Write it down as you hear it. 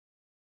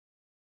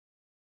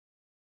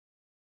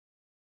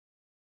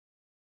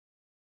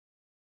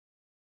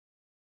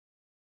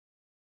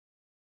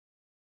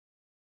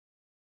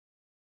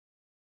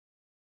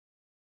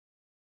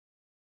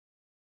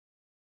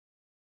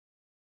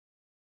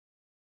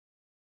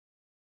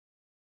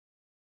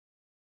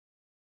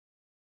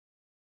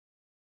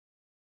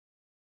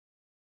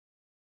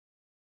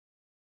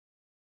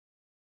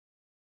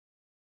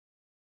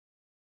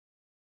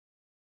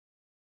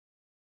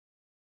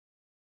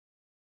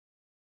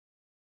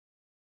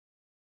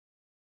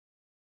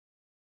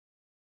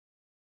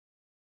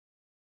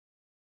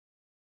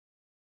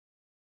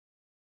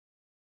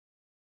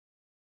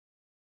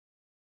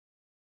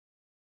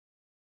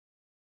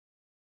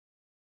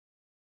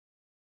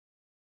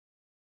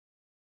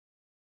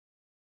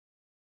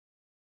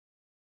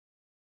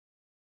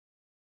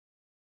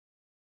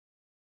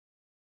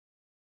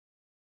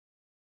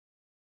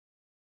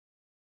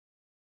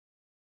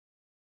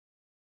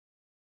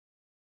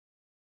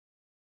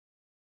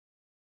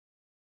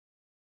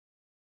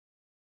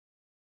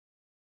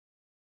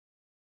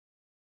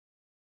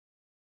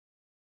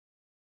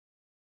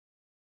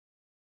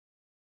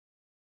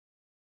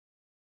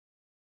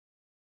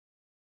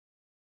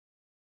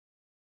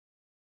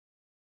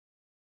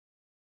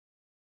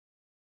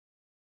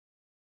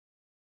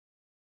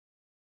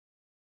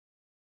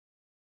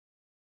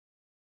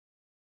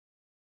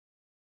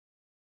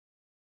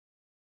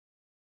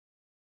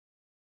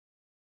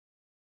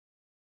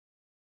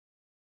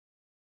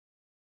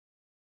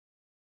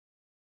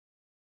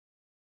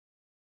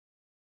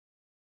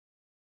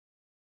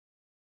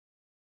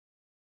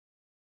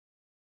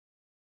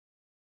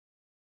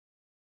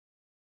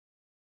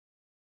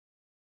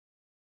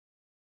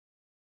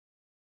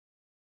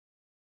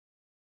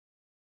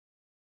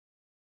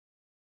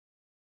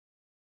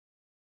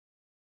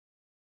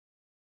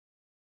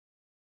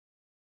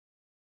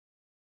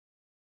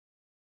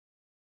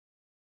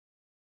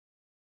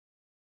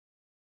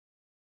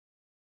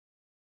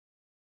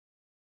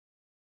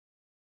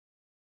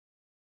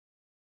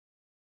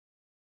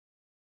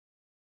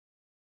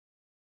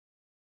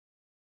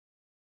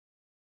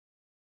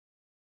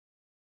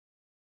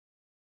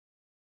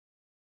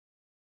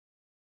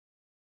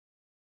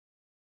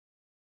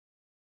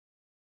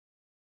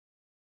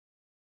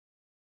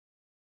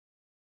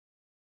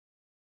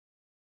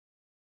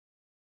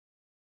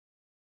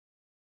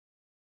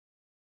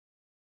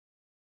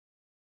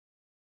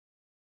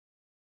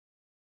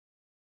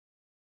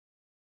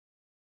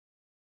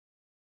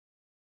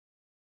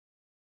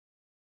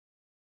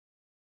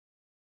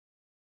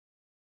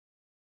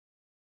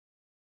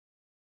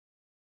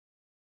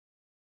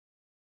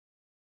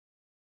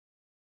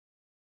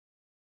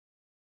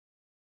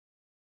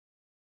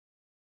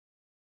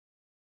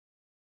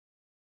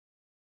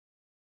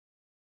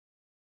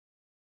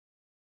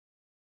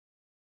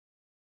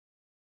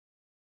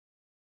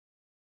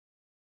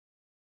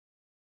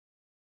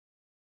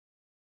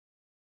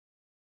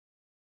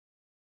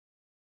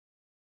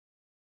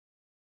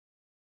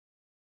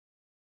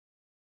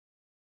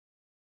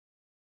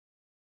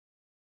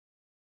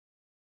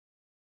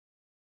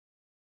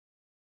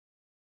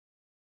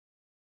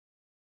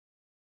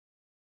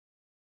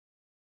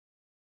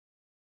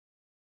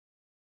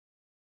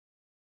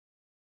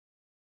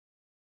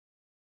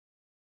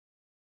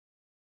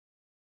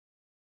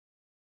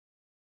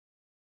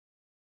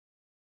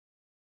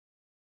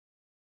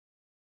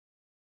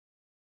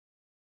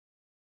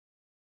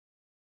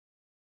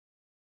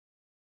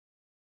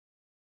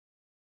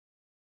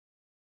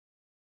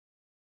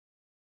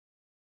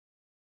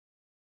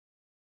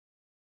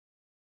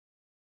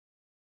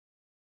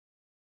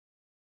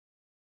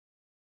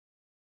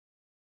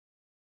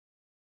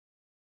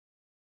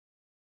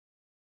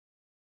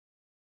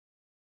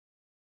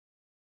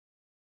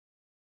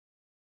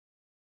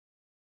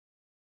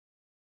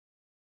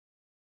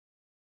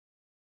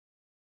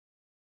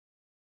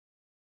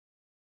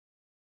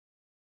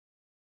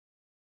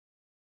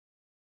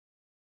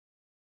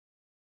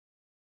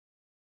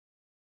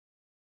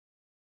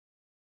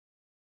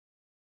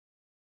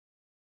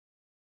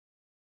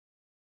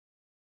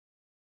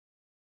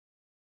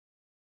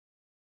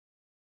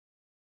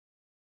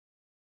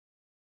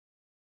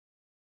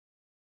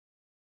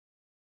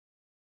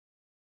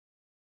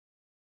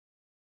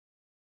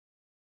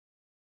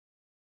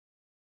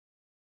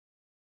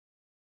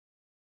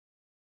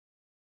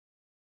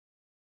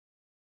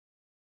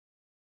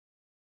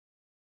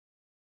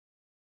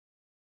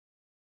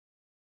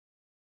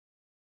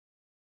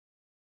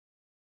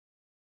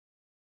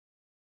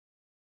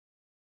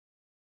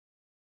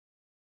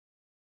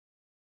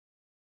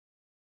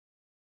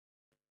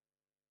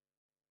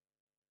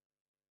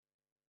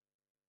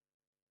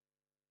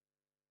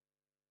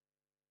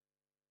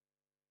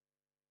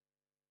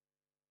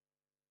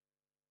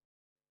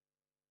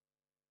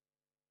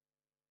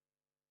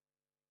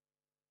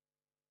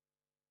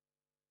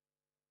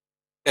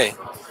Okay,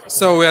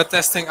 so we are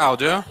testing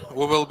audio.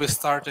 We will be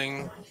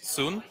starting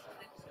soon.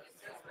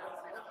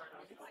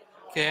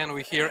 Can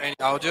we hear any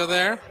audio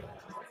there? Okay,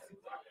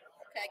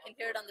 I can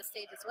hear it on the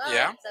stage as well.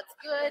 Yeah. That's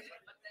good.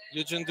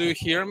 Eugene, do you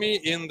hear me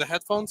in the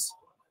headphones?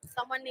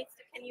 Someone needs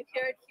to, can you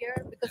hear it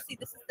here? Because see,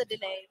 this is the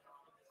delay.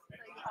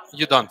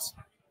 You don't.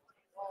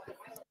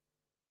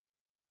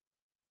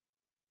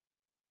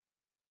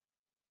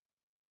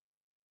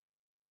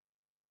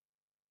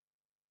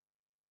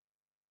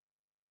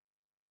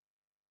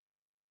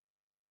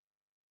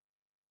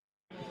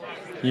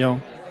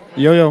 Yo,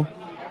 yo, yo.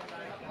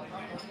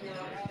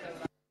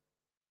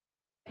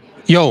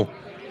 Yo.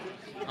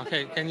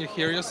 Okay, can you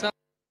hear yourself?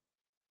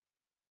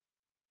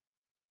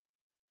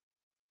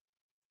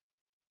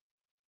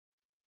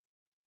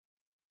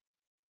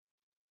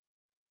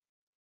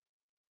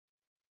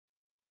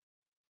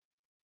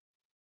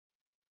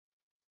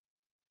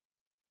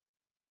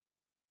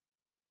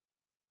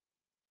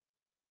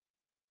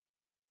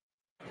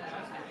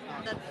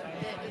 That's,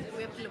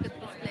 we have to look at the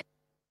display.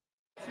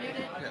 It's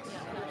muted?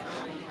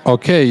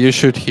 Okay, you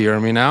should hear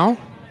me now.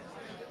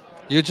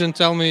 Eugene,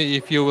 tell me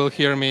if you will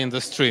hear me in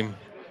the stream.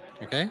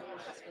 Okay?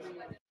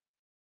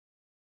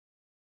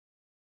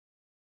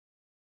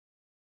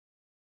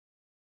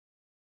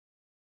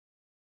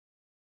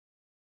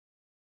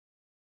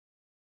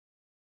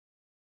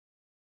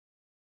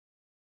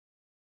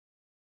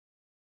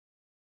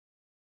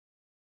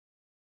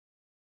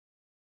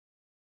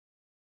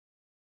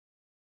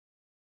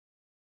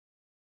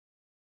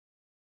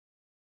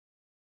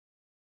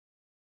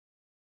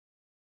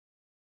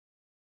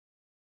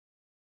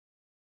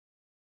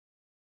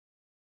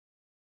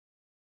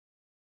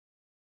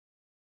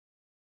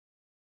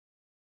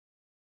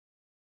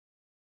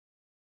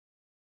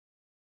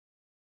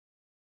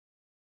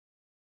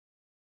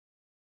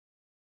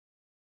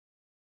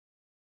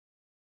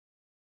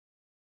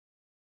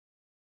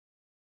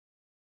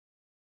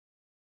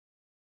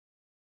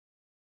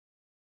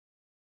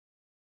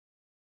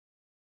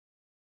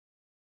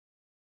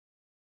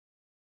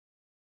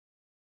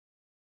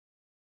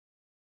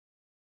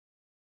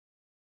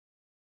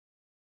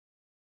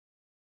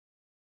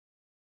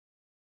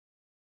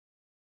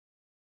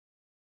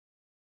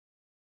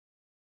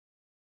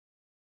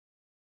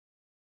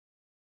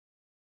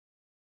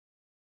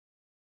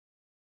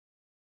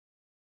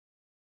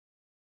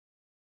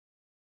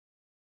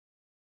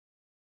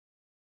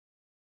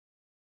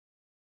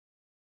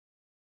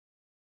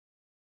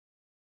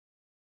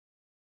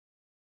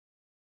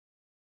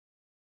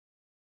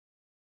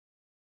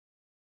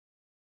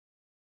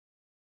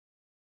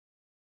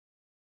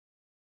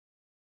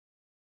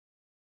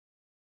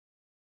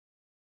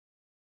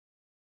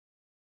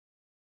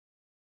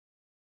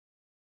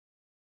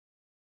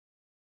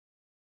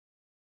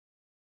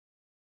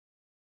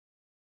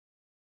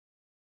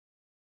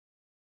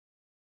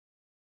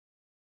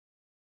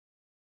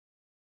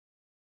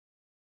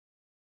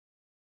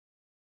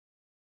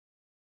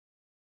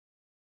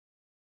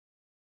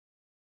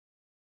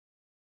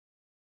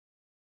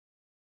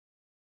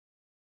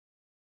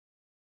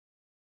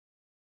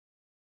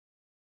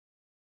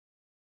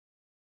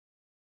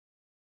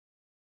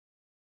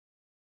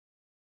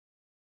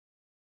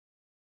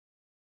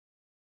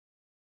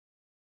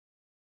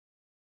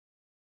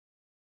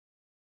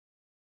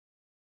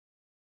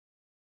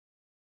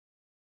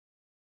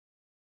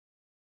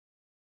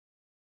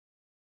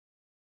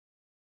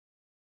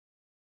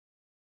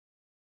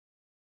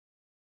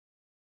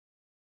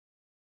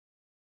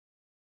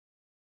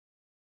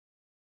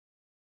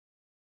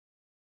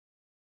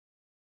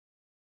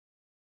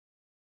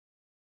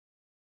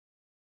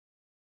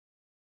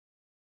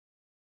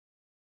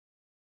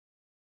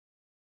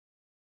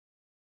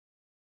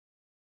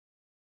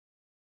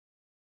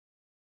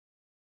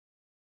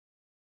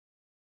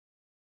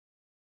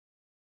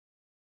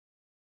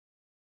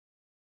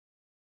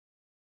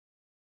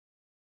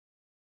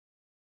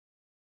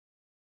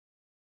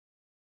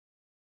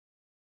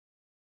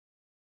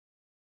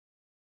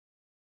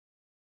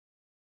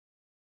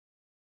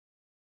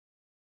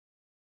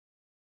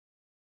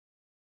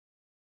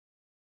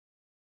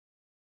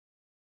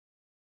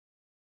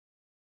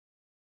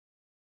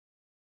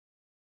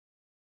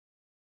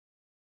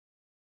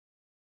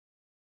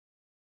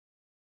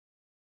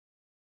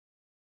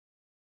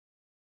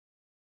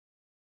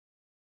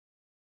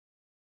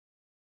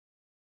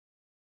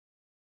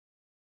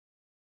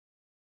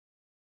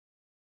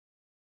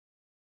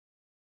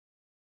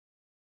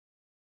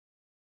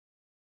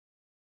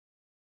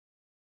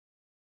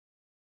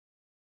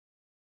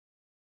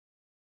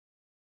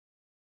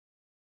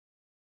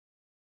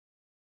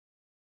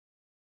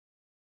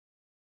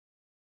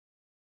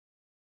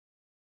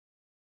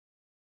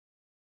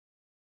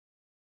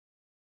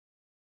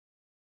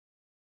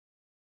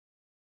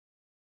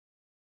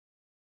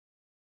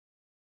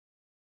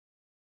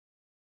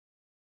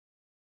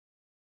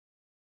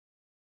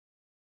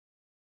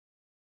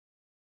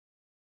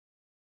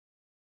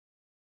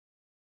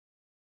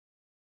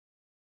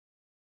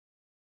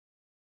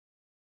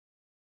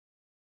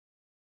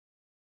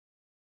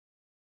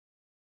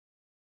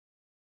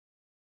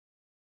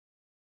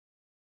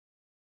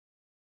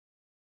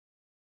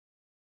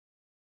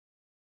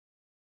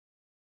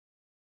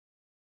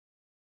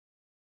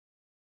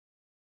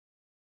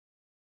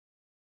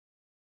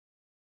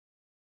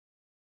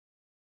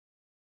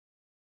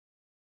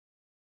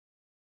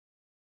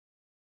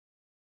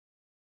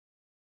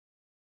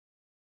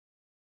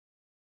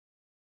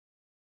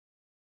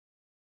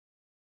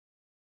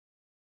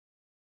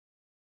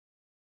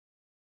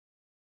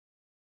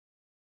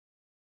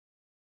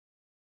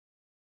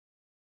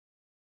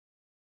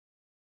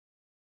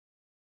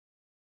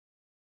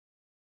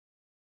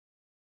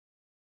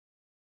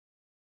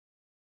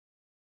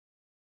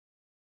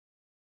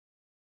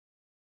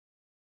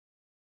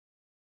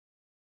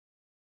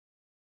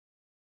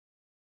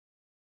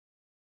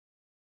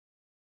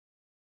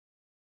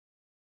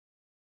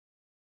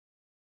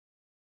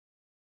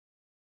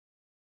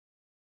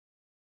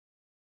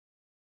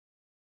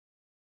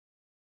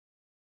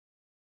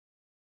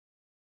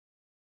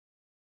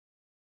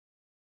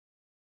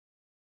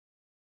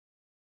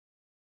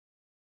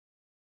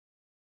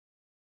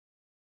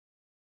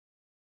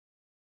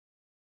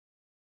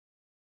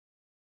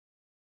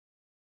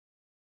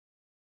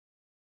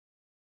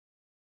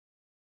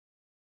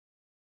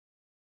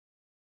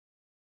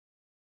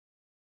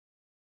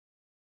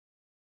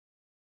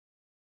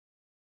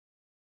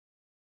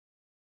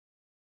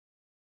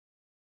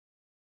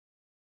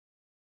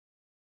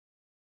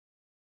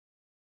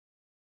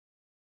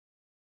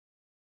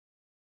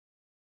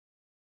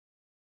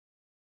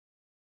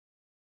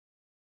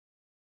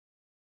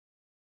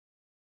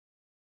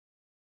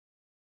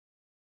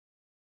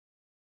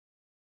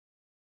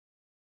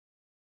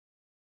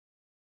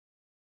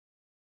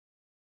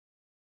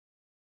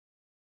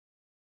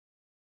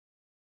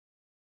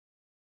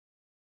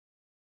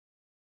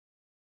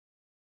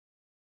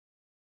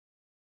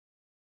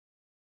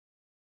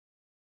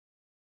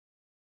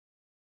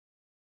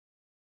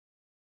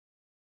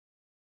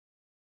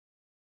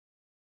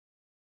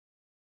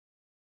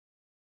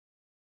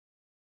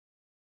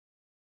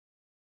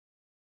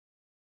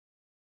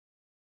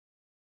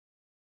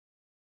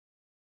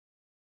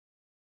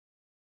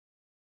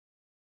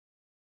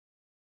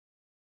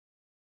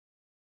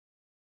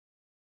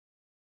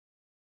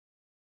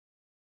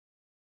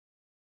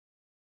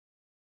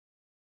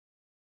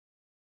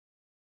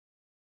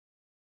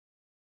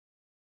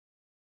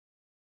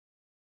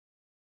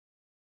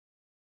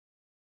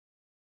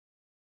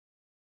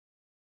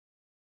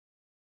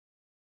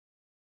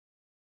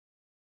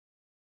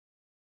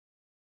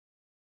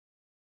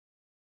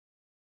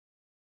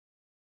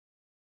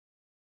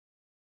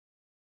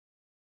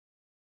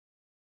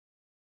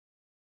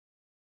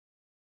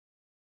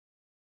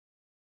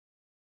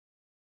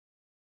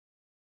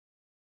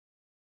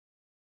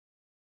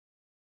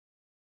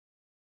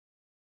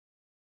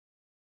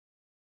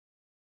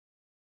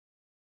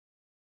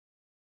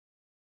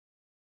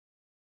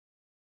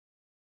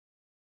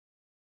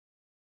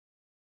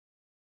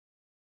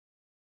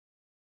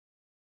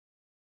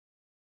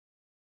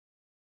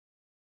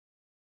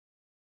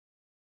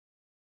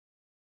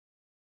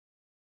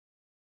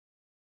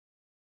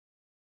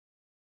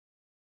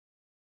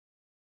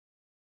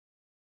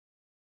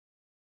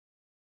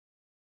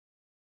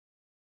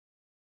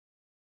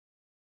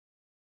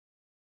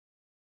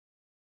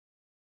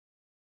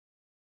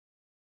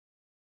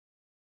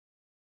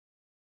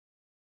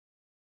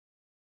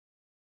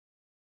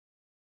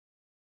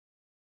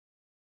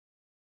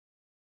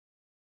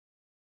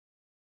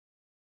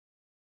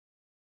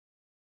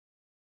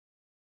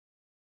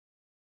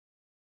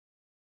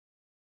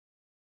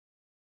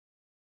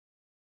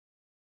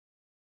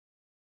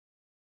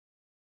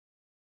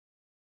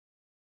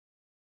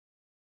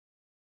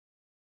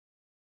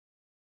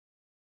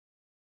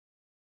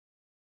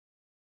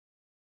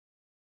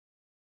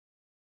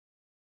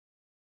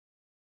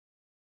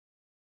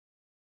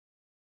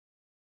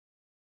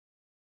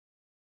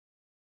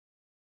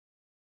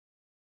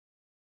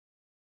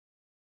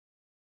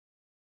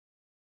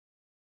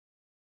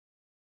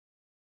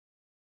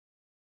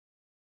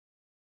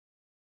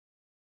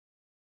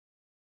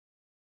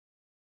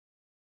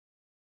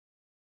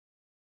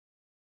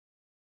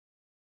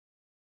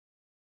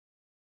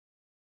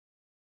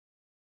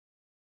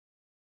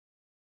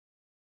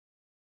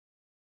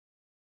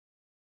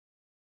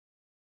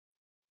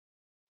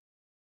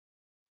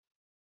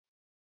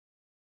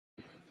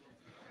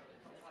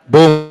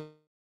 Boom.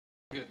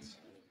 Good.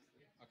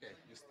 Okay,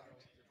 you start.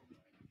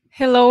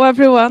 Hello,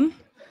 everyone.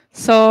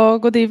 So,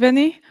 good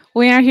evening.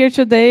 We are here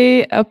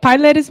today,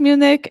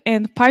 Munich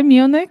and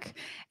PyMunich.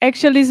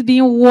 Actually, it's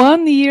been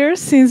 1 year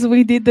since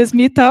we did this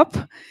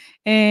meetup,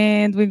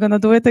 and we're gonna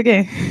do it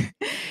again.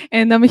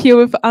 And I'm here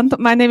with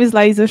my name is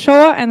Laísa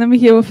Shoa, and I'm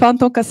here with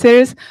Anton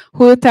Caceres,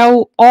 who will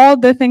tell all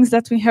the things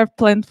that we have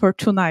planned for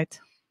tonight.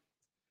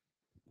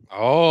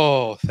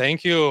 Oh,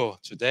 thank you.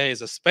 Today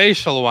is a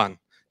special one.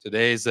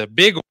 Today is a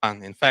big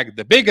one. In fact,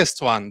 the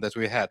biggest one that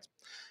we had.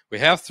 We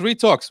have 3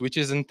 talks, which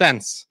is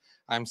intense.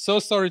 I'm so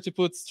sorry to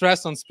put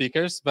stress on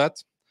speakers,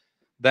 but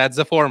that's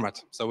the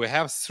format. So we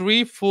have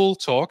 3 full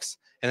talks,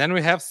 and then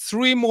we have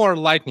 3 more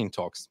lightning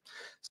talks.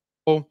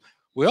 So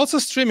we're also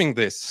streaming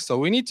this, so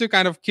we need to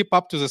kind of keep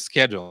up to the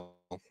schedule,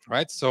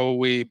 right? So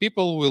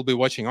people will be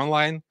watching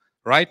online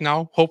right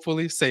now.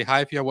 Hopefully, say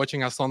hi if you're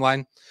watching us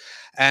online.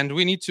 And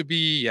we need to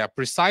be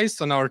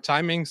precise on our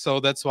timing. So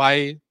that's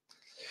why,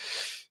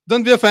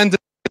 don't be offended.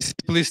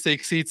 Please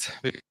take seats.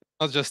 It's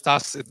not just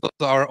us, it's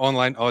also our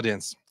online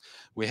audience.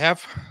 We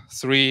have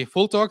 3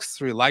 full talks,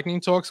 3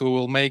 lightning talks. We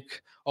will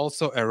make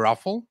also a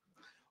raffle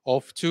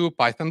of 2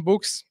 Python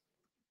books.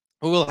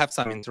 We will have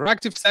some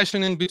interactive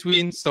session in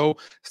between. So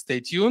stay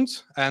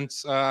tuned. And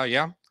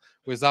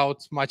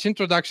without much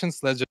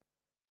introductions, let's just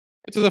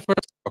get to the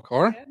first talk.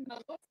 Or?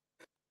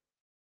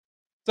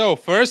 So,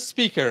 first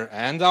speaker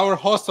and our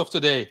host of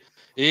today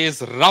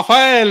is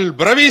Rafael.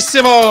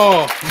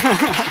 Bravissimo!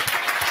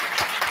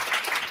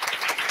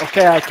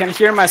 Okay, I can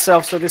hear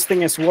myself, so this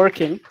thing is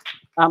working.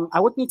 I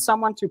would need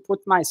someone to put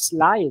my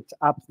slide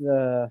up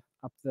the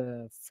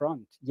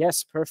front.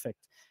 Yes,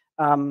 perfect.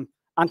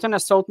 Anton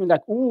has told me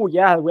like, oh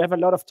yeah, we have a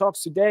lot of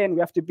talks today and we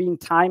have to be in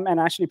time and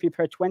actually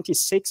prepare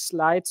 26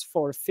 slides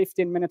for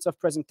 15 minutes of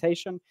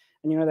presentation.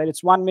 And you know that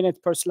it's 1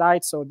 minute per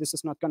slide, so this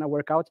is not gonna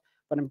work out,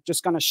 but I'm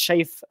just gonna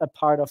shave a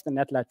part of the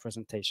Netlight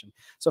presentation.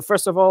 So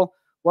first of all,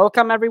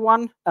 welcome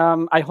everyone.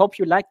 I hope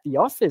you like the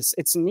office.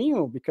 It's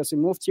new because we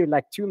moved here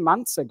like 2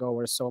 months ago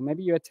or so.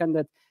 Maybe you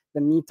attended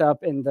the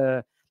meetup in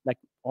the, like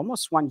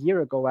almost 1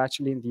 year ago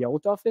actually in the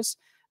old office.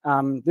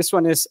 This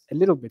one is a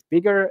little bit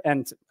bigger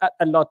and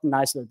a lot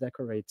nicer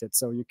decorated.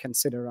 So you can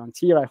sit around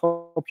here. I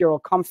hope you're all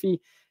comfy.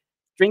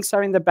 Drinks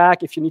are in the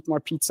back. If you need more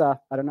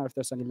pizza, I don't know if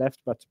there's any left,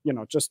 but you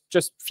know,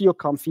 just feel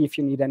comfy. If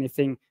you need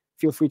anything,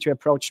 feel free to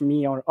approach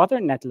me or other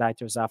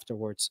Netlighters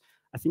afterwards.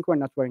 I think we're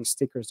not wearing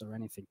stickers or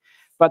anything,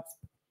 but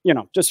you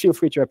know, just feel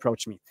free to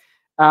approach me.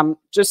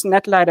 Just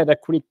Netlight at a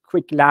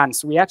quick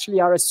glance. We actually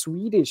are a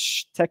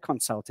Swedish tech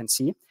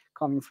consultancy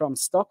coming from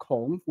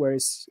Stockholm, where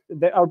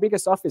our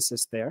biggest office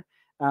is there.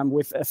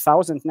 With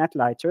 1,000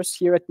 Netlighters.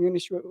 Here at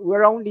Munich,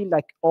 we're only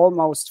like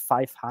almost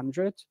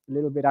 500, a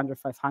little bit under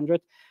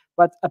 500.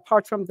 But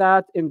apart from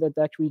that, in the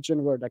DACH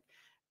region, we're like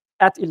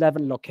at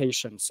 11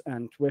 locations,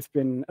 and we've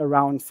been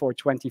around for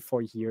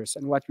 24 years.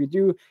 And what we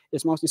do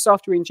is mostly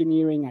software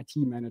engineering, IT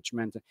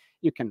management.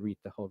 You can read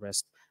the whole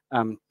rest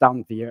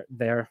down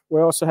there.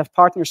 We also have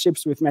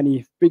partnerships with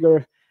many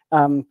bigger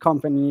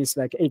companies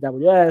like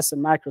AWS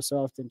and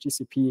Microsoft and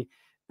GCP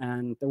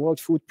and the World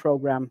Food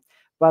Program.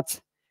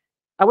 But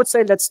I would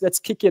say let's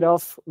kick it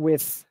off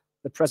with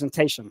the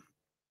presentation.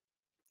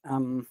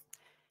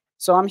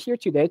 So I'm here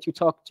today to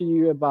talk to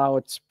you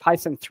about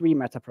Python 3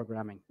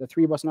 metaprogramming. The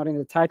 3 was not in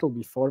the title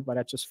before, but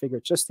I just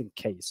figured just in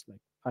case.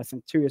 Like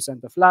Python 2 is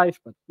end of life,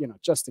 but you know,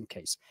 just in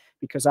case,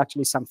 because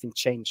actually something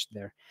changed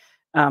there.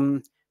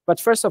 But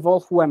first of all,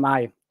 who am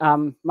I?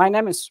 My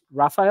name is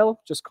Rafael.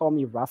 Just call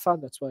me Rafa.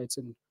 That's why it's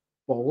in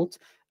bold.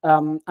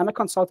 I'm a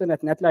consultant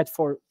at Netlight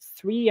for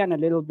 3 and a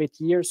little bit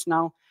years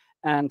now.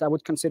 And I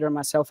would consider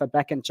myself a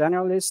backend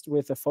generalist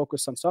with a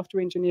focus on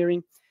software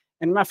engineering.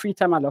 And in my free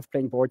time, I love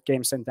playing board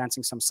games and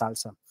dancing some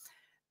salsa.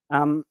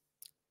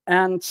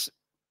 And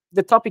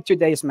the topic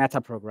today is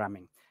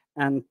metaprogramming.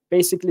 And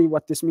basically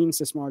what this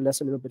means is more or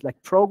less a little bit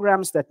like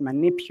programs that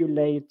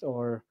manipulate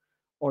or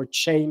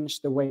change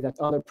the way that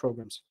other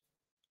programs,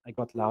 I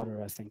got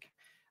louder, I think,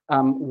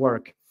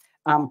 work.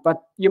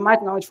 But you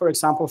might know it, for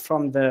example,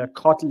 from the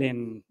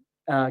Kotlin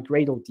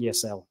Gradle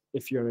DSL,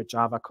 if you're a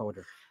Java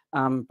coder.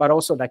 But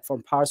also like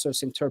from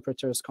parsers,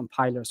 interpreters,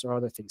 compilers, or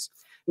other things.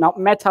 Now,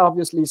 meta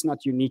obviously is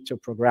not unique to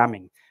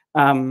programming.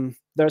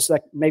 There's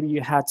like, maybe you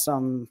had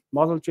some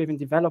model-driven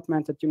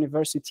development at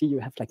university, you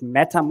have like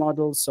meta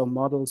models, so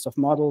models of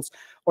models,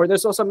 or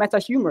there's also meta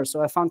humor.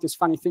 So I found this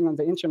funny thing on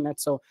the internet.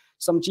 So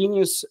some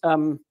genius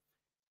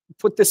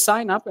put the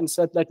sign up and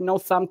said like no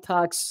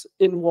thumbtacks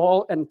in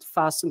wall and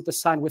fastened the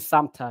sign with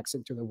thumbtacks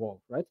into the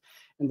wall, right?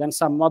 And then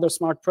some other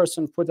smart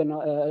person put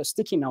a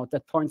sticky note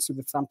that points to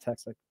the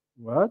thumbtacks, like,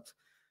 what?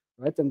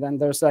 Right? And then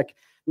there's like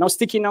no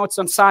sticky notes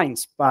on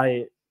signs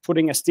by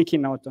putting a sticky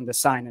note on the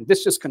sign. And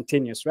this just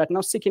continues, right?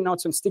 No sticky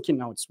notes on sticky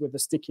notes with a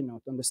sticky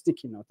note on the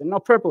sticky note. And no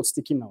purple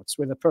sticky notes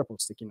with a purple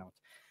sticky note,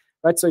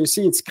 right? So you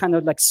see it's kind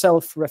of like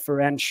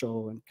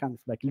self-referential and kind of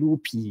like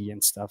loopy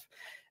and stuff.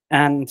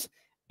 And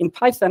in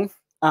Python,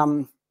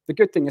 the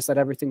good thing is that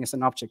everything is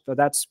an object. So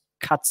that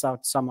cuts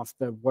out some of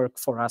the work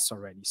for us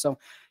already. So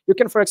you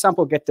can, for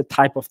example, get the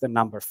type of the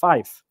number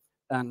 5.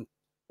 And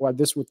well,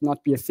 this would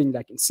not be a thing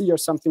like in C or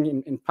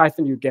something. In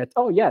Python, you get,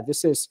 oh yeah,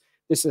 this is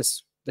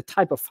the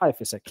type of 5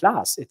 is a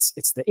class.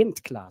 It's the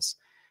int class.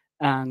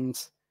 And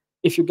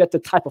if you get the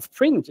type of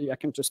print, I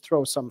can just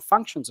throw some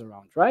functions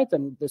around, right?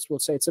 And this will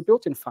say it's a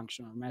built-in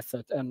function or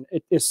method, and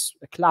it is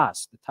a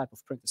class. The type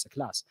of print is a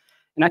class.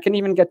 And I can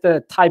even get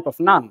the type of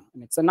none,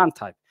 and it's a none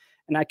type.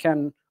 And I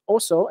can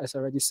also, as I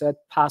already said,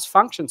 pass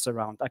functions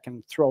around. I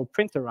can throw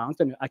print around,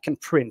 and I can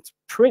print.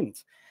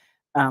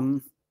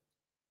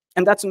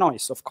 And that's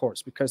nice, of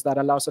course, because that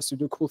allows us to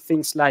do cool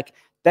things like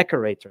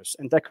decorators.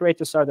 And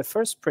decorators are the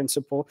first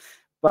principle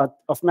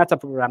of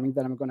metaprogramming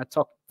that I'm going to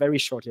talk very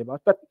shortly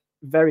about, but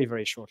very,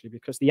 very shortly,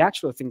 because the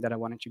actual thing that I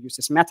want to introduce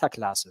is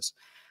metaclasses.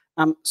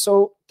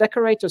 So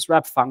decorators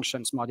wrap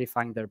functions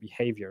modifying their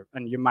behavior,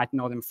 and you might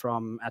know them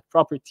from add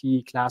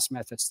property, class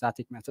method,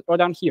 static method, or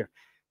down here.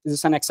 This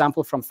is an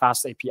example from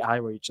Fast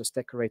API where you just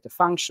decorate a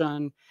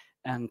function,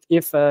 and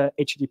if a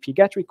HTTP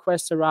GET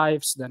request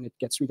arrives, then it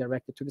gets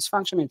redirected to this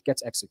function and it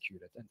gets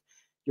executed. And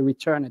you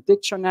return a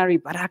dictionary,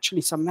 but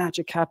actually some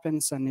magic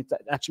happens and it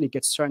actually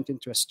gets turned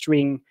into a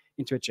string,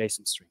 into a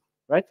JSON string,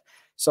 right?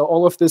 So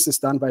all of this is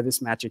done by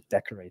this magic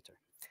decorator.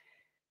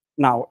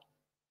 Now,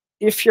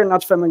 if you're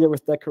not familiar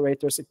with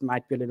decorators, it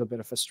might be a little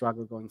bit of a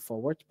struggle going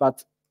forward,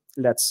 but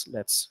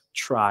let's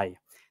try.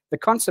 The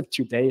concept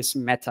today is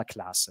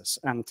metaclasses,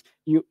 and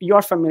you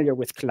are familiar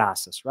with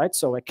classes, right?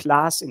 So a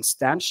class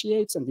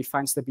instantiates and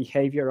defines the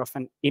behavior of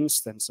an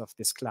instance of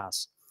this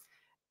class.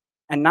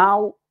 And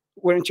now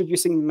we're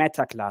introducing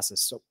metaclasses,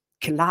 so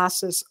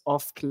classes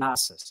of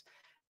classes.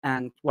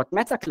 And what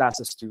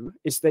metaclasses do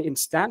is they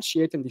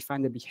instantiate and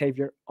define the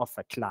behavior of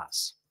a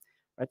class,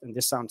 right? And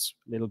this sounds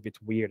a little bit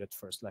weird at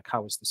first, like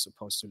how is this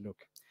supposed to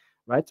look,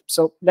 right?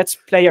 So let's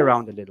play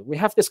around a little. We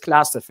have this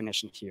class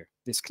definition here,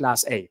 this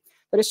class A.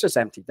 That is just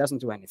empty, doesn't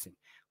do anything.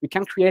 We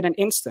can create an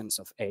instance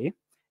of A,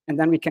 and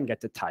then we can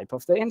get the type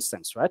of the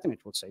instance, right? And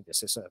it will say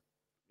this is an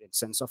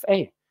instance of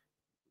A.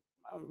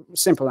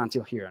 Simple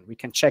until here. And we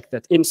can check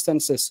that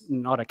instance is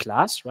not a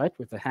class, right?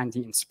 With the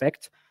handy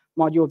inspect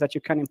module that you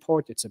can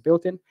import, it's a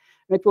built-in.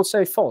 And it will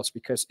say false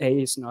because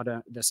A is not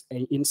this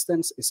A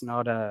instance is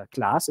not a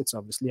class. It's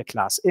obviously a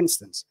class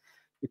instance.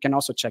 You can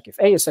also check if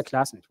A is a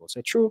class, and it will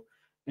say true.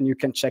 And you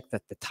can check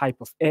that the type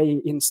of A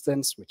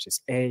instance, which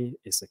is A,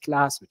 is a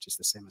class, which is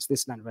the same as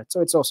this line, right? So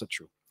it's also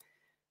true.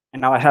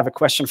 And now I have a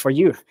question for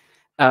you.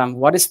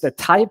 What is the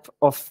type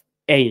of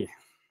A?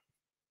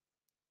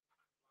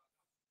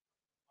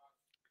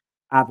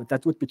 But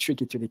that would be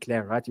tricky to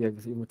declare, right? You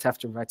would have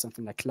to write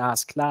something like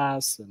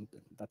class, and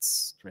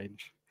that's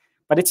strange.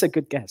 But it's a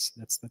good guess.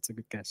 That's a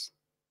good guess.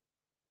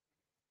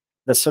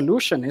 The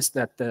solution is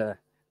that the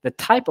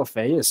type of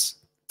A is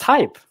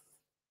type.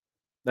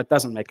 That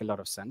doesn't make a lot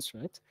of sense,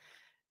 right?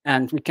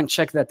 And we can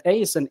check that A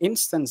is an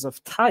instance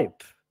of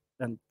type.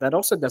 And that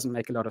also doesn't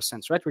make a lot of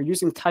sense, right? We're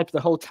using type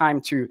the whole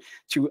time to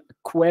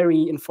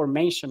query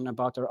information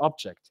about our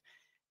object.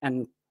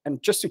 And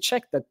just to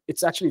check that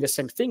it's actually the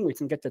same thing, we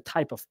can get the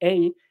type of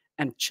A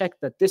and check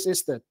that this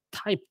is the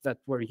type that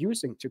we're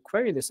using to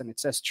query this, and it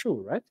says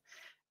true, right?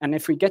 And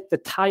if we get the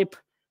type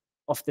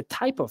of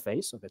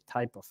A, so the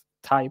type of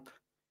type,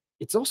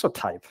 it's also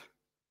type.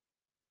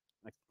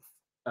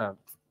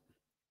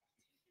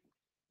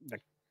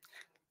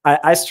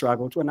 I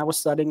struggled when I was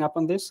studying up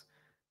on this,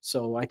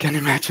 so I can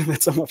imagine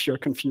that some of you are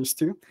confused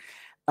too.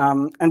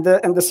 And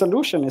the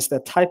solution is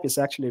that type is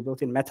actually a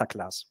built-in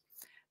metaclass.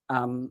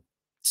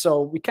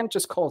 So we can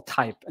just call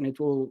type, and it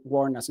will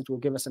warn us. It will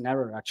give us an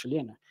error actually,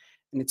 and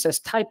it says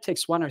type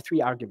takes 1 or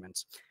 3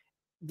 arguments.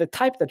 The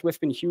type that we've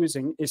been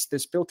using is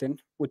this built-in,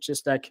 which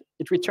is like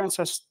it returns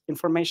us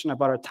information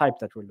about our type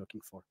that we're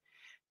looking for.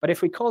 But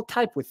if we call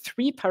type with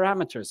 3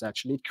 parameters,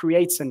 actually, it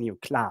creates a new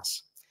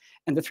class.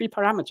 And the 3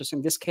 parameters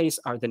in this case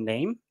are the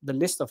name, the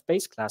list of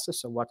base classes,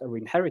 so what are we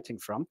inheriting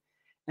from,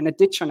 and a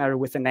dictionary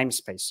with a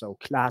namespace, so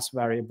class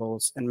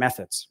variables and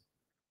methods.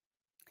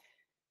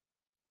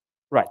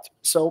 Right,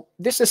 so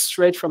this is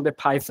straight from the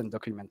Python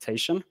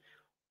documentation.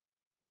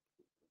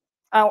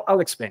 I'll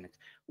explain it.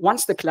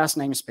 Once the class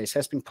namespace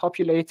has been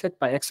populated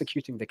by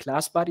executing the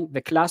class body,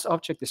 the class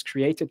object is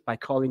created by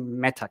calling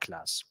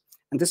metaclass.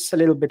 And this is a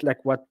little bit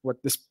like what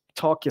this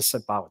talk is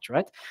about,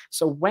 right?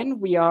 So when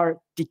we are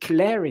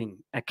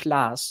declaring a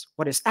class,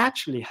 what is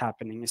actually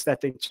happening is that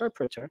the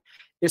interpreter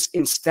is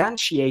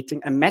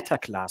instantiating a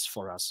metaclass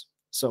for us.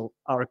 So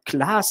our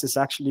class is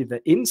actually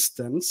the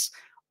instance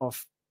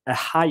of a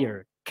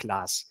higher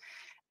class.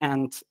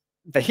 And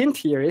the hint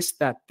here is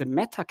that the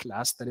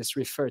metaclass that is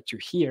referred to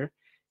here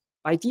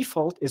by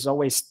default is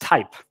always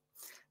type,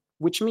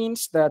 which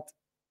means that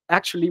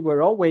actually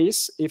we're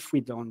always, if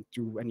we don't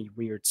do any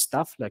weird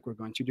stuff like we're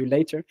going to do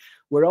later,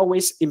 we're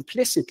always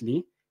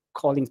implicitly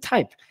calling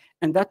type.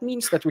 And that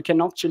means that we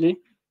can actually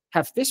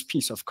have this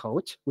piece of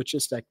code, which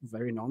is like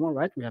very normal,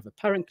 right? We have a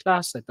parent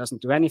class that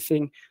doesn't do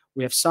anything.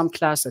 We have some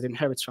class that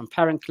inherits from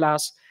parent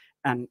class.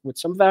 And with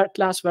some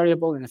class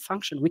variable in a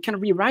function, we can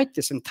rewrite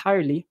this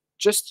entirely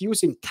just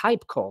using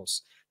type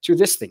calls to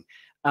this thing.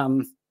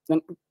 And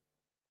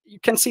you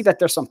can see that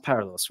there's some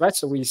parallels, right?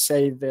 So we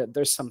say that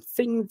there's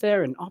something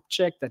there, an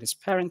object that is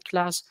parent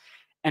class,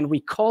 and we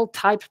call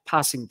type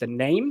passing the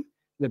name,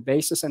 the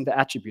basis, and the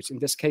attributes. In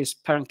this case,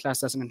 parent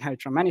class doesn't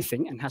inherit from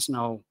anything and has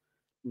no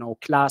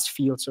class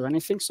fields or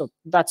anything. So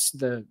that's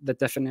the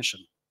definition.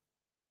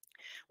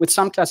 With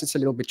some class, it's a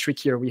little bit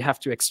trickier. We have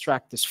to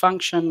extract this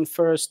function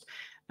first,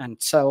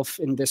 and self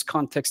in this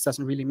context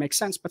doesn't really make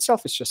sense, but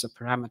self is just a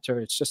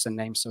parameter. It's just a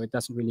name, so it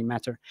doesn't really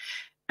matter.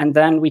 And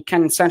then we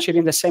can instantiate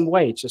in the same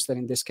way, just that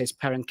in this case,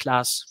 parent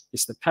class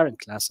is the parent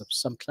class of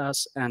some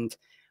class, and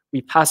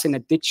we pass in a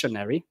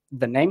dictionary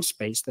the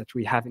namespace that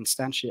we have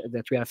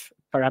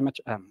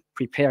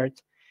prepared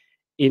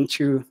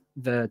into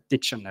the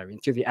dictionary,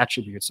 into the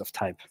attributes of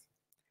type.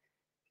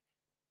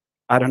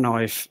 I don't know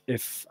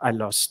if I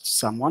lost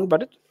someone,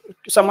 but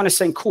someone is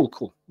saying,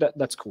 cool.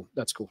 That's cool.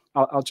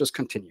 I'll just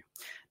continue.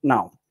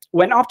 Now,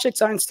 when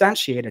objects are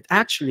instantiated,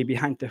 actually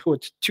behind the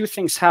hood, two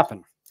things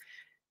happen.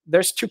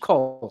 There's two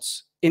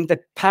calls in the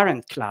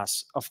parent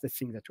class of the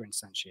thing that we're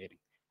instantiating.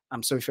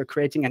 So if you're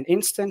creating an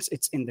instance,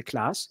 it's in the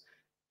class.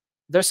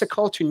 There's a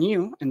call to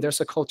new and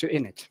there's a call to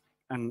init.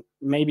 And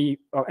maybe,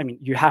 I mean,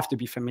 you have to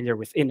be familiar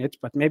with init,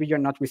 but maybe you're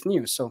not with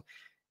new. So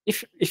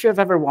if you have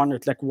ever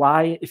wondered, like,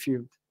 why, if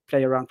you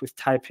play around with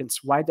type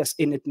hints, why does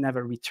init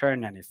never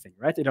return anything,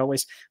 right? It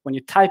always, when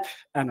you type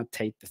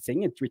annotate the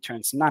thing, it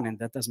returns none, and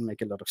that doesn't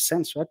make a lot of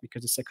sense, right?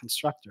 Because it's a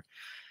constructor.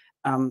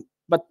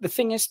 But the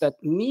thing is that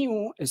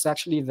new is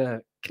actually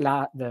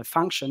the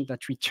function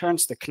that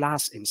returns the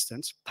class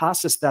instance,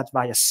 passes that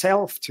via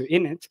self to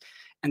init,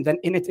 and then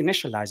init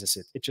initializes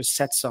it. It just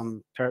sets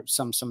some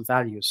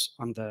values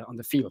on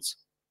the fields.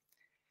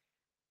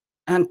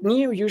 And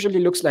new usually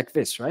looks like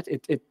this, right?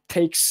 It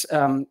takes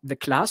the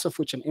class of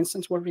which an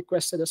instance was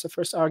requested as a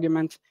first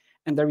argument,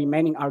 and the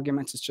remaining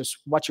arguments is just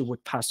what you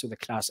would pass to the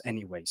class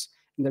anyways.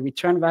 And the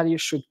return value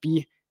should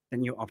be the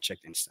new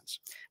object instance.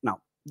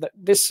 Now,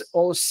 this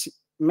also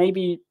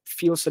maybe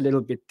feels a little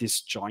bit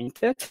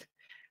disjointed,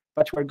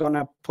 but we're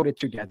gonna put it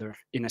together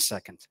in a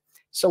second.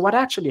 So what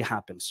actually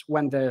happens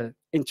when the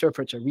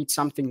interpreter reads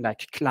something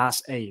like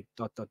class A ...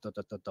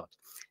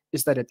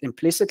 is that it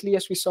implicitly,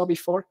 as we saw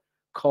before,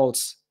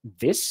 calls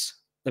this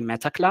the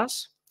meta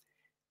class,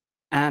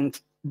 and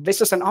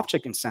this is an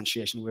object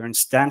instantiation. We're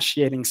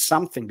instantiating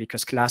something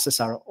because classes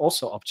are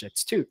also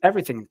objects too.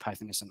 Everything in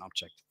Python is an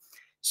object.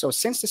 So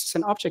since this is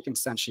an object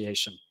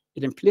instantiation,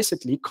 it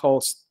implicitly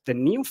calls the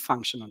new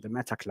function on the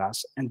meta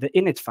class and the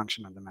init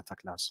function on the meta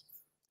class.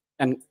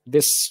 And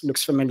this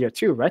looks familiar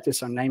too, right?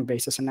 It's our name,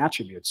 basis, and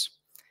attributes.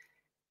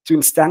 To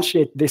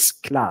instantiate this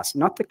class,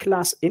 not the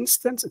class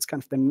instance, it's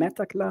kind of the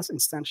meta class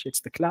instantiates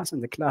the class,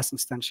 and the class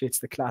instantiates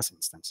the class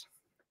instance.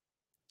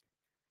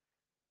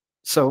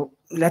 So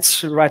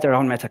let's write our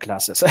own meta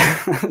classes.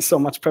 So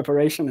much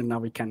preparation, and now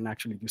we can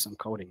actually do some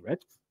coding,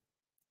 right?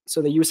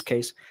 So the use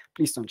case,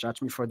 please don't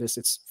judge me for this.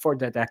 It's for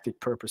didactic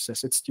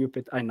purposes. It's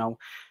stupid, I know,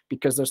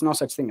 because there's no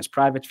such thing as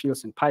private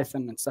fields in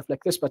Python and stuff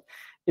like this, but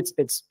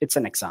it's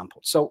an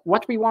example. So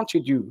what we want to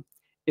do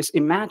is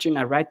imagine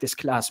I write this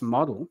class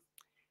model,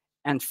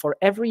 and for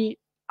every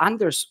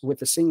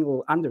with a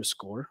single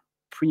underscore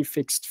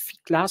prefixed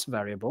class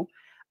variable,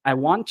 I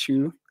want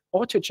to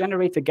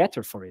auto-generate a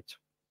getter for it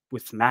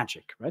with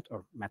magic, right,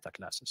 or meta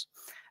classes.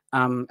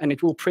 And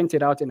it will print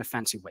it out in a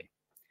fancy way.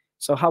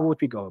 So how would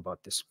we go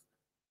about this?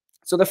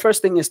 So the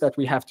first thing is that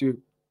we have to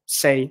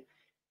say,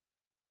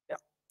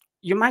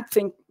 you might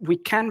think we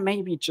can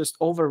maybe just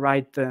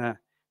override the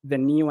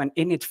new and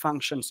init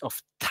functions of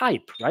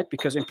type, right?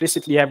 Because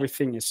implicitly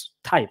everything is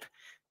type,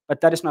 but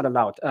that is not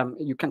allowed.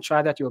 You can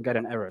try that, you'll get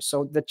an error.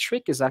 So the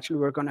trick is actually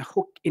we're going to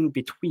hook in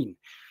between.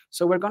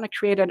 So we're going to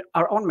create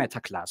our own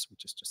meta class,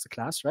 which is just a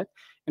class, right?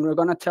 And we're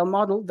going to tell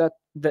model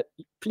that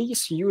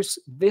please use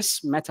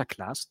this meta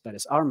class, that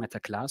is our meta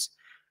class,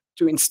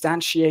 to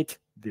instantiate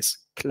this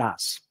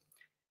class.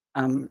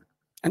 And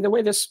the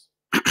way this,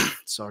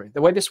 the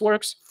way this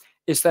works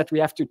is that we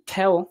have to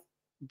tell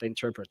the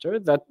interpreter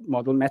that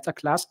model meta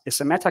class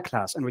is a meta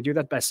class, and we do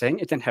that by saying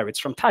it inherits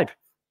from type,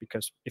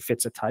 because if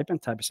it's a type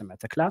and type is a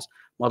meta class,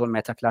 model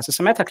meta class is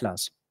a meta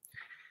class.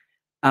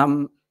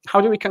 How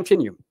do we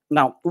continue?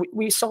 Now,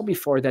 we saw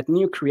before that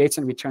new creates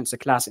and returns a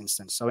class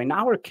instance. So in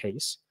our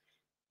case,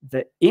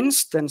 the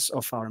instance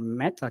of our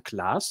meta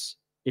class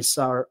is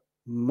our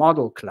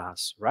model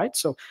class, right?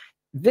 So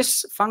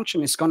this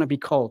function is going to be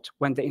called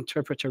when the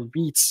interpreter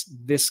reads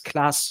this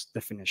class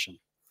definition.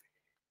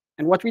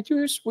 And what we do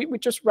is we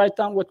just write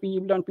down what we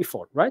learned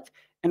before, right?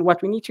 And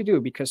what we need to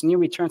do, because new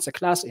returns a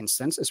class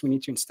instance, is we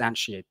need to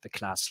instantiate the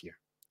class here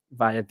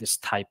via this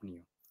type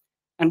new.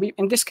 And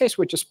in this case,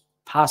 we're just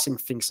passing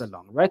things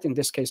along, right? In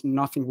this case,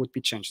 nothing would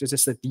be changed. This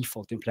is the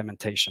default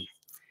implementation.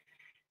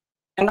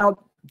 And now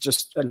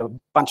just a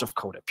bunch of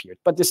code appeared.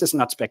 But this is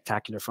not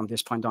spectacular from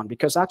this point on,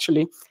 because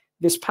actually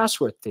this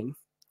password thing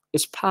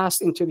is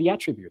passed into the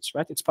attributes,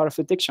 right? It's part of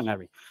the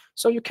dictionary.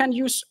 So you can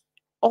use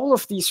all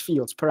of these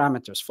fields,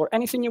 parameters, for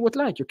anything you would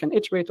like. You can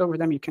iterate over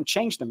them, you can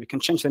change them, you can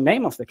change the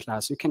name of the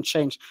class, you can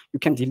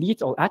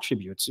delete all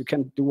attributes, you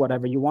can do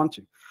whatever you want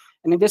to.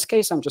 And in this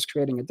case, I'm just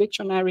creating a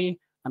dictionary.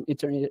 I'm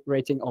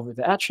iterating over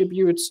the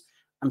attributes.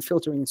 I'm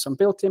filtering some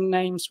built-in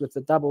names with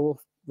the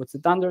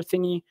dunder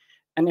thingy.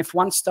 And if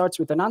one starts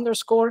with an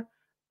underscore,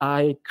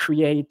 I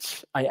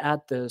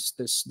add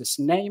this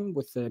name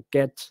with the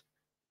get.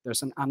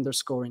 There's an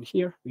underscore in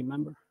here,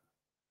 remember?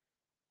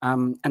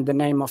 And the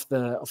name of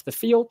the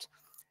field.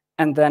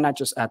 And then I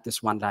just add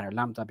this one-liner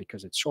lambda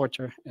because it's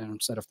shorter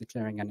instead of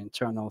declaring an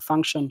internal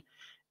function.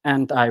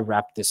 And I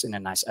wrap this in a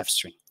nice f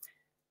string.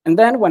 And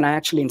then when I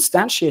actually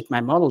instantiate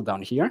my model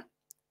down here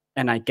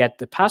and I get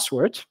the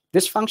password,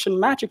 this function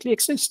magically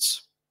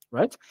exists,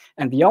 right?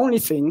 And the only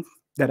thing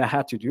that I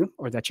had to do,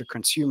 or that your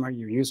consumer,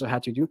 your user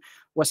had to do,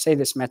 was say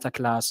this meta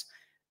class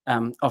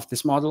of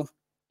this model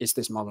is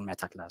this model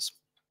meta class.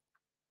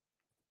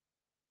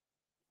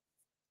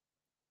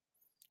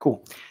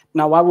 Cool.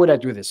 Now, why would I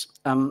do this?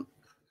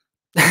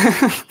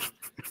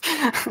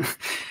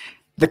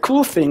 The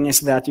cool thing is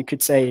that you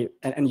could say,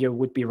 and you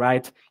would be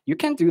right, you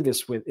can do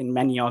this in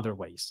many other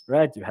ways,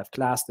 right? You have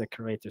class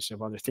decorators, you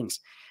have other things.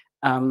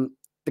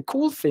 The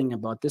cool thing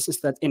about this is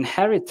that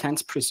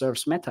inheritance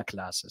preserves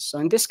metaclasses. So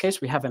in this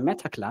case, we have a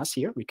metaclass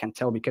here. We can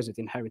tell because it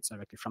inherits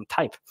directly from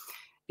type.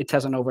 It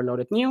has an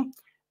overloaded new.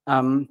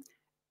 And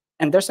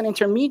there's an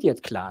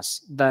intermediate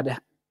class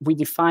that we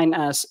define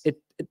as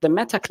the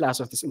metaclass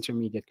of this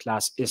intermediate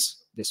class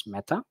is this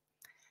meta.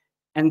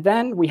 And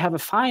then we have a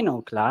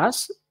final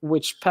class,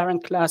 which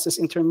parent class is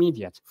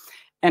intermediate.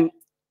 And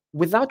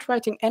without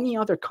writing any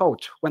other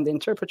code, when the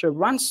interpreter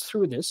runs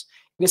through this,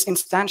 it is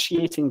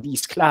instantiating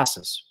these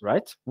classes,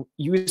 right?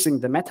 Using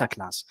the meta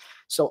class.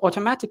 So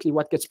automatically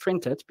what gets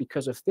printed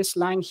because of this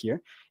line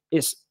here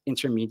is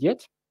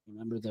intermediate.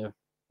 Remember, the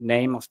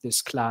name of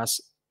this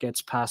class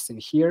gets passed in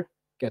here,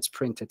 gets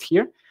printed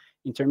here.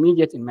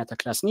 Intermediate in meta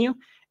class new.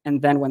 And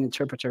then when the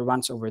interpreter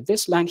runs over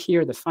this line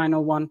here, the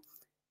final one,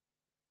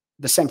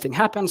 the same thing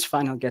happens.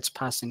 Final gets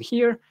passed in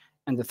here,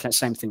 and the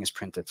same thing is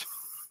printed.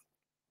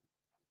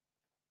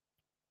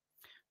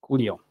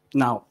 Coolio.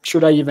 Now,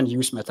 should I even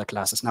use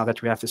metaclasses now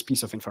that we have this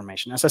piece of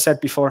information? As I said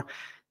before,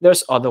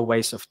 there's other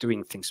ways of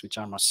doing things which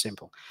are more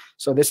simple.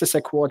 So this is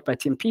a quote by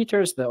Tim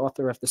Peters, the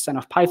author of The Zen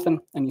of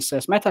Python, and he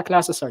says,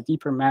 metaclasses are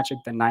deeper magic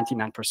than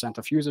 99%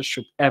 of users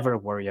should ever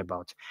worry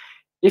about.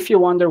 If you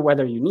wonder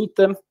whether you need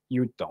them,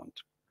 you don't.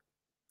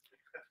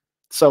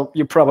 So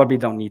you probably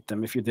don't need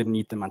them if you didn't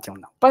need them until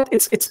now. But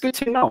it's good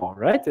to know,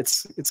 right?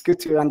 It's good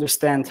to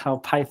understand how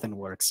Python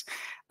works.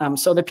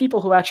 So the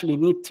people who actually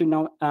need to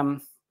know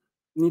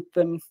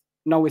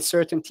know with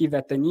certainty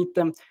that they need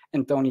them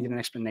and don't need an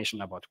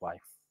explanation about why.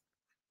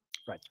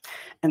 Right.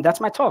 And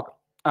that's my talk.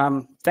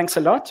 Thanks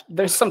a lot.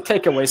 There's some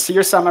takeaways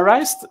here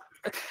summarized.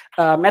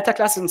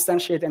 Metaclasses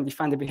instantiate and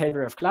define the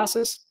behavior of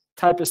classes.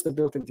 Type is the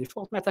built-in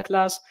default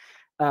metaclass.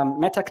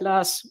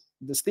 Metaclass,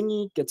 this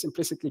thingy, gets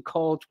implicitly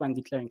called when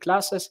declaring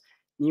classes.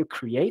 New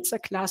creates a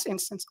class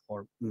instance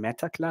or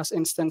metaclass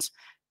instance.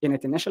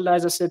 Init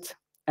initializes it.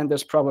 And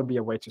there's probably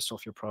a way to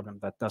solve your problem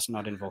that does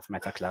not involve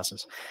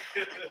metaclasses.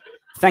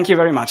 Thank you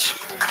very much.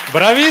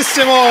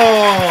 Bravissimo!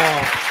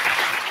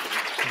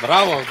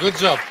 Bravo, good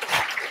job.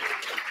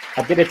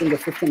 I did it in the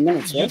 15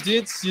 minutes, right?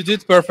 You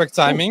did perfect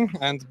timing,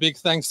 and big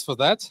thanks for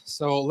that.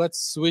 So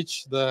let's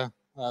switch the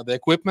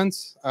equipment.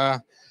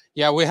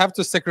 Yeah, we have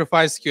to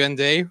sacrifice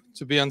Q&A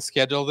to be on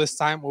schedule this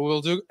time. We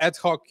will do ad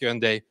hoc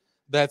Q&A.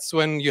 That's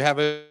when you have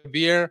a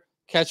beer,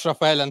 catch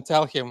Rafael and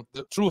tell him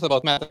the truth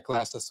about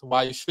metaclasses,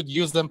 why you should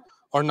use them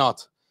or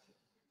not.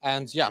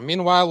 And yeah,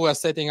 meanwhile, we're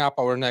setting up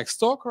our next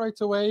talk right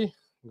away.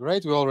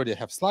 Great, we already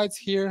have slides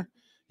here.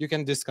 You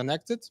can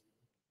disconnect it.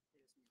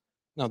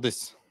 No,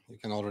 this, you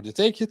can already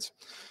take it.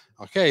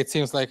 Okay, it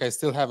seems like I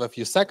still have a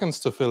few seconds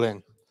to fill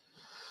in.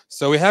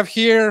 So we have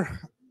here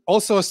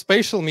also a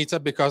spatial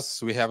meetup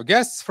because we have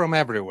guests from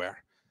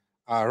everywhere.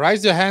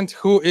 Raise your hand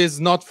who is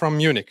not from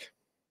Munich.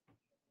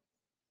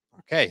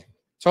 Okay,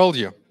 told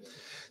you.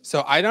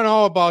 So I don't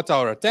know about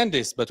our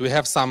attendees, but we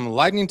have some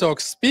lightning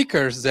talk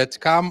speakers that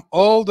come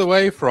all the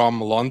way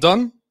from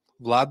London,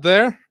 Vlad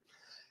there.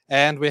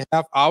 And we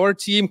have our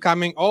team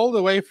coming all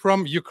the way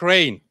from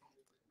Ukraine.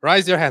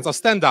 Raise your hands, or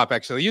stand up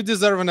actually. You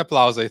deserve an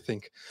applause, I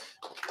think.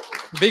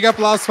 Big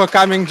applause for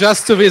coming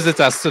just to visit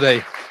us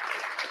today.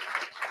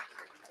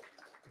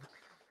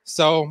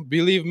 So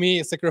believe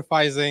me,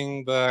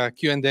 sacrificing the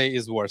Q&A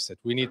is worth it.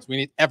 We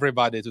need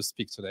everybody to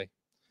speak today.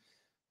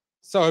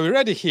 So are we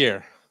ready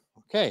here?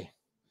 Okay.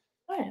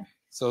 Oh, yeah.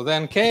 So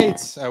then Kate,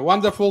 a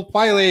wonderful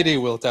Pi lady,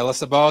 will tell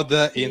us about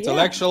the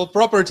intellectual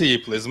property.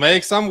 Please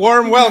make some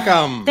warm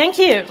welcome. Thank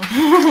you.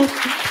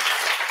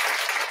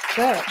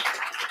 Sure.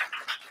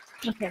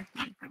 Okay.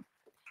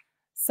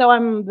 So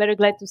I'm very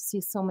glad to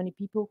see so many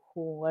people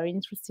who are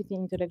interested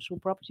in intellectual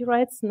property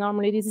rights.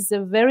 Normally, this is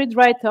a very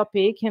dry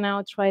topic, and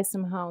I'll try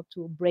somehow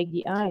to break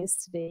the ice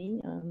today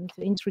and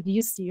to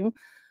introduce you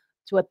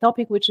to a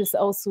topic which is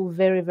also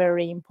very,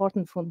 very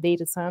important for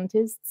data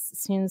scientists,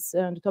 since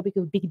the topic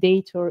of big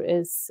data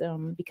is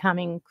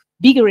becoming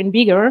bigger and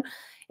bigger,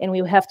 and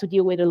we have to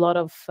deal with a lot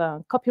of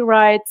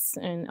copyrights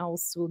and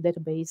also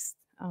database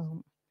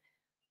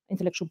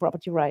intellectual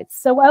property rights.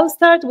 So I'll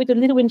start with a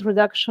little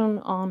introduction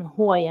on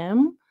who I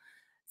am.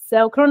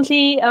 So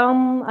currently,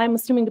 I'm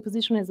assuming the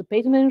position as a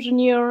patent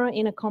engineer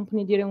in a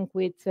company dealing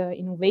with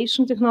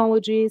innovation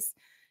technologies,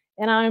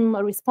 and I'm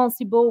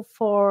responsible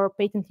for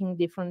patenting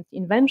different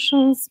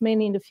inventions,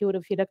 mainly in the field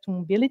of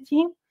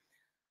electromobility.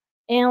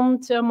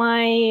 And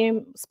my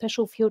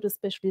special field of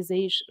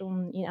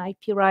specialization in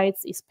IP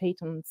rights is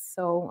patents.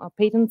 So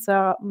patents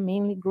are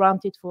mainly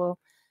granted for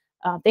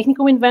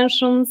technical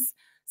inventions.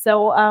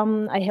 So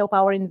I help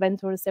our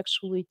inventors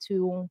actually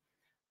to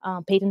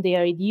patent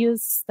their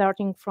ideas,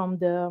 starting from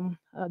the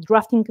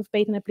drafting of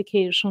patent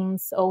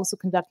applications, also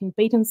conducting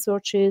patent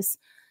searches,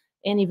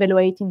 and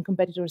evaluating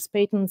competitors'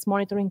 patents,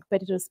 monitoring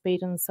competitors'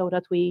 patents, so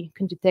that we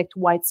can detect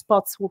white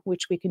spots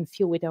which we can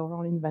fill with our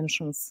own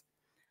inventions.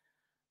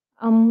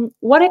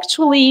 What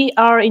actually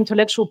are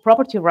intellectual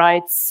property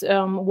rights?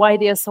 Why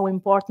they are so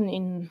important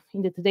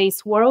in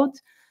today's world?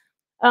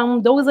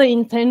 Those are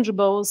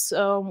intangibles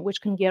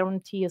which can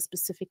guarantee a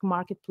specific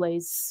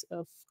marketplace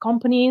of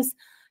companies,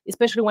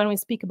 especially when we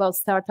speak about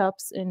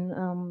startups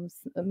and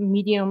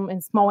medium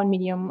and small and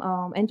medium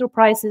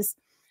enterprises.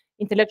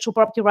 Intellectual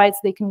property rights,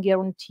 they can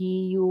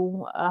guarantee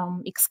you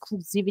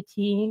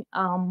exclusivity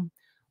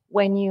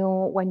when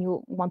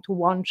you want to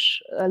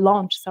launch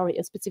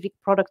a specific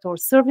product or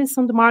service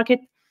on the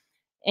market,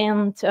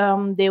 and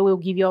they will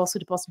give you also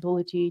the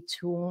possibility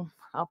to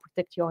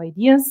protect your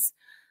ideas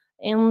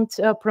and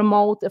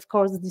promote, of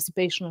course, the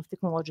dissipation of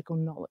technological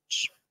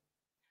knowledge.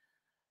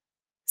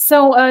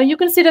 So you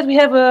can see that we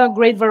have a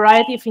great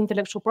variety of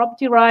intellectual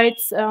property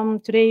rights.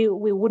 Today,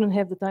 we wouldn't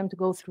have the time to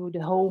go through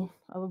the whole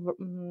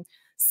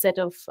set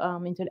of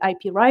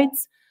IP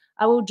rights.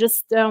 I will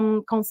just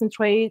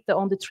concentrate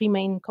on the three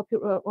main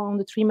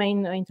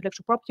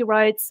intellectual property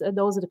rights.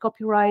 Those are the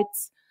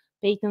copyrights,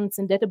 patents,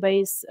 and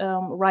database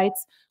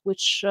rights,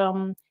 which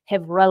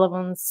have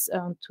relevance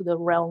to the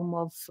realm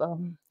of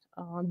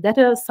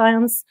data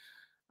science.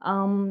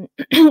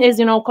 As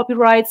you know,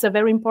 copyrights are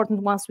very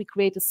important. Once we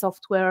create a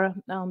software,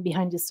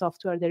 behind this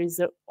software, there is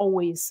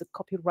always a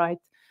copyright,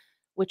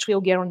 which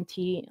will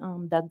guarantee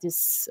that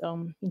this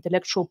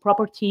intellectual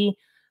property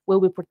will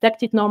be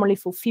protected normally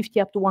for 50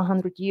 up to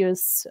 100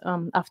 years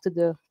after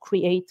the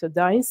creator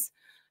dies.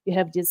 You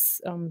have this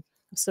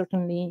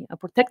certainly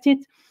protected.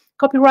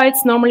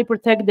 Copyrights normally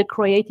protect the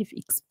creative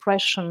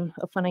expression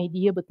of an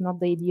idea, but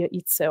not the idea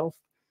itself.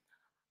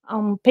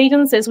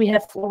 Patents, as we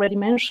have already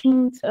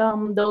mentioned,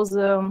 those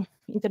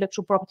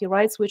intellectual property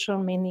rights, which are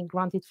mainly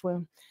granted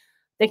for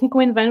technical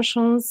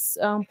inventions.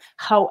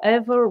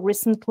 However,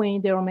 recently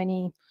there are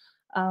many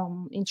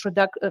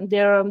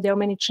there are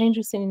many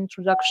changes in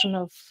introduction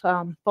of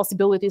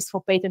possibilities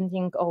for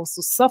patenting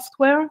also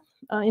software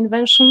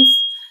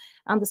inventions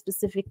under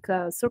specific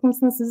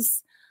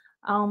circumstances,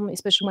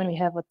 especially when we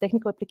have a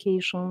technical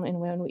application and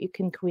when you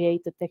can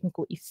create a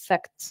technical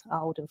effect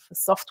out of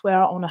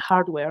software on a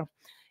hardware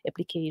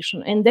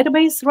application. And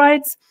database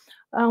rights,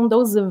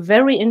 those are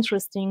very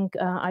interesting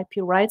IP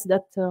rights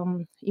that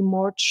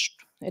emerged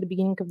at the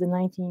beginning of the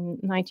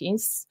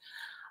 1990s.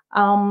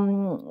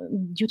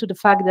 Due to the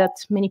fact that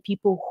many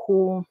people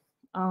who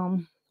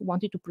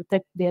wanted to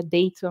protect their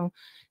data,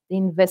 they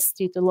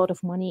invested a lot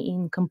of money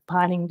in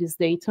compiling this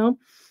data.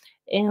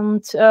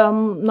 And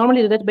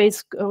normally the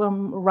database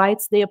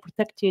rights, they are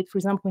protected, for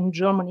example, in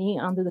Germany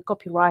under the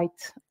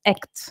Copyright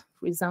Act,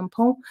 for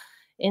example.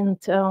 And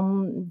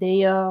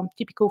they are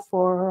typical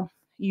for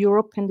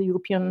Europe and the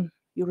European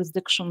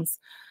jurisdictions.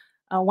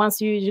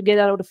 Once you get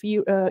out of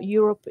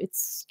Europe,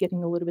 it's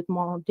getting a little bit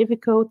more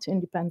difficult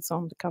and depends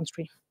on the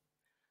country.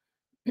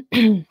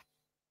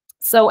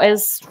 So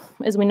as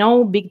we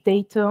know, big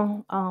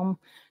data,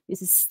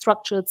 this is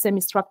structured,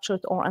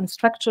 semi-structured, or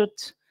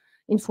unstructured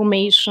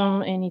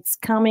information, and it's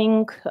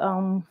coming.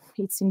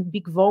 It's in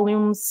big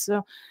volumes.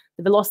 The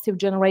velocity of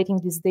generating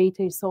this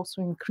data is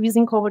also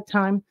increasing over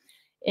time,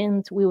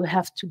 and we will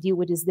have to deal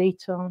with this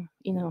data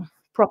in a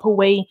proper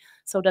way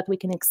so that we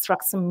can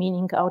extract some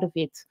meaning out of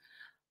it.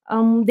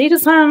 Data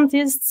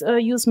scientists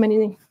use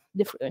many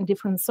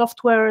different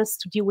softwares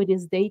to deal with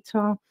this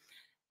data,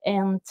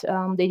 and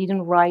they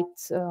didn't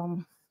write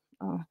the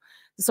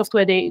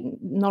software.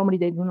 Normally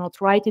they do not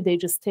write it. They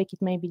just take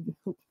it, maybe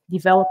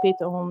develop it,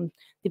 or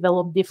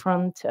develop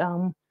different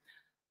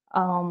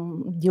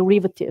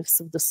derivatives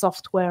of the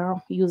software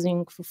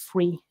using for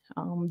free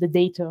the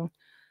data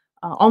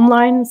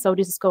online. So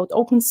this is called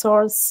open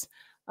source.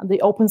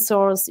 The open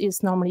source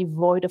is normally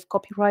void of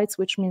copyrights,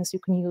 which means you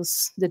can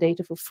use the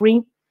data for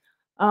free.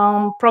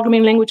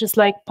 Programming languages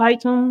like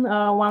Python,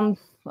 one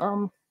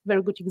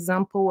very good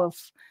example of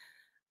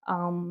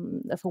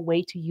a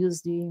way to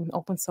use the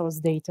open source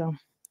data.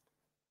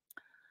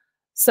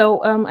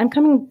 So I'm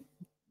coming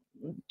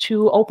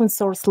to open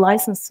source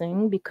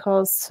licensing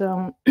because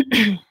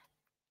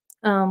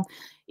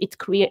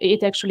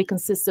it actually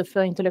consists of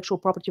intellectual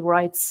property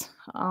rights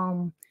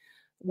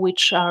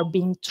which are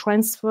being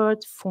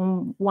transferred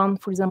from one,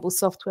 for example,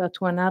 software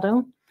to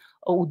another.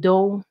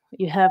 Although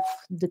you have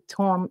the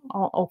term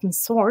open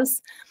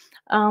source,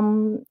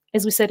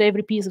 as we said,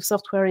 every piece of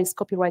software is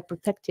copyright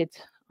protected.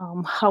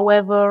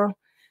 However,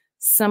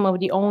 some of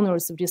the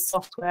owners of this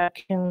software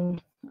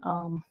can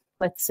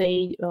let's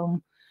say,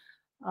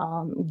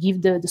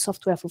 give the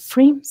software for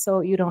free,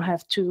 so you don't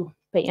have to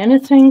pay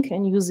anything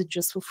and use it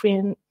just for free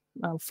and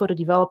further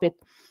develop it.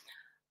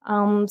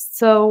 The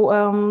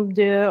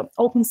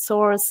open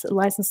source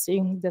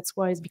licensing, that's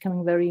why it's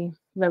becoming very,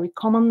 very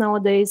common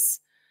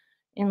nowadays.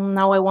 And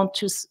now I want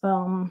to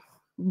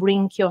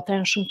bring your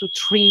attention to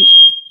three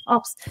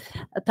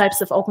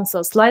types of open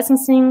source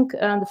licensing.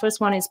 The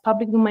first one is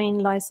public domain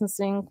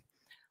licensing.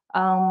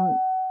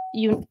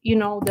 You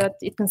know that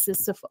it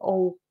consists of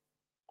all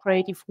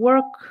creative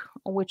work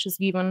which is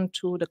given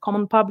to the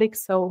common public,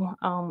 so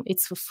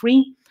it's for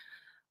free.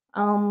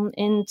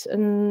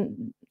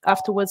 And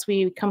afterwards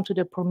we come to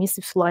the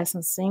permissive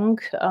licensing.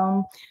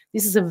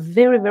 This is a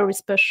very, very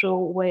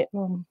special way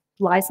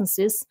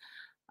licenses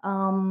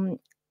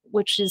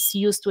which is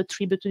used to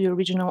attribute to the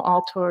original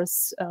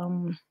authors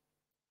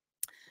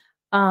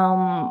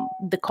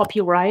the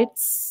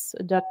copyrights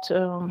that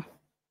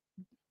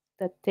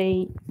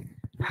they.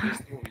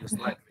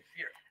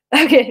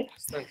 Okay.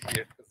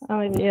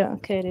 Yeah.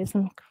 Okay. It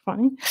isn't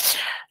fine.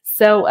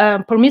 So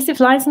permissive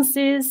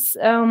licenses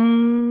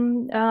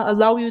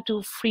allow you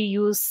to free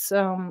use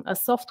a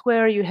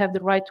software. You have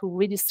the right to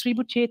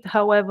redistribute it.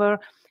 However,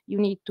 you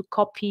need to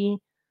copy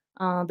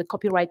the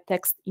copyright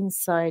text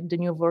inside the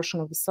new version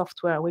of the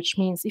software, which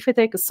means if I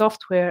take a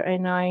software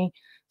and I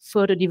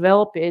further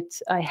develop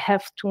it, I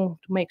have to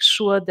make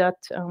sure that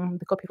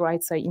the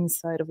copyrights are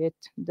inside of it,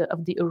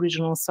 of the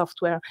original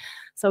software.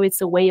 So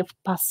it's a way of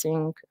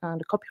passing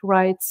the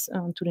copyrights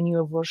to the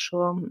newer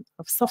version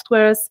of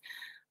softwares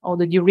or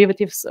the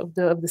derivatives of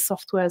the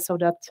software, so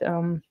that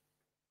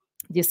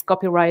these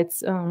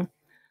copyrights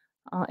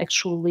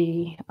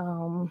actually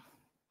are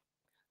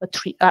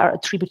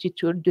attributed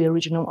to the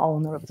original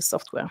owner of the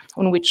software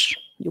on which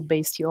you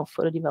based your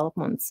further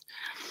developments.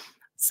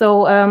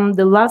 So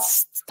the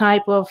last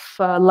type of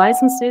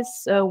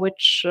licenses,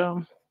 which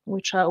I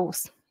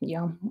was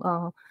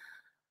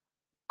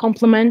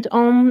complement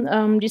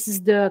on, this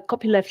is the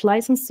copyleft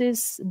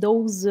licenses.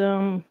 Those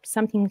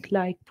something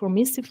like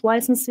permissive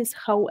licenses.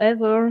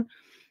 However,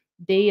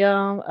 they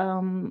are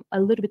a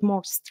little bit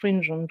more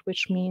stringent,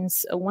 which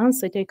means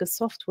once I take a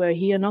software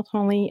here, not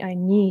only I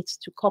need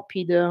to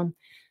copy the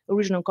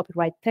original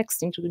copyright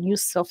text into the new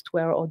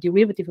software or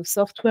derivative of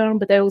software,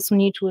 but I also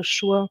need to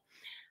assure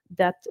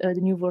that the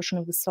new version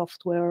of the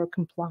software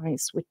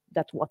complies with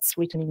what's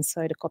written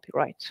inside the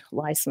copyright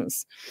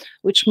license,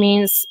 which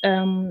means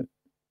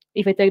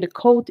if I take the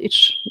code,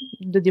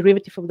 the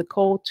derivative of the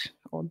code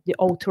or the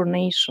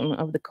alternation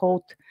of the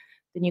code,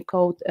 the new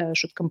code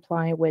should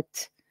comply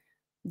with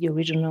the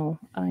original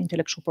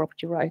intellectual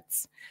property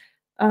rights.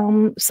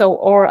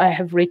 Or I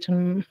have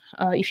written,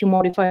 if you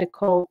modify the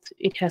code,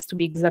 it has to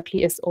be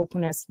exactly as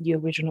open as the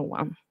original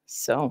one.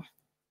 So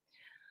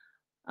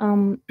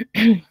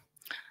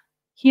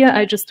here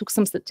I just took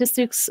some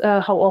statistics,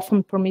 how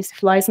often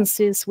permissive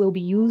licenses will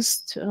be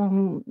used.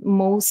 In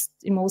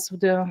most of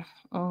the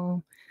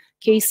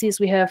cases,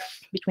 we have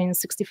between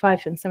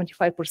 65 and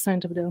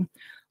 75% of the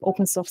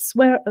open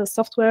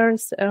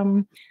softwares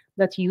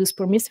that use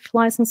permissive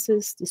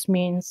licenses. This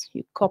means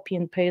you copy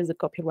and paste the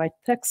copyright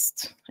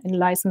text and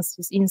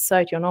licenses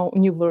inside your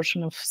new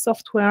version of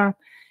software,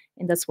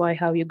 and that's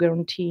how you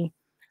guarantee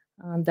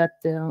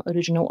that the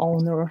original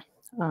owner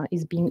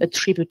is being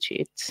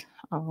attributed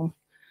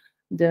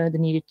the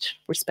needed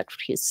respect for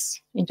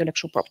his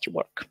intellectual property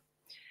work.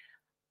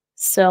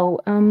 So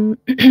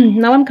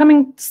now I'm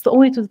coming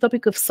slowly to the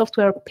topic of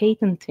software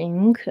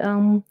patenting.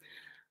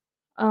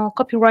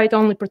 Copyright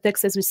only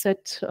protects, as we said,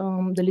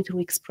 the literal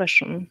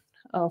expression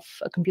of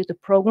a computer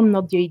program,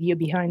 not the idea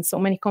behind. So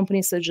many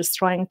companies are just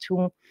trying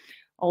to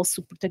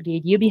also protect the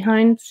idea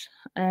behind,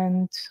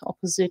 and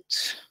opposite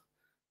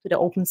to the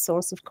open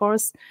source, of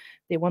course,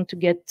 they want to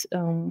get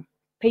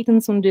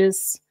patents on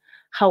this.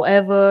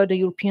 However, the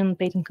European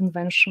Patent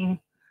Convention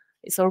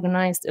is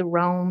organized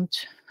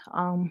around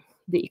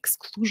the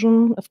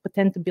exclusion of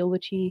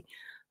patentability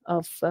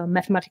of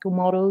mathematical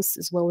models,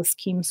 as well as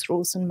schemes,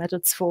 rules, and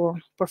methods for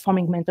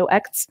performing mental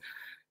acts.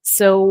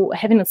 So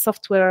having a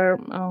software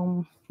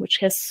which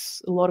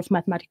has a lot of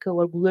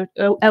mathematical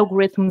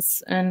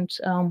algorithms and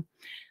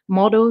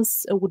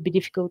models would be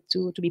difficult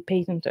to be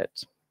patented.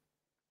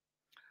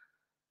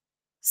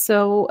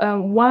 So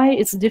why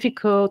it's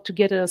difficult to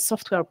get a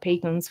software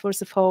patent?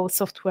 First of all,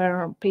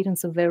 software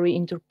patents are very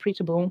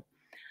interpretable.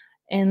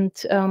 And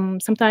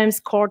sometimes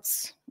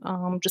courts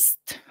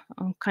just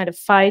kind of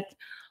fight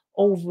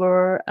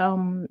over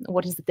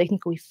what is the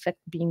technical effect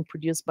being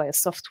produced by a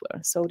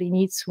software. So they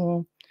need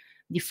to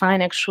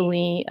define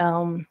actually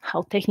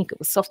how technical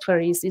the software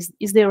is.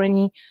 Is there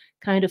any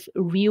kind of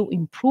real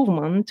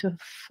improvement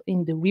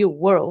in the real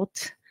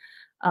world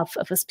of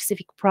a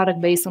specific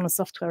product based on a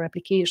software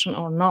application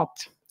or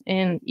not?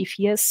 And if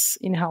yes,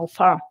 in how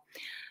far?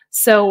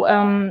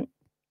 So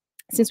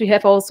since we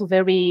have also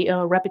very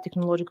rapid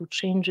technological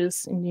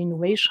changes in the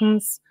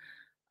innovations,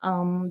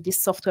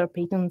 these software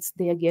patents,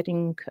 they are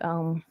getting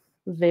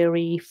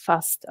very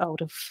fast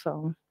out of,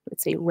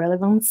 let's say,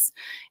 relevance,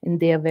 and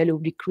their value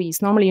decrease.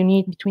 Normally, you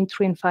need between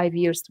 3 and 5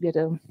 years to get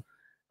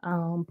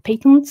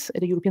patent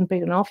at the European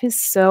Patent Office.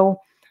 So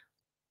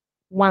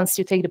once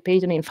you take the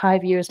patent in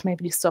 5 years,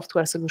 maybe the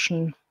software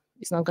solution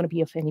is not going to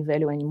be of any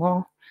value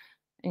anymore,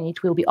 and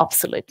it will be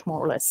obsolete, more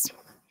or less.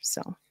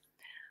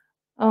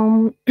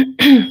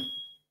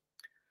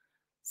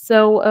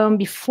 So,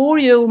 before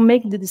you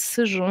make the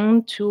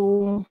decision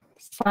to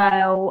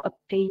file a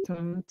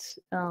patent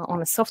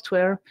on a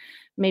software,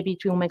 maybe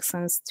it will make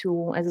sense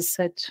to, as I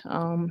said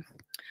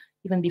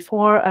even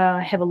before,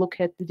 have a look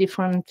at the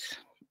different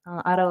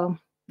other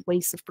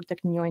ways of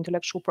protecting your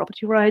intellectual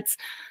property rights,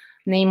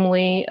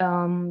 namely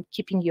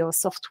keeping your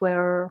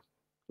software,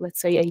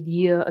 let's say,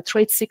 idea a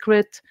trade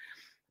secret,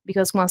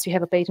 because once you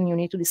have a patent, you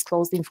need to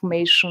disclose the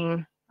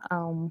information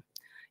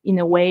in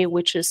a way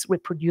which is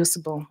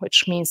reproducible,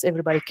 which means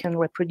everybody can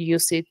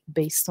reproduce it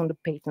based on the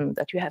patent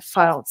that you have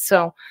filed.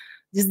 So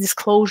this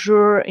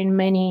disclosure in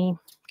many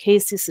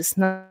cases is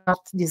not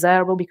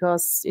desirable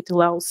because it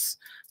allows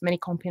many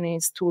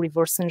companies to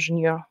reverse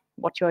engineer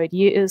what your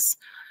idea is.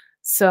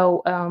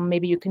 So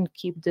maybe you can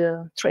keep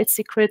the trade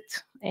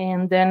secret,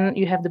 and then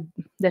you have the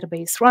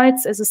database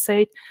rights, as I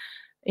said.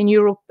 In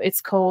Europe,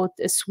 it's called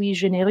a sui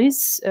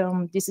generis.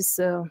 This is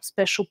a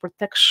special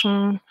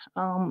protection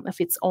of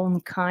its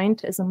own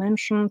kind, as I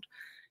mentioned.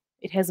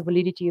 It has a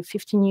validity of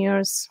 15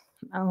 years.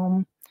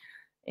 And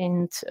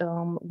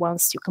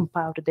once you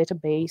compile the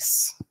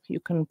database, you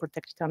can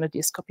protect it under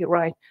this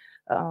copyright,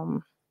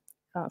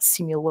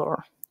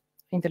 similar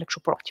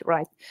intellectual property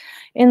right.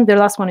 And the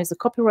last one is the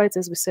copyrights.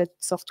 As we said,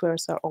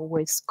 softwares are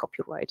always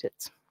copyrighted.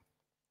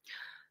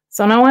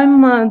 So now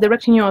I'm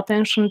directing your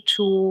attention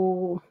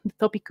to the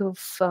topic of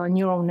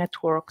neural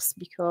networks,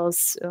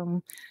 because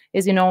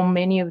as you know,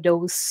 many of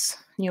those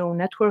neural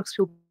networks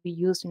will be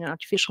used in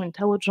artificial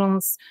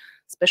intelligence.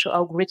 Special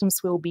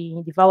algorithms will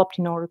be developed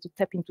in order to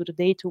tap into the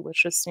data,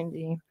 which is in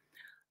the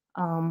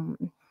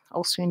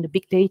also in the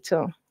big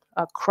data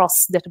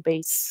across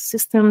database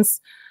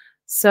systems.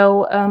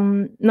 So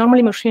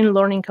normally machine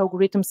learning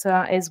algorithms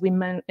are, as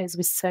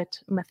we said,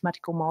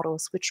 mathematical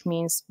models, which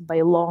means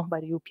by law, by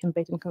the European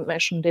Patent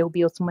Convention, they will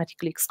be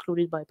automatically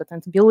excluded by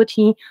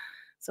patentability.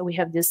 So we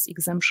have this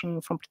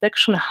exemption from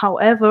protection.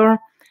 However,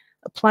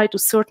 applied to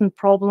certain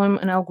problem,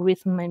 an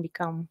algorithm may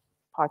become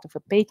part of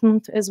a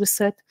patent, as we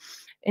said.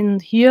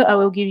 And here I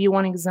will give you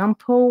one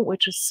example,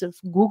 which is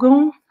of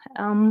Google.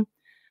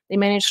 They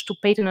managed to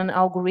patent an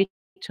algorithm,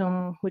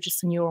 which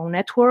is a neural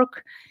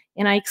network.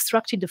 And I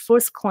extracted the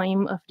first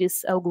claim of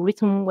this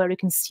algorithm, where you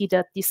can see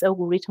that this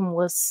algorithm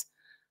was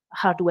a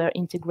hardware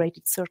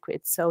integrated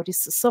circuit. So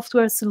this is a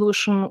software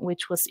solution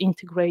which was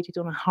integrated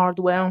on a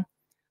hardware,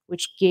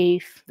 which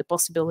gave the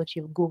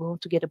possibility of Google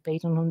to get a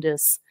patent on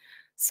this.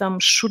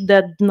 Should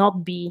that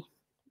not be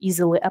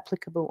easily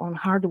applicable on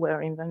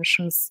hardware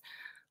inventions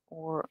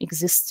or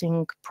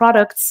existing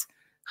products,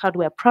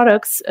 hardware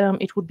products,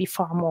 it would be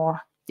far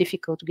more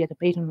difficult to get a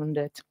patent on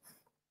that.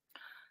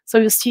 So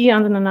you see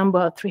under the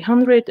number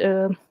 300,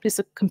 this is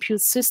a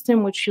compute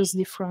system which uses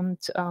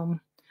different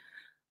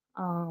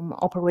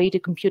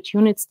operated compute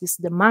units. This is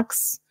the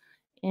max.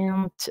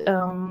 And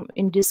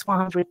in this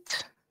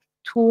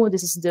 102,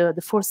 this is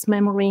the first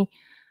memory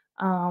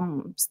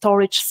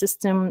storage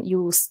system.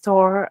 You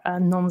store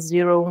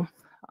non-zero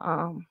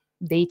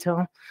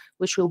data,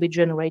 which will be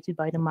generated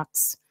by the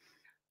max.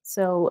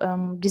 So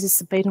this is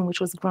a patent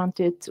which was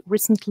granted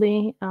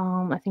recently,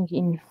 I think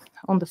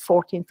on the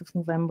 14th of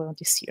November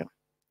this year.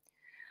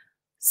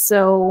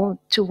 So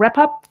to wrap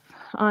up,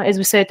 as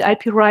we said,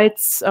 IP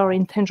rights are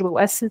intangible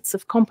assets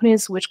of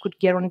companies which could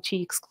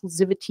guarantee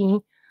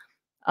exclusivity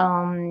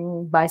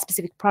by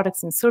specific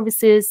products and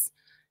services,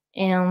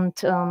 and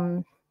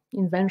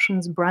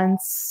inventions,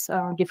 brands,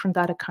 different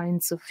other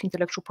kinds of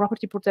intellectual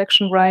property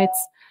protection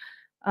rights.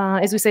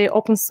 As we say,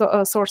 open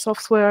source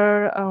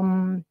software,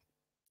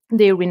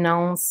 they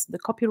renounce the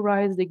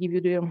copyrights, they give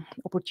you the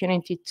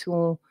opportunity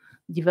to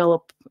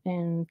develop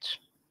and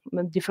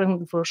a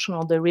different version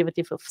or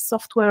derivative of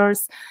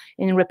softwares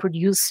and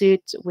reproduce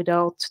it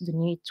without the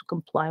need to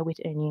comply with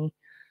any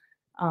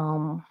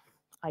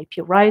IP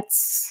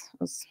rights,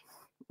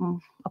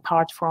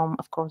 apart from,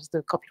 of course,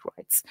 the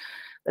copyrights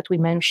that we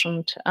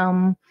mentioned.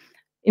 In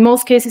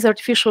most cases,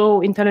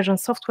 artificial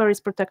intelligence software is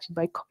protected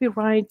by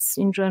copyrights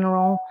in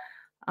general.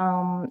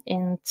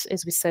 And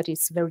as we said,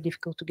 it's very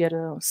difficult to get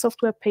a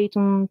software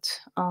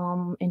patent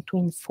and to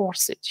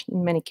enforce it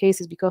in many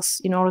cases,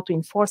 because in order to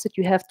enforce it,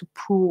 you have to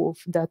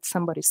prove that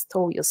somebody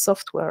stole your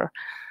software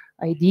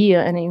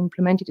idea and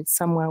implemented it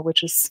somewhere,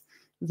 which is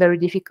very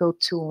difficult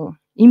to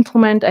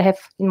implement. I have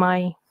in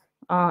my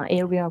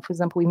area, for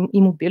example, in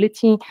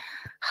e-mobility,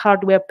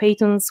 hardware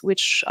patents,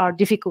 which are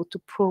difficult to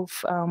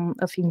prove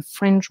of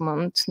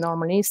infringement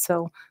normally,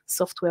 so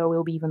software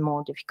will be even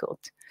more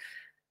difficult.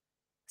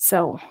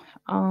 So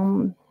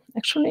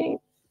actually,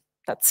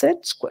 that's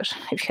it.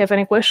 If you have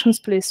any questions,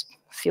 please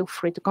feel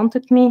free to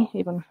contact me,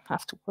 even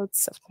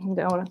afterwards,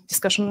 after our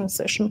discussion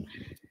session.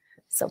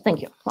 So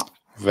thank you. Well,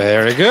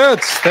 very good.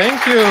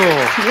 Thank you.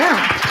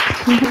 Yeah.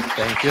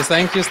 Thank you,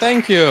 thank you,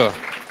 thank you.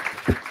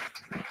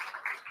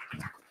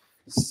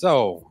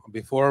 So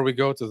before we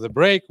go to the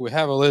break, we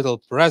have a little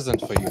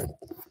present for you.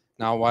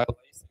 Now, while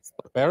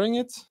preparing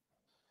it,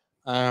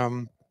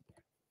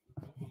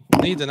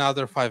 need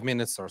another 5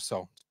 minutes or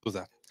so to do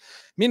that.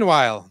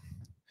 Meanwhile,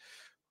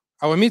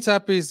 our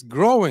meetup is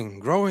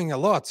growing a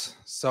lot.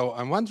 So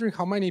I'm wondering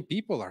how many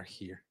people are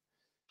here.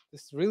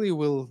 This really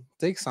will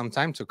take some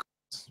time to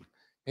count.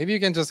 Maybe you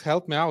can just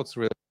help me out.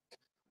 Really.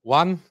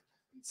 1,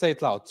 say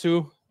it loud.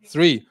 2,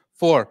 3,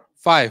 4,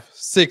 5,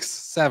 6,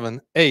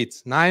 7,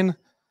 8, 9.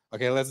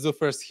 Okay, let's do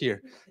first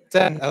here.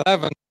 10,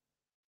 11,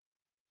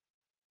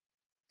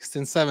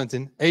 16,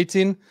 17,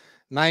 18,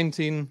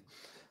 19,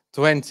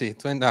 20,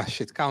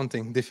 shit,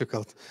 counting,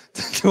 difficult.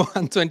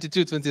 21,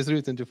 22,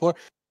 23, 24,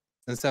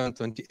 27,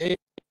 28.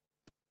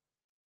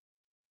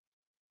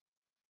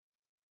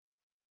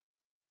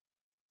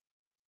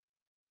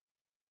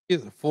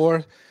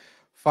 4,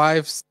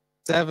 5,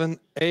 7,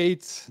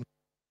 8.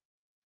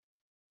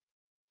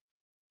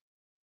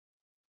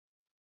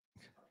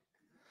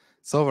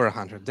 It's over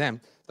 100.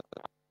 Damn.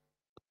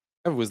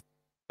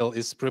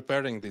 Is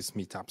preparing these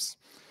meetups.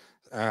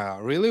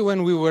 Really,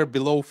 when we were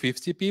below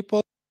 50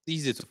 people, it's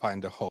easy to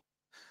find a host.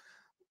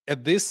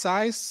 At this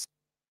size,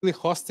 really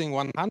hosting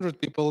 100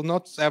 people,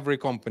 not every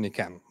company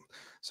can.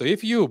 So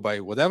if you,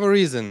 by whatever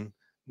reason,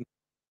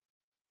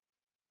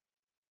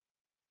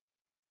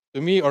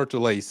 to me or to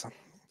Lisa,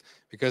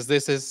 because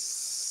this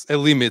is a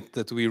limit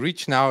that we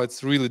reach now,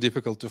 it's really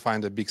difficult to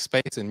find a big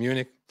space in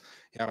Munich.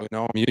 Yeah, we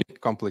know Munich,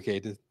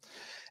 complicated.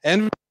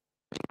 And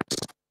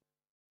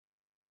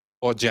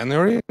for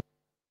January,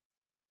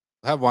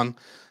 we have one,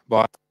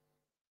 but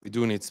we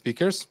do need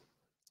speakers.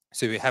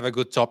 So if you have a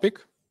good topic,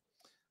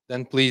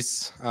 then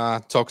please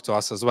talk to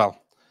us as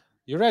well.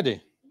 You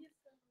ready?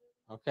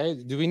 Okay,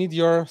 do we need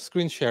your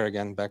screen share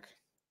again back?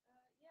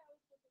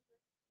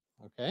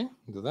 Okay,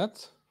 do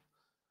that.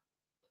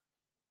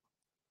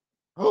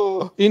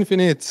 Oh,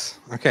 infinite.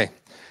 Okay,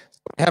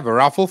 I have a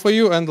raffle for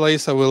you, and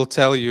Lisa will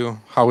tell you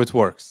how it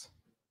works.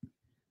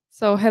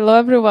 So hello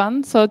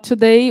everyone. So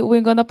today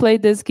we're gonna play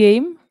this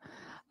game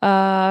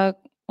on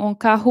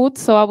Kahoot.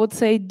 So I would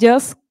say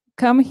just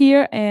come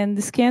here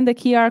and scan the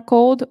QR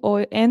code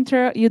or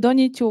enter. You don't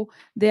need to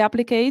the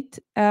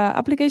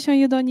application.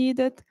 You don't need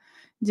it.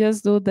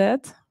 Just do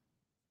that.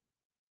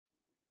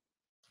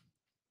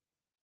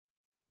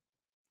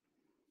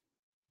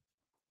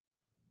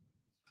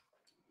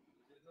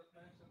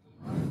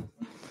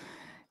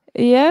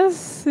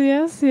 Yes.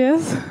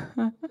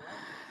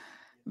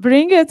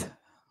 Bring it.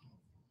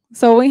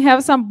 So we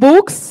have some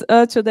books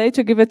today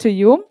to give it to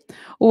you.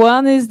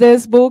 One is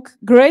this book,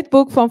 great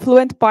book from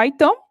Fluent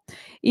Python.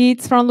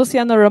 It's from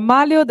Luciano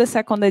Ramalho, the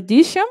second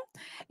edition.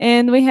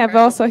 And we have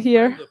also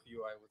here.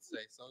 You, I would say.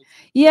 So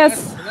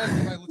yes.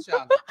 Blessed by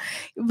Luciano.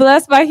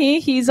 Blessed by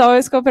him. He's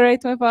always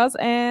cooperating with us.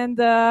 And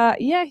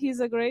yeah, he's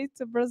a great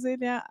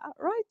Brazilian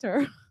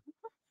writer.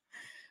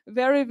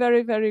 Very,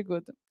 very, very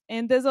good.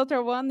 And this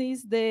other one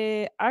is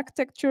the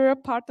Architecture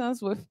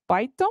Partners with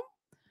Python,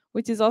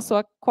 which is also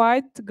a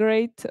quite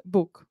great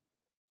book.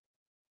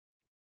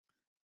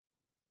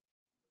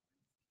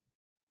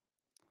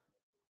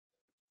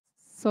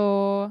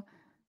 So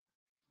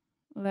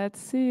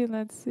let's see.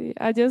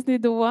 I just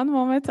need 1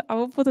 moment. I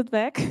will put it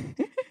back.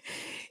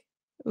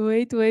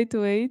 wait.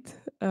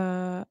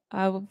 I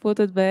will put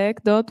it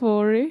back. Don't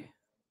worry.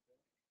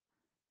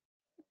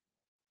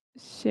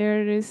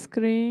 Share the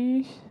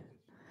screen.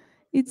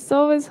 It's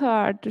always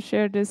hard to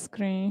share the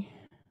screen.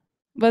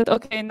 But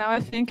okay, now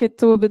I think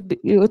it would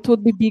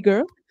be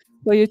bigger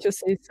for you to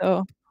see.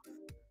 So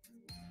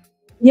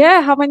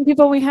yeah, how many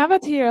people we have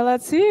it here?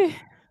 Let's see.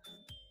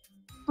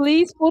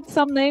 Please put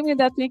some name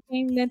that we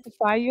can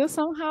identify you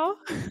somehow.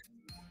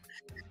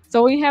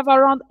 So we have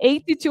around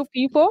 82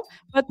 people.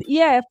 But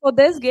yeah, for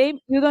this game,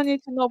 you don't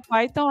need to know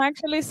Python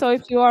actually. So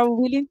if you are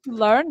willing to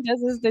learn,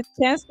 this is the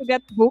chance to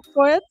get booked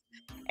for it.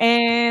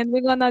 And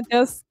we're gonna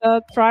just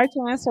try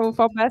to answer with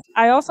our best.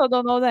 I also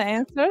don't know the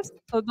answers,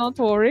 so don't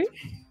worry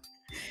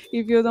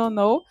if you don't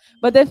know.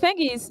 But the thing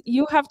is,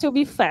 you have to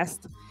be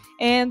fast.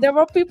 And there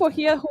were people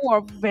here who are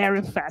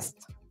very fast,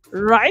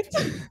 right?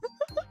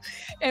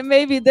 And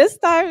maybe this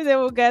time they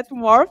will get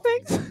more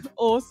things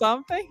or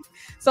something.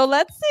 So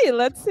let's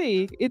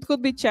see. It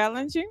could be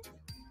challenging.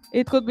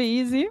 It could be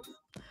easy.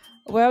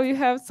 Well, you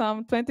have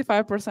some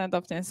 25%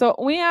 of chance. So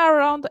we are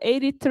around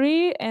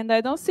 83 and I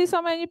don't see so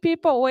many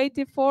people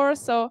waiting for.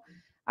 So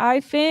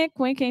I think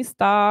we can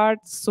start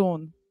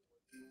soon.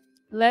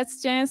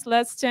 Let's chance.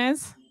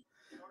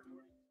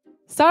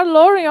 Start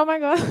lowering. Oh my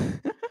God.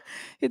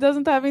 He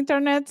doesn't have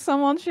internet.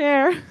 Someone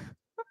share.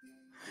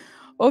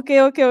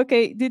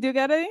 Okay. Did you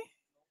get it?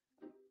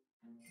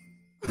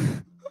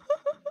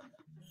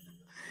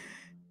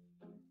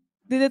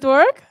 Did it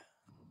work?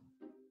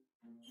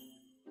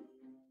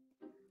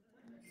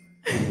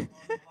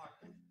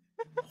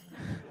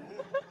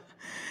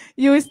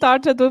 You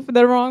started with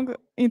the wrong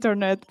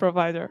internet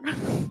provider.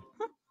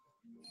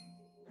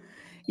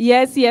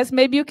 Yes.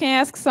 Maybe you can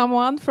ask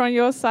someone from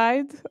your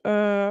side.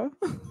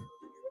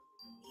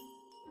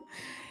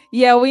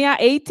 Yeah, we are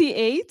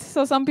 88,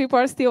 so some people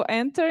are still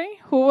entering.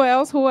 Who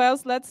else? Who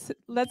else? Let's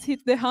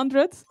hit the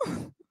hundreds.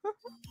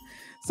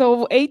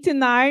 So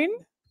 89.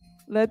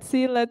 Let's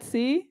see. Let's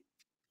see.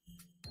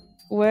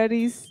 Where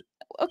is?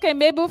 Okay,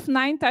 maybe with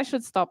 90 I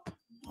should stop.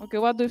 Okay,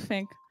 what do you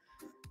think?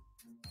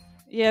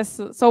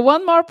 Yes. So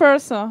one more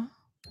person.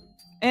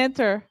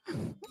 Enter.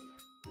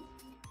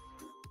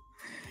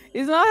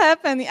 It's not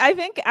happening. I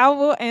think I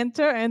will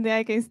enter and then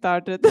I can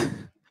start it.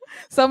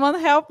 Someone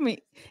help me.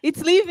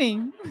 It's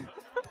leaving.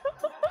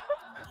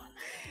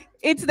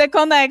 It's the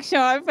connection,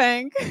 I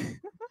think.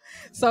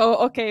 So,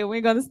 okay,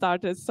 we're going to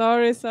start it.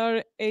 Sorry.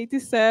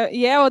 87.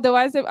 Yeah,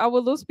 otherwise I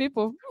will lose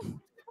people.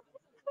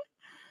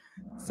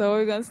 So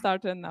we're going to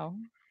start it now.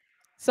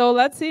 So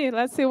let's see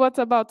what's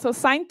about. So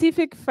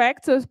scientific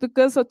factors,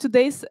 because of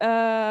today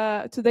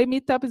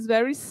meetup is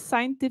very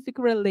scientific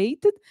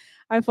related.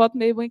 I thought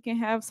maybe we can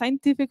have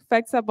scientific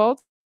facts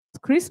about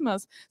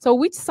Christmas. So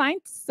which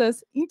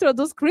scientists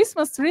introduced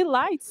Christmas tree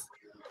lights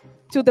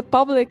to the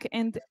public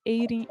in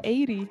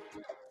 1880?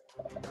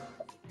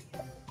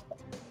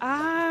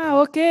 Ah,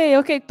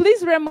 okay.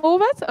 Please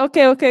remove it.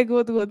 Okay,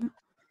 good.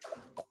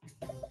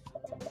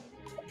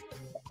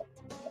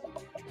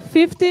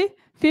 50,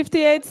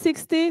 58,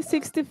 60,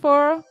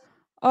 64.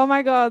 Oh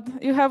my God,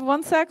 you have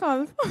 1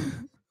 second.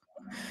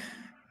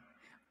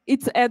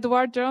 It's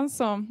Edward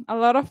Johnson. A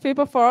lot of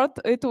people thought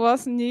it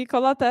was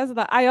Nikola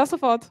Tesla. I also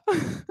thought.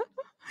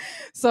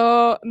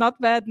 So not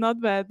bad.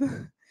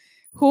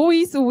 Who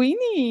is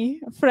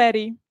Winnie?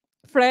 Freddy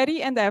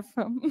and F.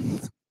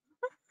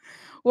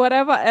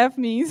 Whatever F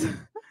means.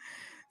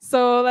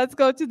 So let's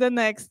go to the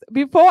next.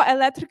 Before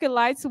electric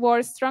lights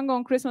were strung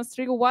on Christmas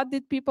tree, what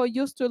did people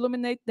use to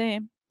illuminate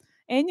them?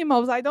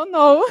 Animals, I don't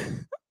know.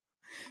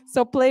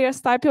 So players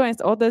type your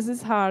answer. Oh, this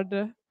is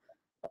hard.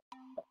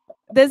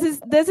 This is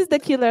the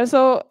killer.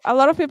 So a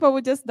lot of people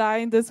would just die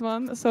in this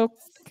one. So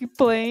keep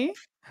playing.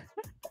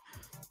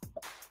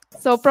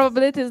 So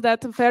probability is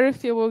that very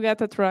few will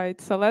get it right.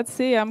 So let's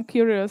see. I'm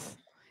curious.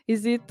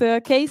 Is it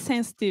case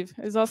sensitive?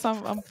 Is also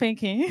I'm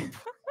thinking.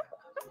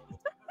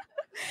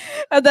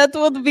 That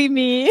would be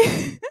me.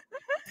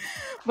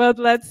 But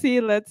let's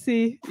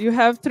see. You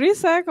have 3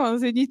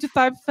 seconds. You need to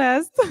type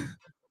fast.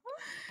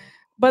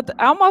 But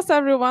almost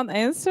everyone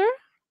answer.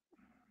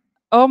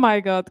 Oh my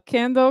God.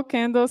 Candle,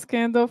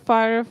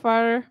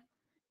 fire.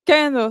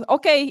 Candle.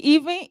 Okay,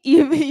 even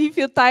if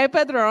you type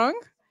it wrong,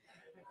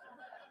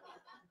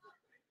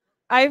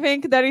 I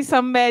think there is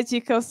some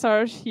magical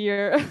source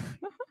here.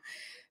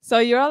 So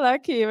you're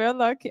lucky. We're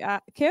lucky.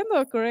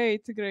 Candle,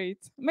 great.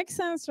 Makes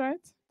sense, right?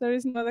 There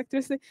is no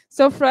electricity.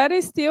 So Freddy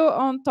is still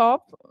on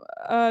top.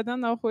 I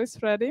don't know who is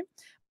Freddy.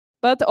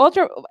 But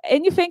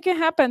anything can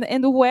happen.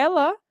 And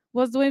Wella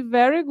was doing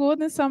very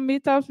good in some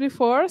meetups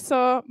before,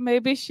 so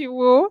maybe she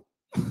will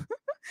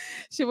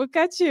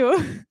catch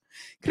you.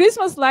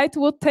 Christmas light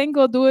would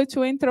tangle due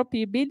to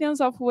entropy.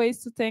 Billions of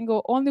ways to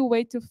tangle, only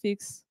way to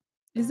fix.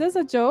 Is this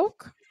a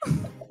joke?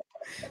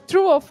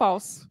 True or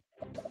false?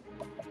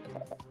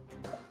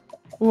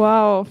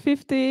 Wow,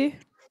 50.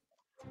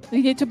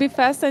 You need to be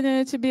fast and you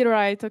need to be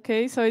right,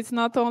 okay? So it's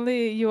not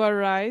only you are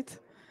right,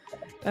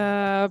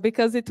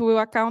 because it will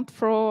account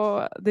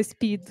for the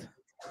speed.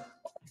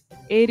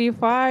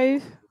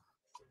 85.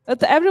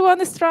 But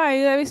everyone is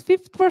trying. There is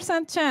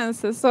 50%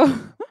 chances. So,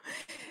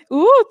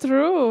 ooh,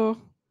 true.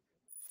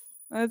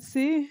 Let's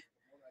see.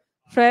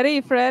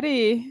 Freddy.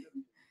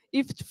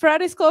 If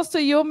Freddy is close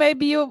to you,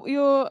 maybe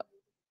you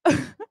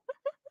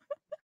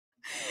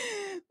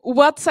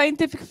What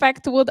scientific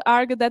fact would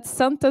argue that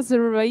Santa's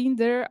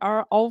reindeer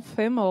are all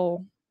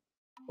female?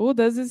 Oh,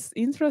 this is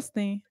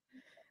interesting.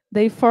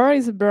 Their fur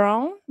is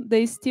brown.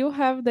 They still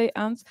have the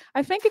ants.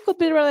 I think it could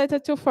be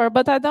related to fur,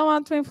 but I don't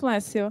want to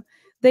influence you.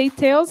 Their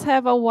tails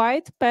have a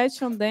white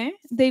patch on them.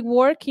 They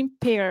work in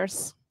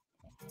pairs.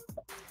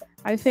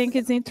 I think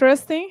it's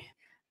interesting.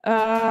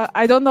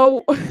 I don't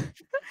know.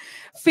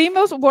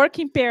 Females work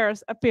in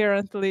pairs,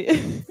 apparently.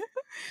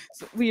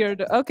 It's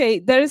weird. Okay,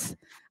 there's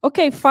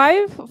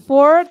 5,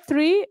 4,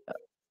 3.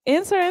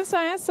 Answer.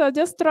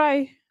 Just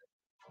try.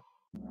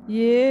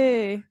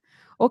 Yeah.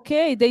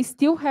 Okay, they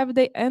still have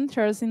the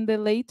enters in the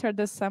later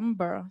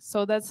December.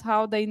 So that's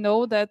how they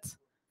know that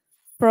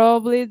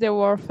probably there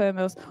were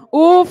females.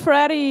 Oh,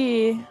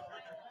 Freddy.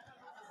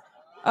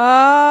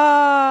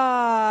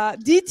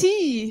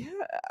 DT.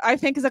 I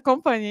think is a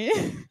company.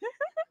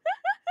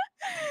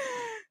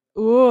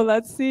 Oh,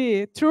 let's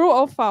see. True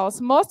or false?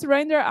 Most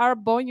reindeer are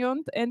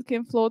buoyant and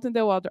can float in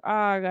the water.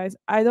 Guys,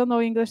 I don't know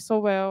English so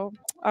well.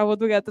 I would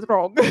get it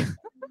wrong.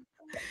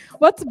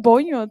 What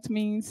buoyant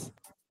means?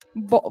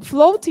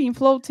 Floating.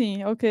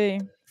 Okay.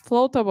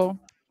 Floatable.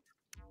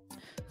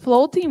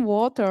 Floating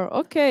water.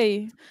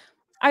 Okay.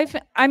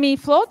 I mean,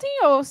 floating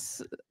or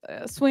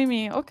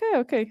swimming.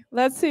 Okay.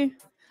 Let's see.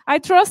 I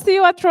trust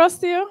you.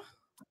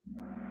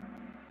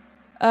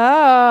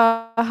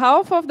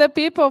 Half of the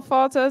people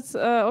thought it's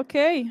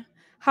okay.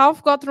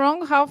 Half got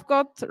wrong, half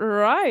got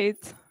right.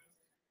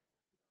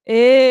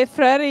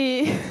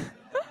 Freddy.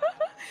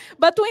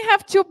 But we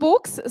have 2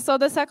 books, so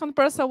the second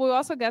person will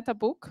also get a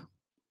book.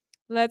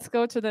 Let's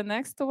go to the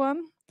next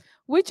one.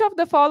 Which of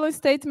the following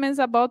statements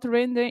about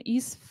reindeer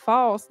is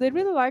false? They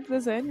really like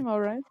this animal,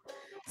 right?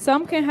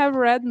 Some can have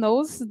red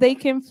nose. They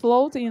can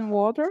float in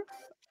water.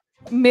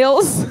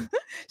 Males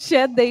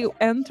shed their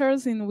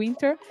antlers in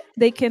winter.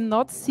 They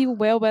cannot see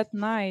well at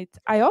night.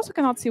 I also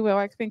cannot see well.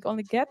 I think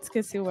only cats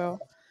can see well.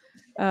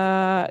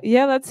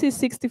 Yeah, let's see.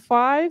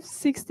 65,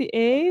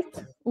 68.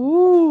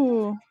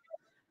 Ooh.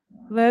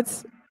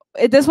 This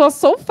was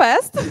so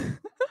fast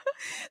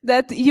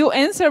that you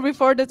answer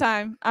before the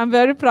time. I'm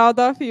very proud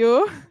of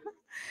you.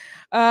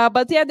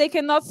 But yeah, they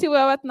cannot see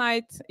well at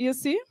night. You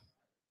see?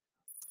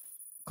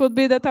 Could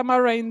be that I'm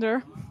a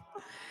reindeer.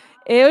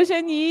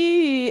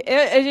 Eugenie,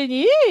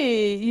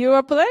 you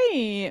are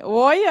playing.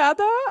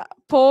 Oyada,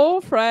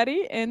 Paul,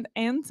 Freddy, and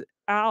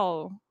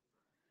Al.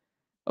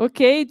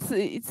 Okay,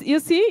 it's you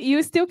see,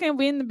 you still can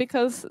win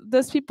because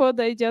those people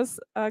they just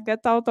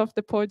get out of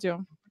the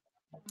podium.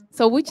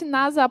 So, which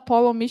NASA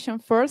Apollo mission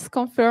first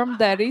confirmed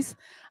that is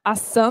a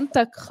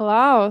Santa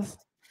Claus?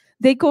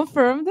 They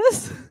confirmed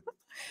this?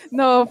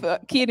 No,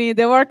 kidding.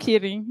 They were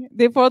kidding.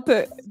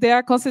 They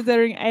are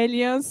considering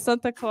aliens,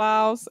 Santa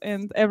Claus,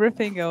 and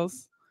everything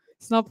else.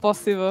 It's not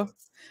possible.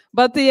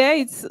 But yeah,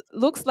 it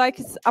looks like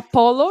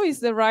Apollo is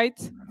the right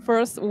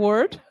first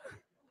word.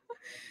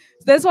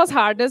 This was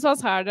hard.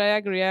 I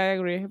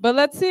agree. But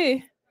let's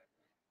see.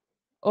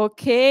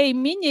 Okay,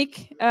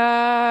 Munich,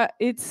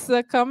 it's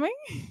coming.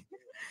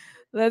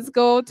 Let's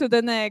go to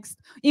the next.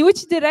 In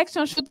which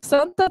direction should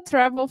Santa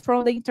travel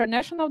from the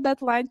international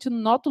deadline to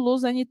not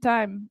lose any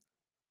time?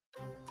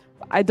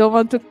 I don't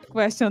want to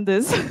question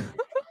this.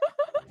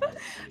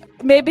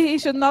 Maybe he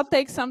should not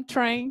take some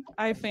train,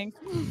 I think.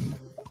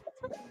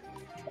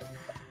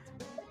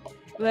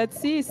 Let's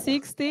see,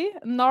 60.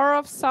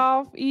 North,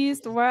 south,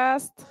 east,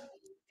 west.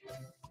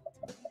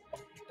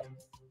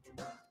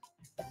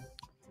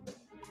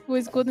 Who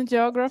is good in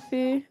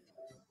geography?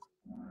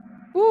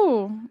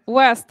 Ooh,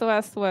 west.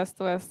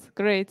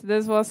 Great.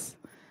 This was...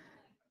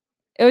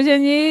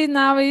 Eugenie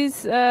now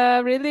is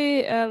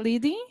really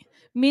leading.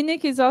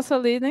 Munich is also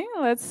leading.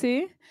 Let's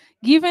see.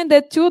 Given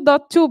the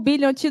 2.2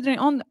 billion children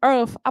on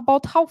Earth,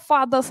 about how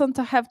far does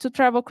Santa have to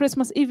travel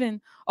Christmas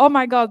Eve? Oh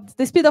my God,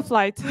 the speed of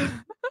light.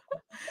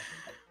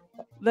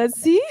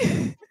 Let's see.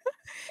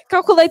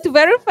 Calculate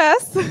very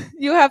fast.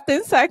 You have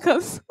 10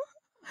 seconds.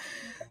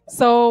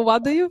 So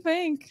what do you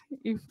think?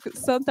 If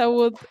Santa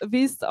would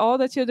visit all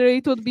the children,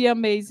 it would be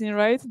amazing,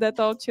 right? That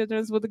all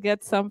children would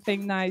get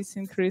something nice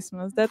in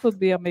Christmas. That would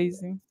be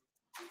amazing.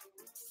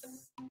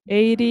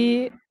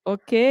 80,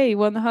 okay,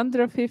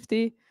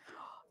 150.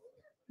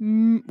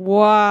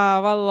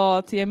 Wow, a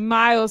lot. Yeah,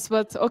 miles,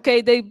 but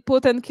okay, they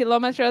put in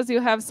kilometers,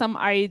 you have some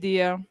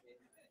idea.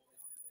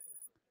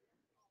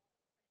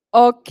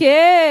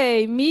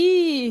 Okay,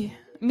 me?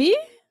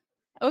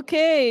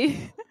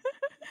 Okay.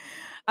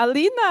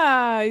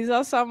 Alina is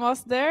also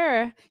almost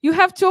there. You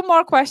have 2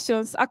 more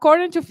questions.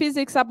 According to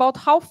physics, about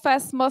how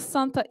fast must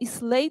Santa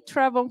sleigh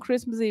travel on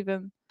Christmas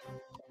Eve?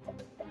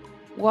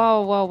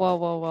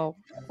 Wow.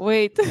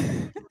 Wait.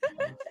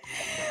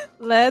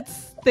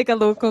 Let's take a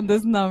look on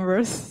these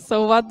numbers.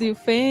 So what do you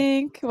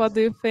think?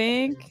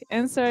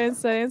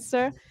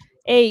 Answer.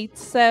 8,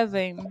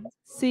 7,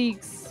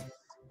 6.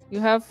 You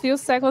have few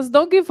seconds.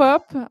 Don't give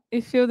up.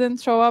 If you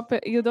didn't show up,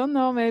 you don't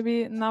know.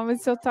 Maybe now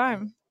it's your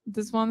time.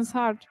 This one is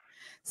hard.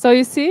 So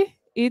you see,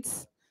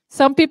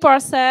 some people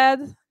are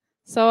sad.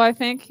 So I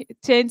think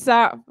things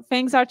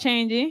are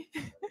changing.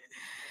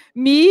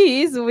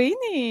 Me is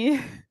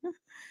winning.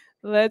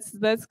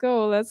 Let's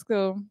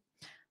go.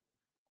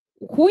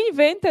 Who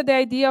invented the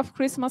idea of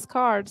Christmas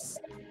cards?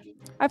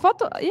 I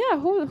thought, yeah,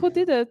 who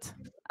did it?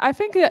 I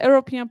think a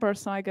European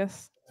person, I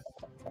guess.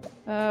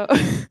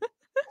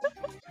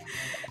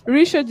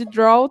 Richard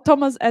Draw,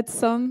 Thomas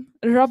Edison,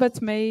 Robert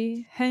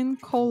May, Hen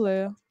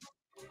Kohler.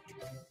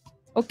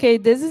 Okay,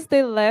 this is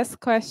the last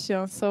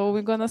question, so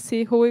we're gonna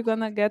see who we're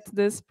gonna get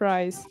this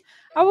prize.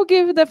 I will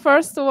give the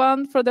first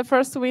one for the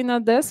first winner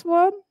this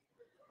one.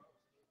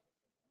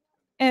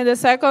 And the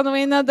second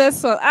winner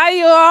this one.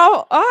 You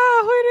all?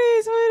 Who it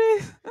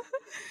is?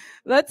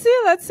 Let's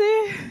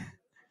see.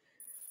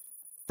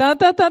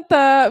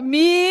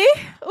 Me.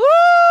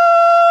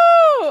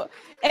 Ooh!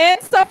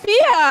 And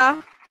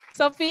Sophia.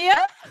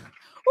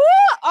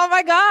 Ooh! Oh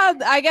my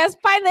God! I guess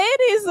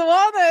PyLadies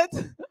won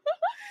it.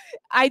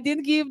 I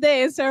didn't give the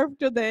answer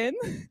to them.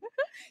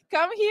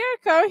 Come here.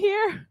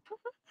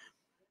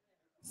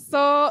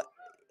 So,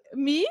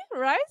 me,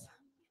 right?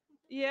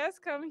 Yes,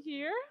 come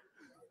here.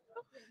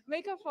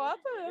 Make a photo.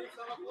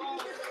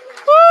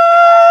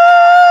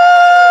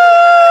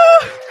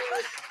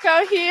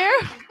 Come here.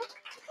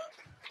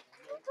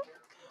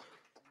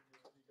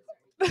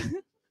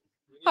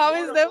 How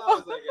is the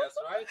photo? I guess,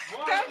 right?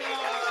 Come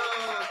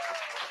here.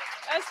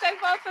 Let's take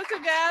photo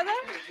together.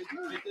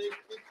 Take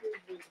pictures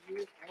with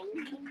you, all of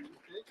them.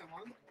 Okay, come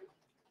on.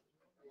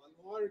 One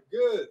more.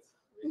 Good.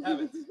 We have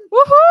it.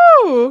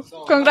 Woohoo!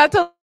 So,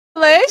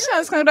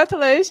 Congratulations.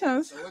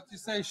 So what do you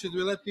say? Should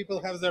we let people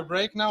have their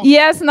break now?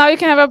 Yes, now you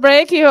can have a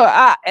break. You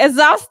are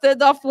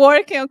exhausted of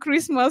working on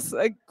Christmas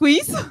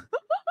quiz.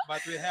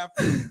 but we have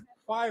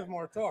 5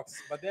 more talks,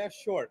 but they're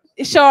short.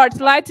 Short,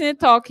 lightning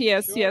talk,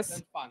 yes, Short yes.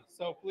 and fun.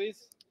 So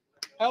please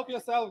help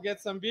yourself,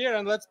 get some beer,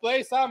 and let's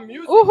play some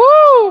music.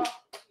 Woohoo!